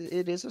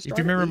 it is a If start. you at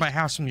remember least. my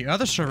house from the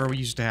other server we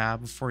used to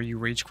have before you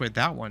rage quit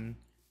that one,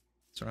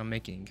 that's what I'm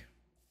making.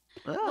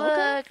 Oh,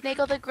 okay. Look,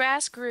 Nagel the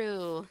grass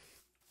grew.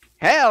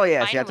 Hell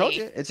yeah! See, I told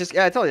Finally. you. It's just,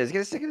 yeah, I told you.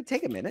 It's gonna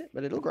take a minute,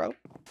 but it'll grow.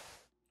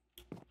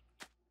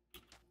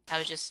 I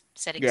was just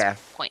setting Yeah.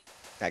 some point.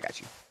 I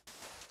got you.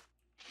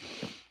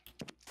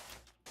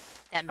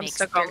 That makes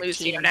stuck on 13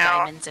 Lucio now.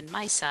 diamonds in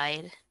my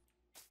side.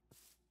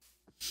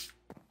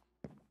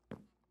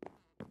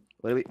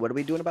 What are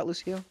we doing about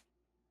Lucio?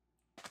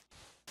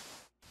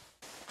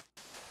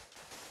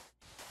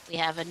 We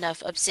have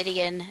enough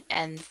obsidian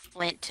and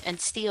flint and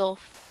steel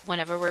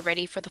whenever we're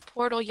ready for the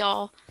portal,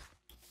 y'all.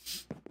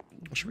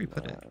 Where should we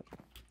put it?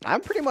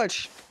 I'm pretty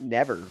much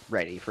never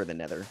ready for the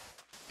Nether.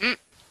 Yeah,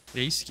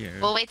 he's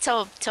scared. We'll wait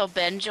till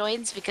Ben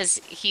joins because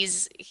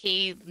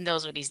he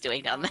knows what he's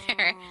doing down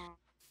there.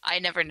 I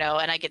never know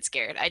and I get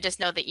scared. I just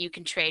know that you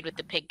can trade with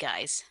the pig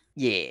guys.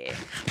 Yeah.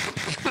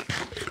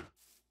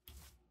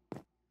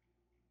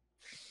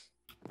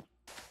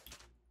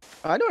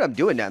 I know what I'm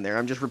doing down there.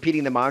 I'm just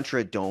repeating the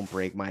mantra, don't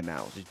break my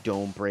mouse.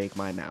 Don't break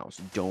my mouse.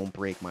 Don't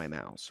break my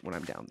mouse when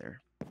I'm down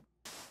there.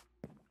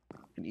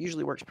 It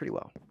usually works pretty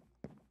well.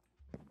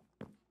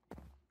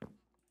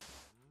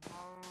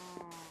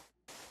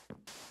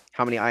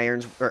 How many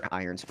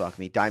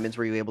diamonds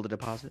were you able to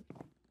deposit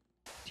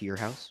to your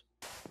house?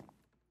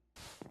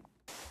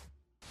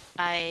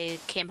 I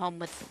came home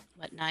with,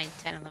 what, 9,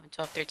 10, 11,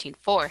 12, 13,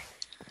 4.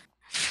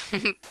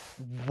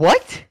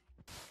 What?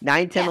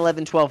 9, 10, Yeah.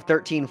 11, 12,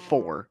 13,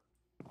 4.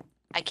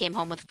 I came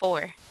home with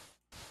 4.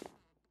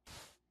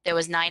 There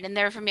was 9 in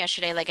there from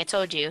yesterday, like I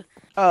told you.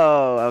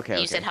 Oh, okay. You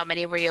okay. said how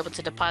many were you able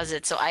to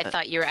deposit, so I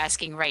thought you were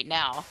asking right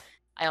now.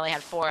 I only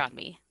had 4 on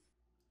me.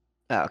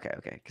 Oh, okay,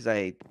 okay. Because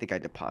I think I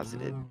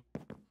deposited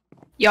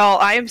Y'all,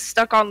 I am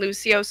stuck on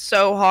Lucio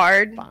so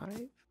hard.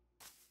 5.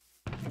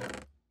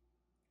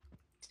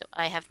 So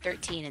I have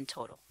 13 in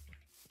total.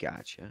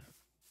 Gotcha.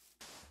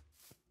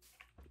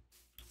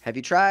 Have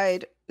you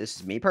tried, this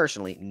is me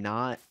personally,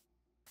 not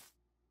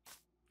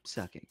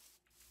sucking?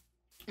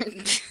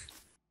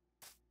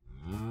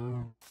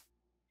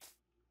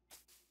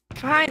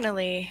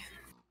 Finally.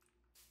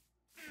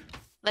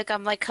 Look,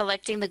 I'm like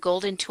collecting the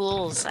golden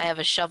tools. I have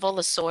a shovel,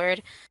 a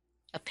sword,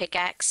 a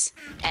pickaxe,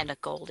 and a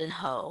golden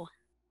hoe.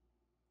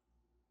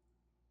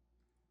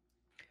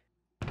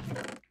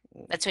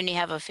 That's when you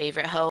have a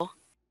favorite hoe.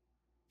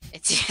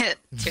 It's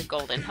your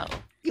golden hoe.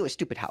 You a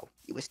stupid hoe.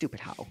 You a stupid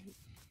hoe.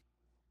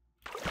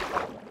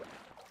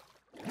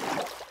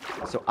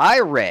 So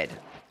I read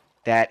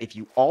that if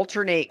you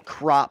alternate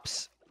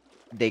crops,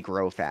 they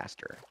grow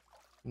faster.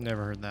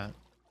 Never heard that.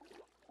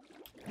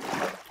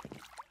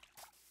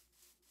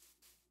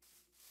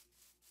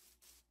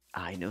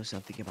 I know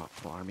something about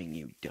farming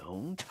you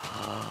don't.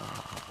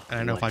 And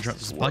I know if I What drop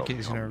is this world bucket,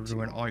 it's gonna come to?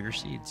 ruin all your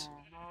seeds.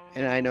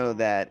 And I know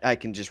that I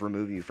can just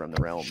remove you from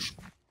the realm.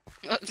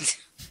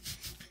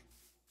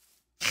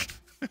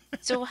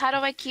 So how do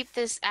I keep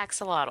this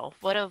axolotl?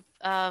 What do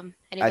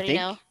anybody think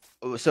know?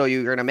 So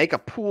you're gonna make a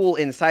pool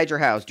inside your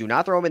house. Do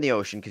not throw him in the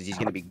ocean because he's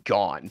gonna be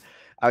gone.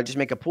 I would just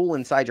make a pool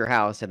inside your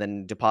house and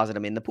then deposit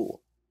him in the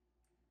pool.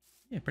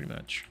 Yeah, pretty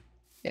much.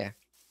 Yeah.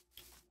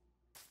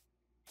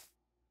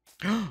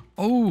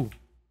 Oh,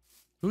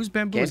 whose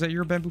bamboo? Can- Is that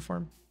your bamboo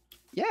farm?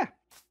 Yeah.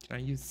 Can I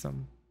use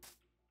some?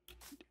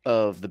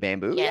 Of the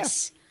bamboo.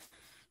 Yes.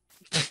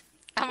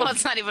 Well,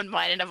 it's not even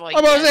mine, and I'm like, Yeah.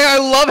 I'm about to say yes.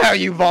 I love how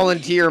you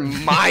volunteer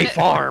my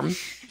farm.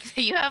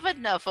 You have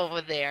enough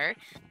over there.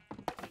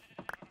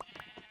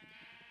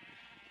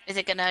 Is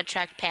it gonna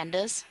attract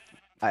pandas?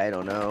 I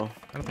don't know,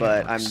 I don't think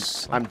but it I'm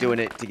works like I'm that. doing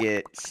it to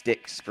get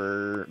sticks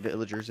for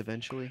villagers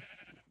eventually.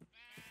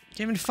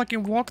 Can't even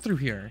fucking walk through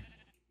here.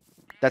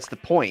 That's the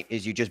point.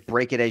 Is you just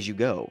break it as you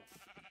go.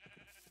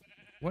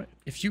 What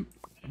if you?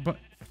 But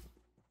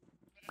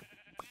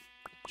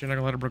you're not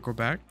gonna let it go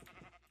back?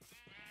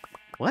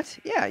 What?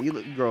 Yeah, you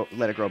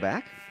let it grow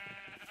back.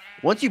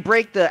 Once you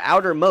break the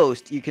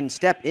outermost, you can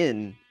step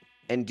in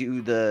and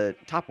do the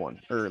top one,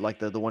 or like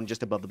the one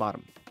just above the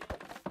bottom.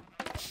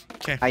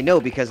 Okay. I know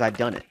because I've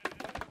done it.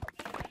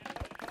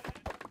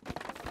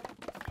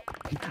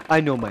 I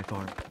know my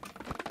farm.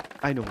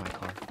 I know my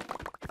car.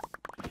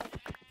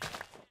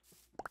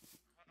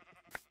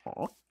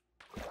 Aw.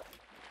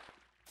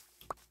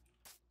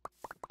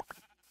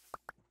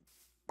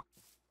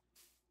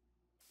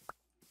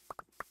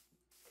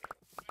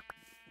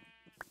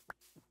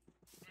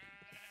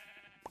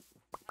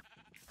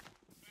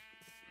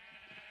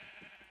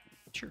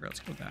 Sure, let's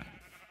go with that.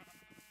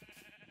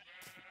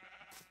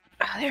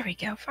 Oh, there we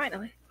go,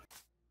 finally.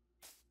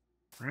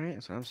 Right?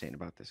 That's what I'm saying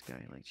about this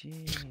guy. Like,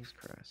 jeez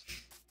Christ.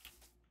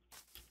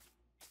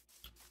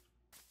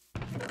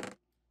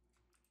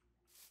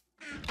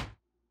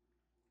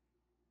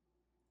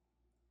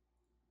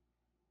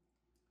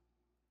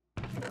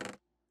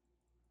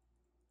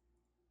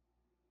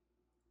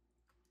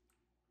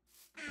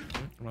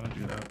 I'm gonna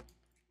do that.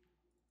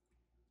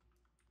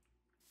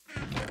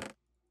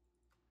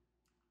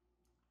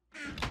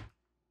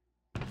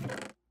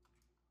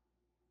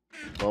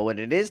 Well, when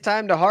it is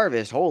time to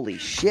harvest, holy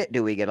shit,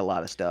 do we get a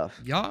lot of stuff.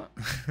 Yeah.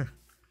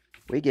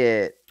 We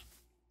get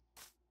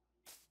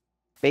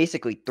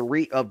basically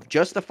 3 of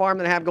just the farm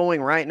that I have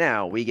going right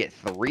now. We get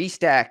 3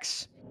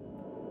 stacks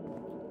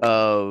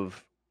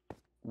of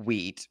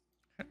wheat,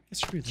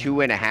 Screw that.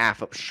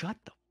 2.5 of shut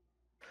the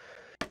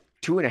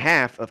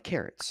 2.5 of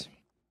carrots.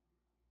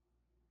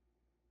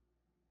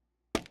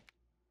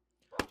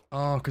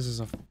 Oh, because there's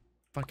a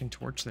fucking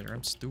torch there.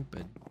 I'm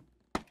stupid.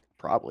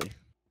 Probably.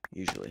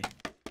 Usually.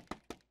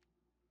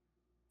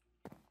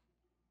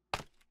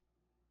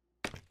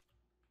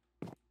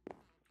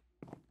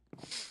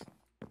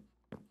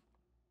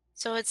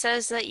 So it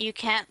says that you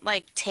can't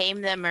like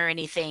tame them or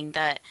anything.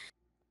 That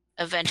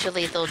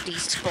eventually they'll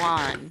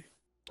despawn.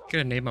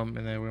 Gotta name them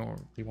and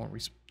then they won't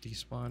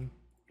despawn.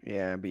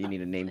 Yeah, but you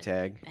need a name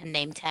tag. A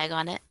name tag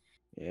on it.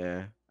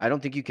 Yeah. I don't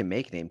think you can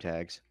make name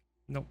tags.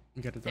 Nope.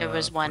 You gotta. There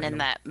was one find in 'em.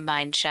 that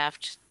mine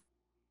shaft.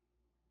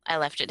 I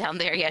left it down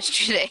there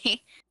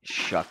yesterday.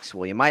 Shucks.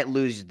 Well, you might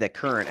lose the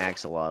current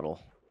axolotl.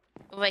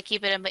 If I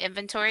keep it in my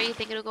inventory, you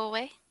think it'll go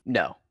away?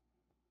 No.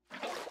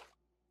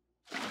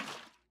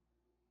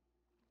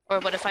 Or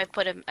what if I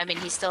put him? I mean,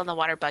 he's still in the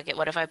water bucket.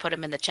 What if I put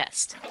him in the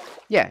chest?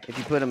 Yeah, if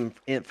you put them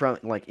in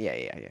front, like,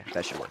 yeah.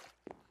 That should work.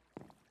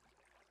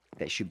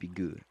 That should be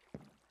good.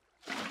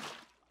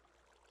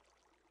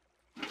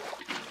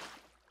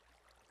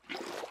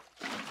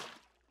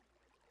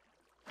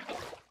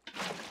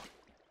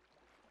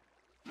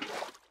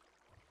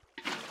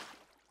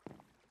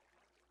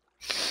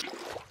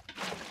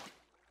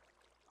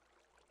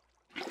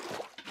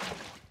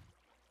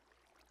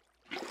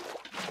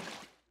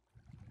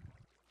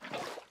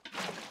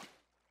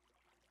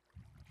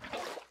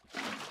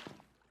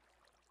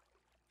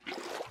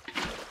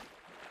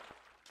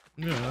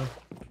 Yeah.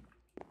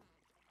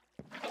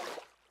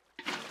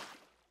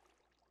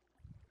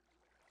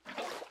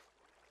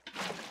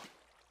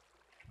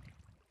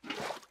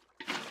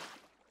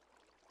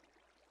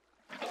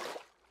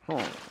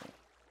 Huh.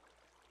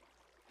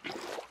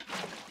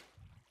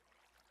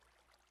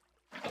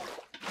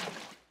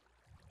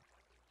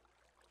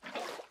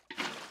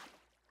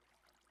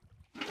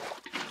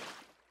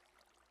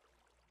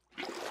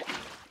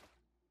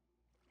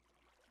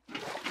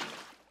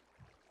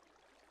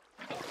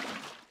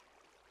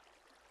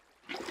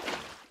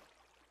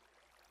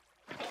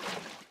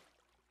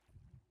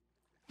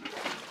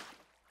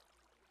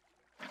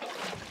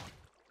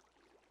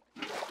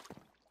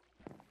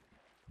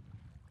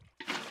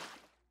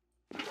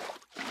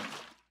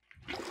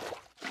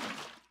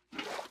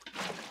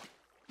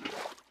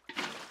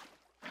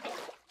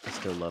 I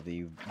still love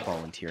you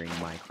volunteering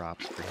my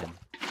crops for him.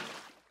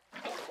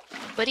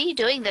 What are you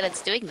doing that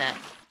it's doing that?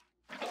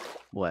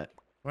 What?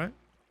 What?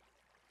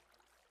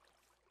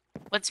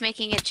 What's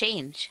making it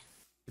change?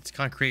 It's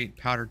concrete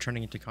powder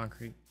turning into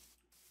concrete.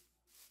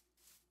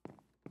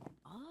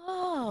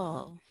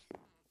 Oh.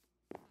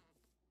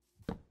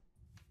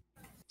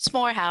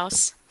 S'more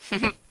house.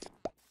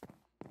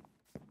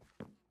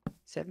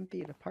 7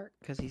 feet apart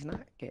because he's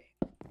not gay.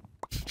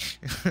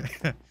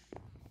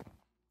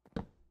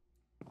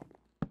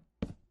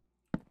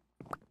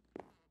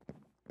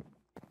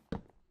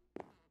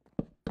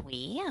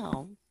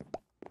 Wow.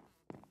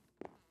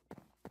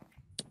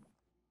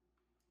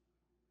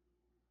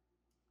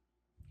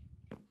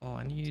 Oh,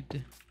 I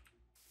need.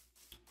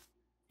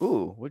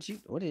 Ooh, what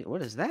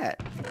is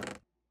that?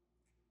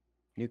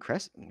 New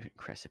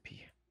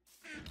recipe.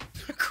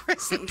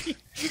 Recipe.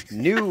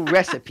 New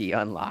recipe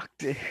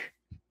unlocked.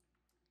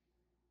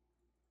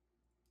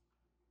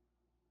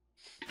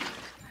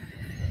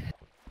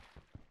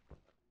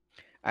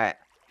 Alright.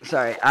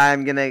 Sorry,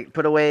 I'm gonna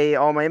put away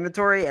all my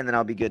inventory and then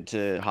I'll be good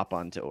to hop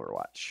on to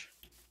Overwatch.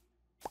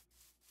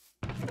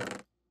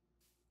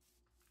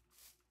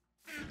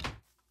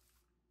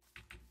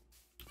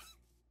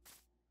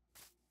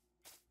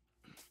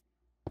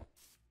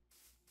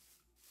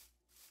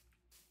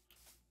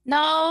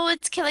 No,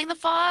 it's killing the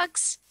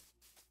fox.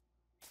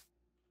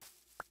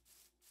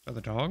 Oh, the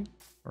dog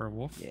or a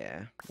wolf?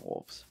 Yeah,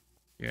 wolves.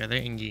 Yeah,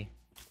 they're ingy.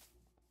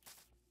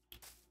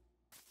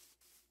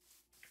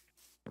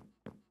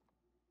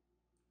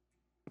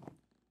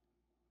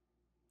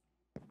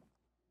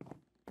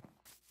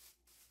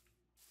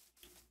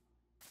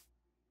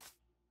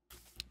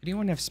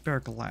 Anyone have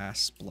spare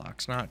glass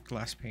blocks, not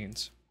glass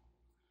panes?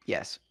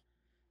 Yes.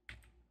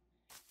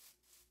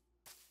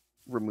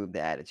 Remove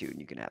the attitude and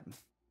you can have them.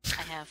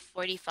 I have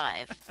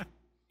 45.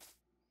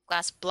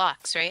 Glass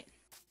blocks, right?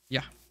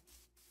 Yeah,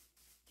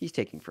 He's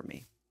taking from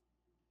me.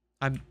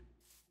 I'm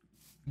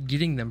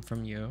getting them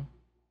from you.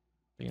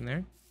 They in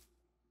there?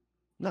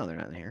 No, they're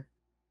not in here.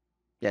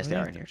 Yes, Oh, they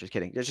yeah. are in here. Just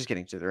kidding. Just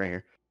kidding. So they're right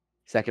here.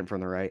 Second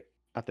from the right,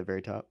 at the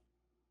very top.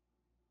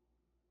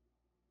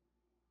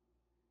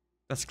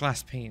 That's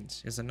glass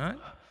panes, is it not?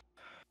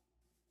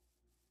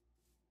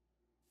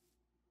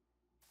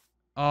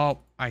 Oh,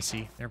 I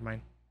see. Never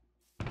mind.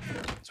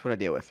 That's what I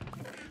deal with.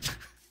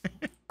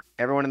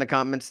 Everyone in the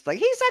comments is like,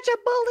 he's such a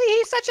bully.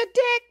 He's such a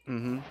dick.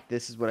 Mm-hmm.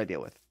 This is what I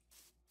deal with.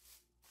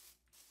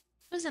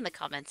 Who's in the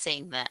comments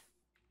saying that?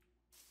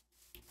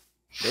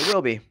 They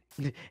will be.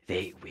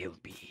 They will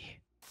be.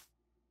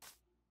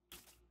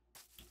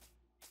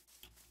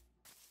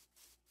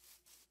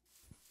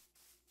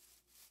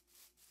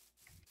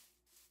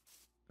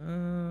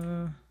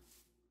 Hmm.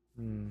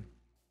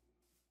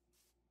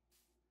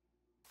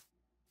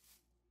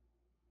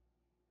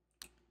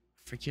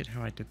 forget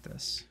how I did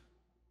this.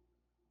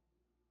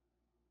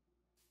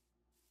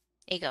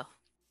 There you go.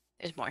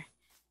 There's more.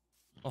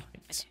 Oh,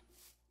 thanks.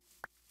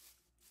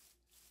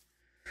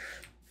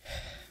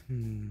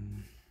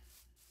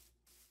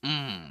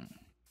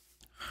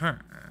 Huh.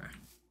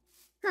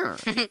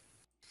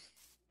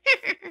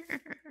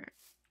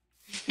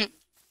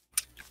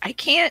 I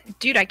can't,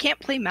 dude. I can't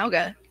play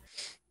Malga.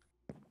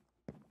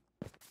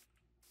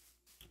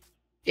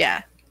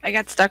 Yeah, I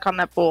got stuck on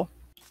that pool.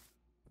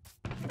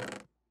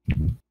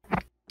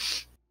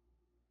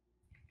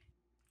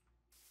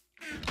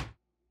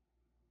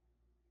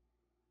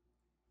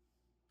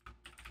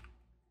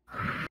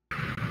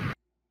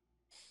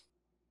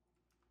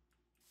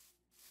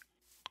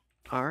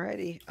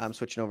 Alrighty, I'm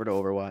switching over to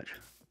Overwatch.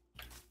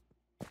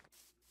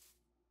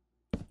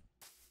 I'm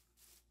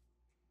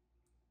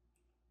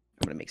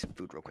gonna make some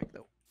food real quick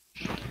though.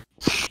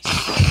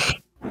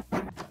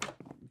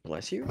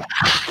 Bless you.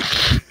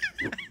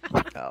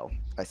 Oh,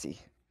 I see.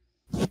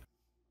 That's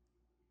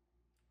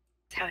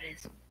how it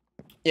is.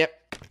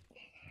 Yep.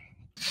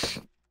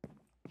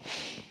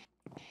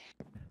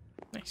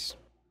 Nice.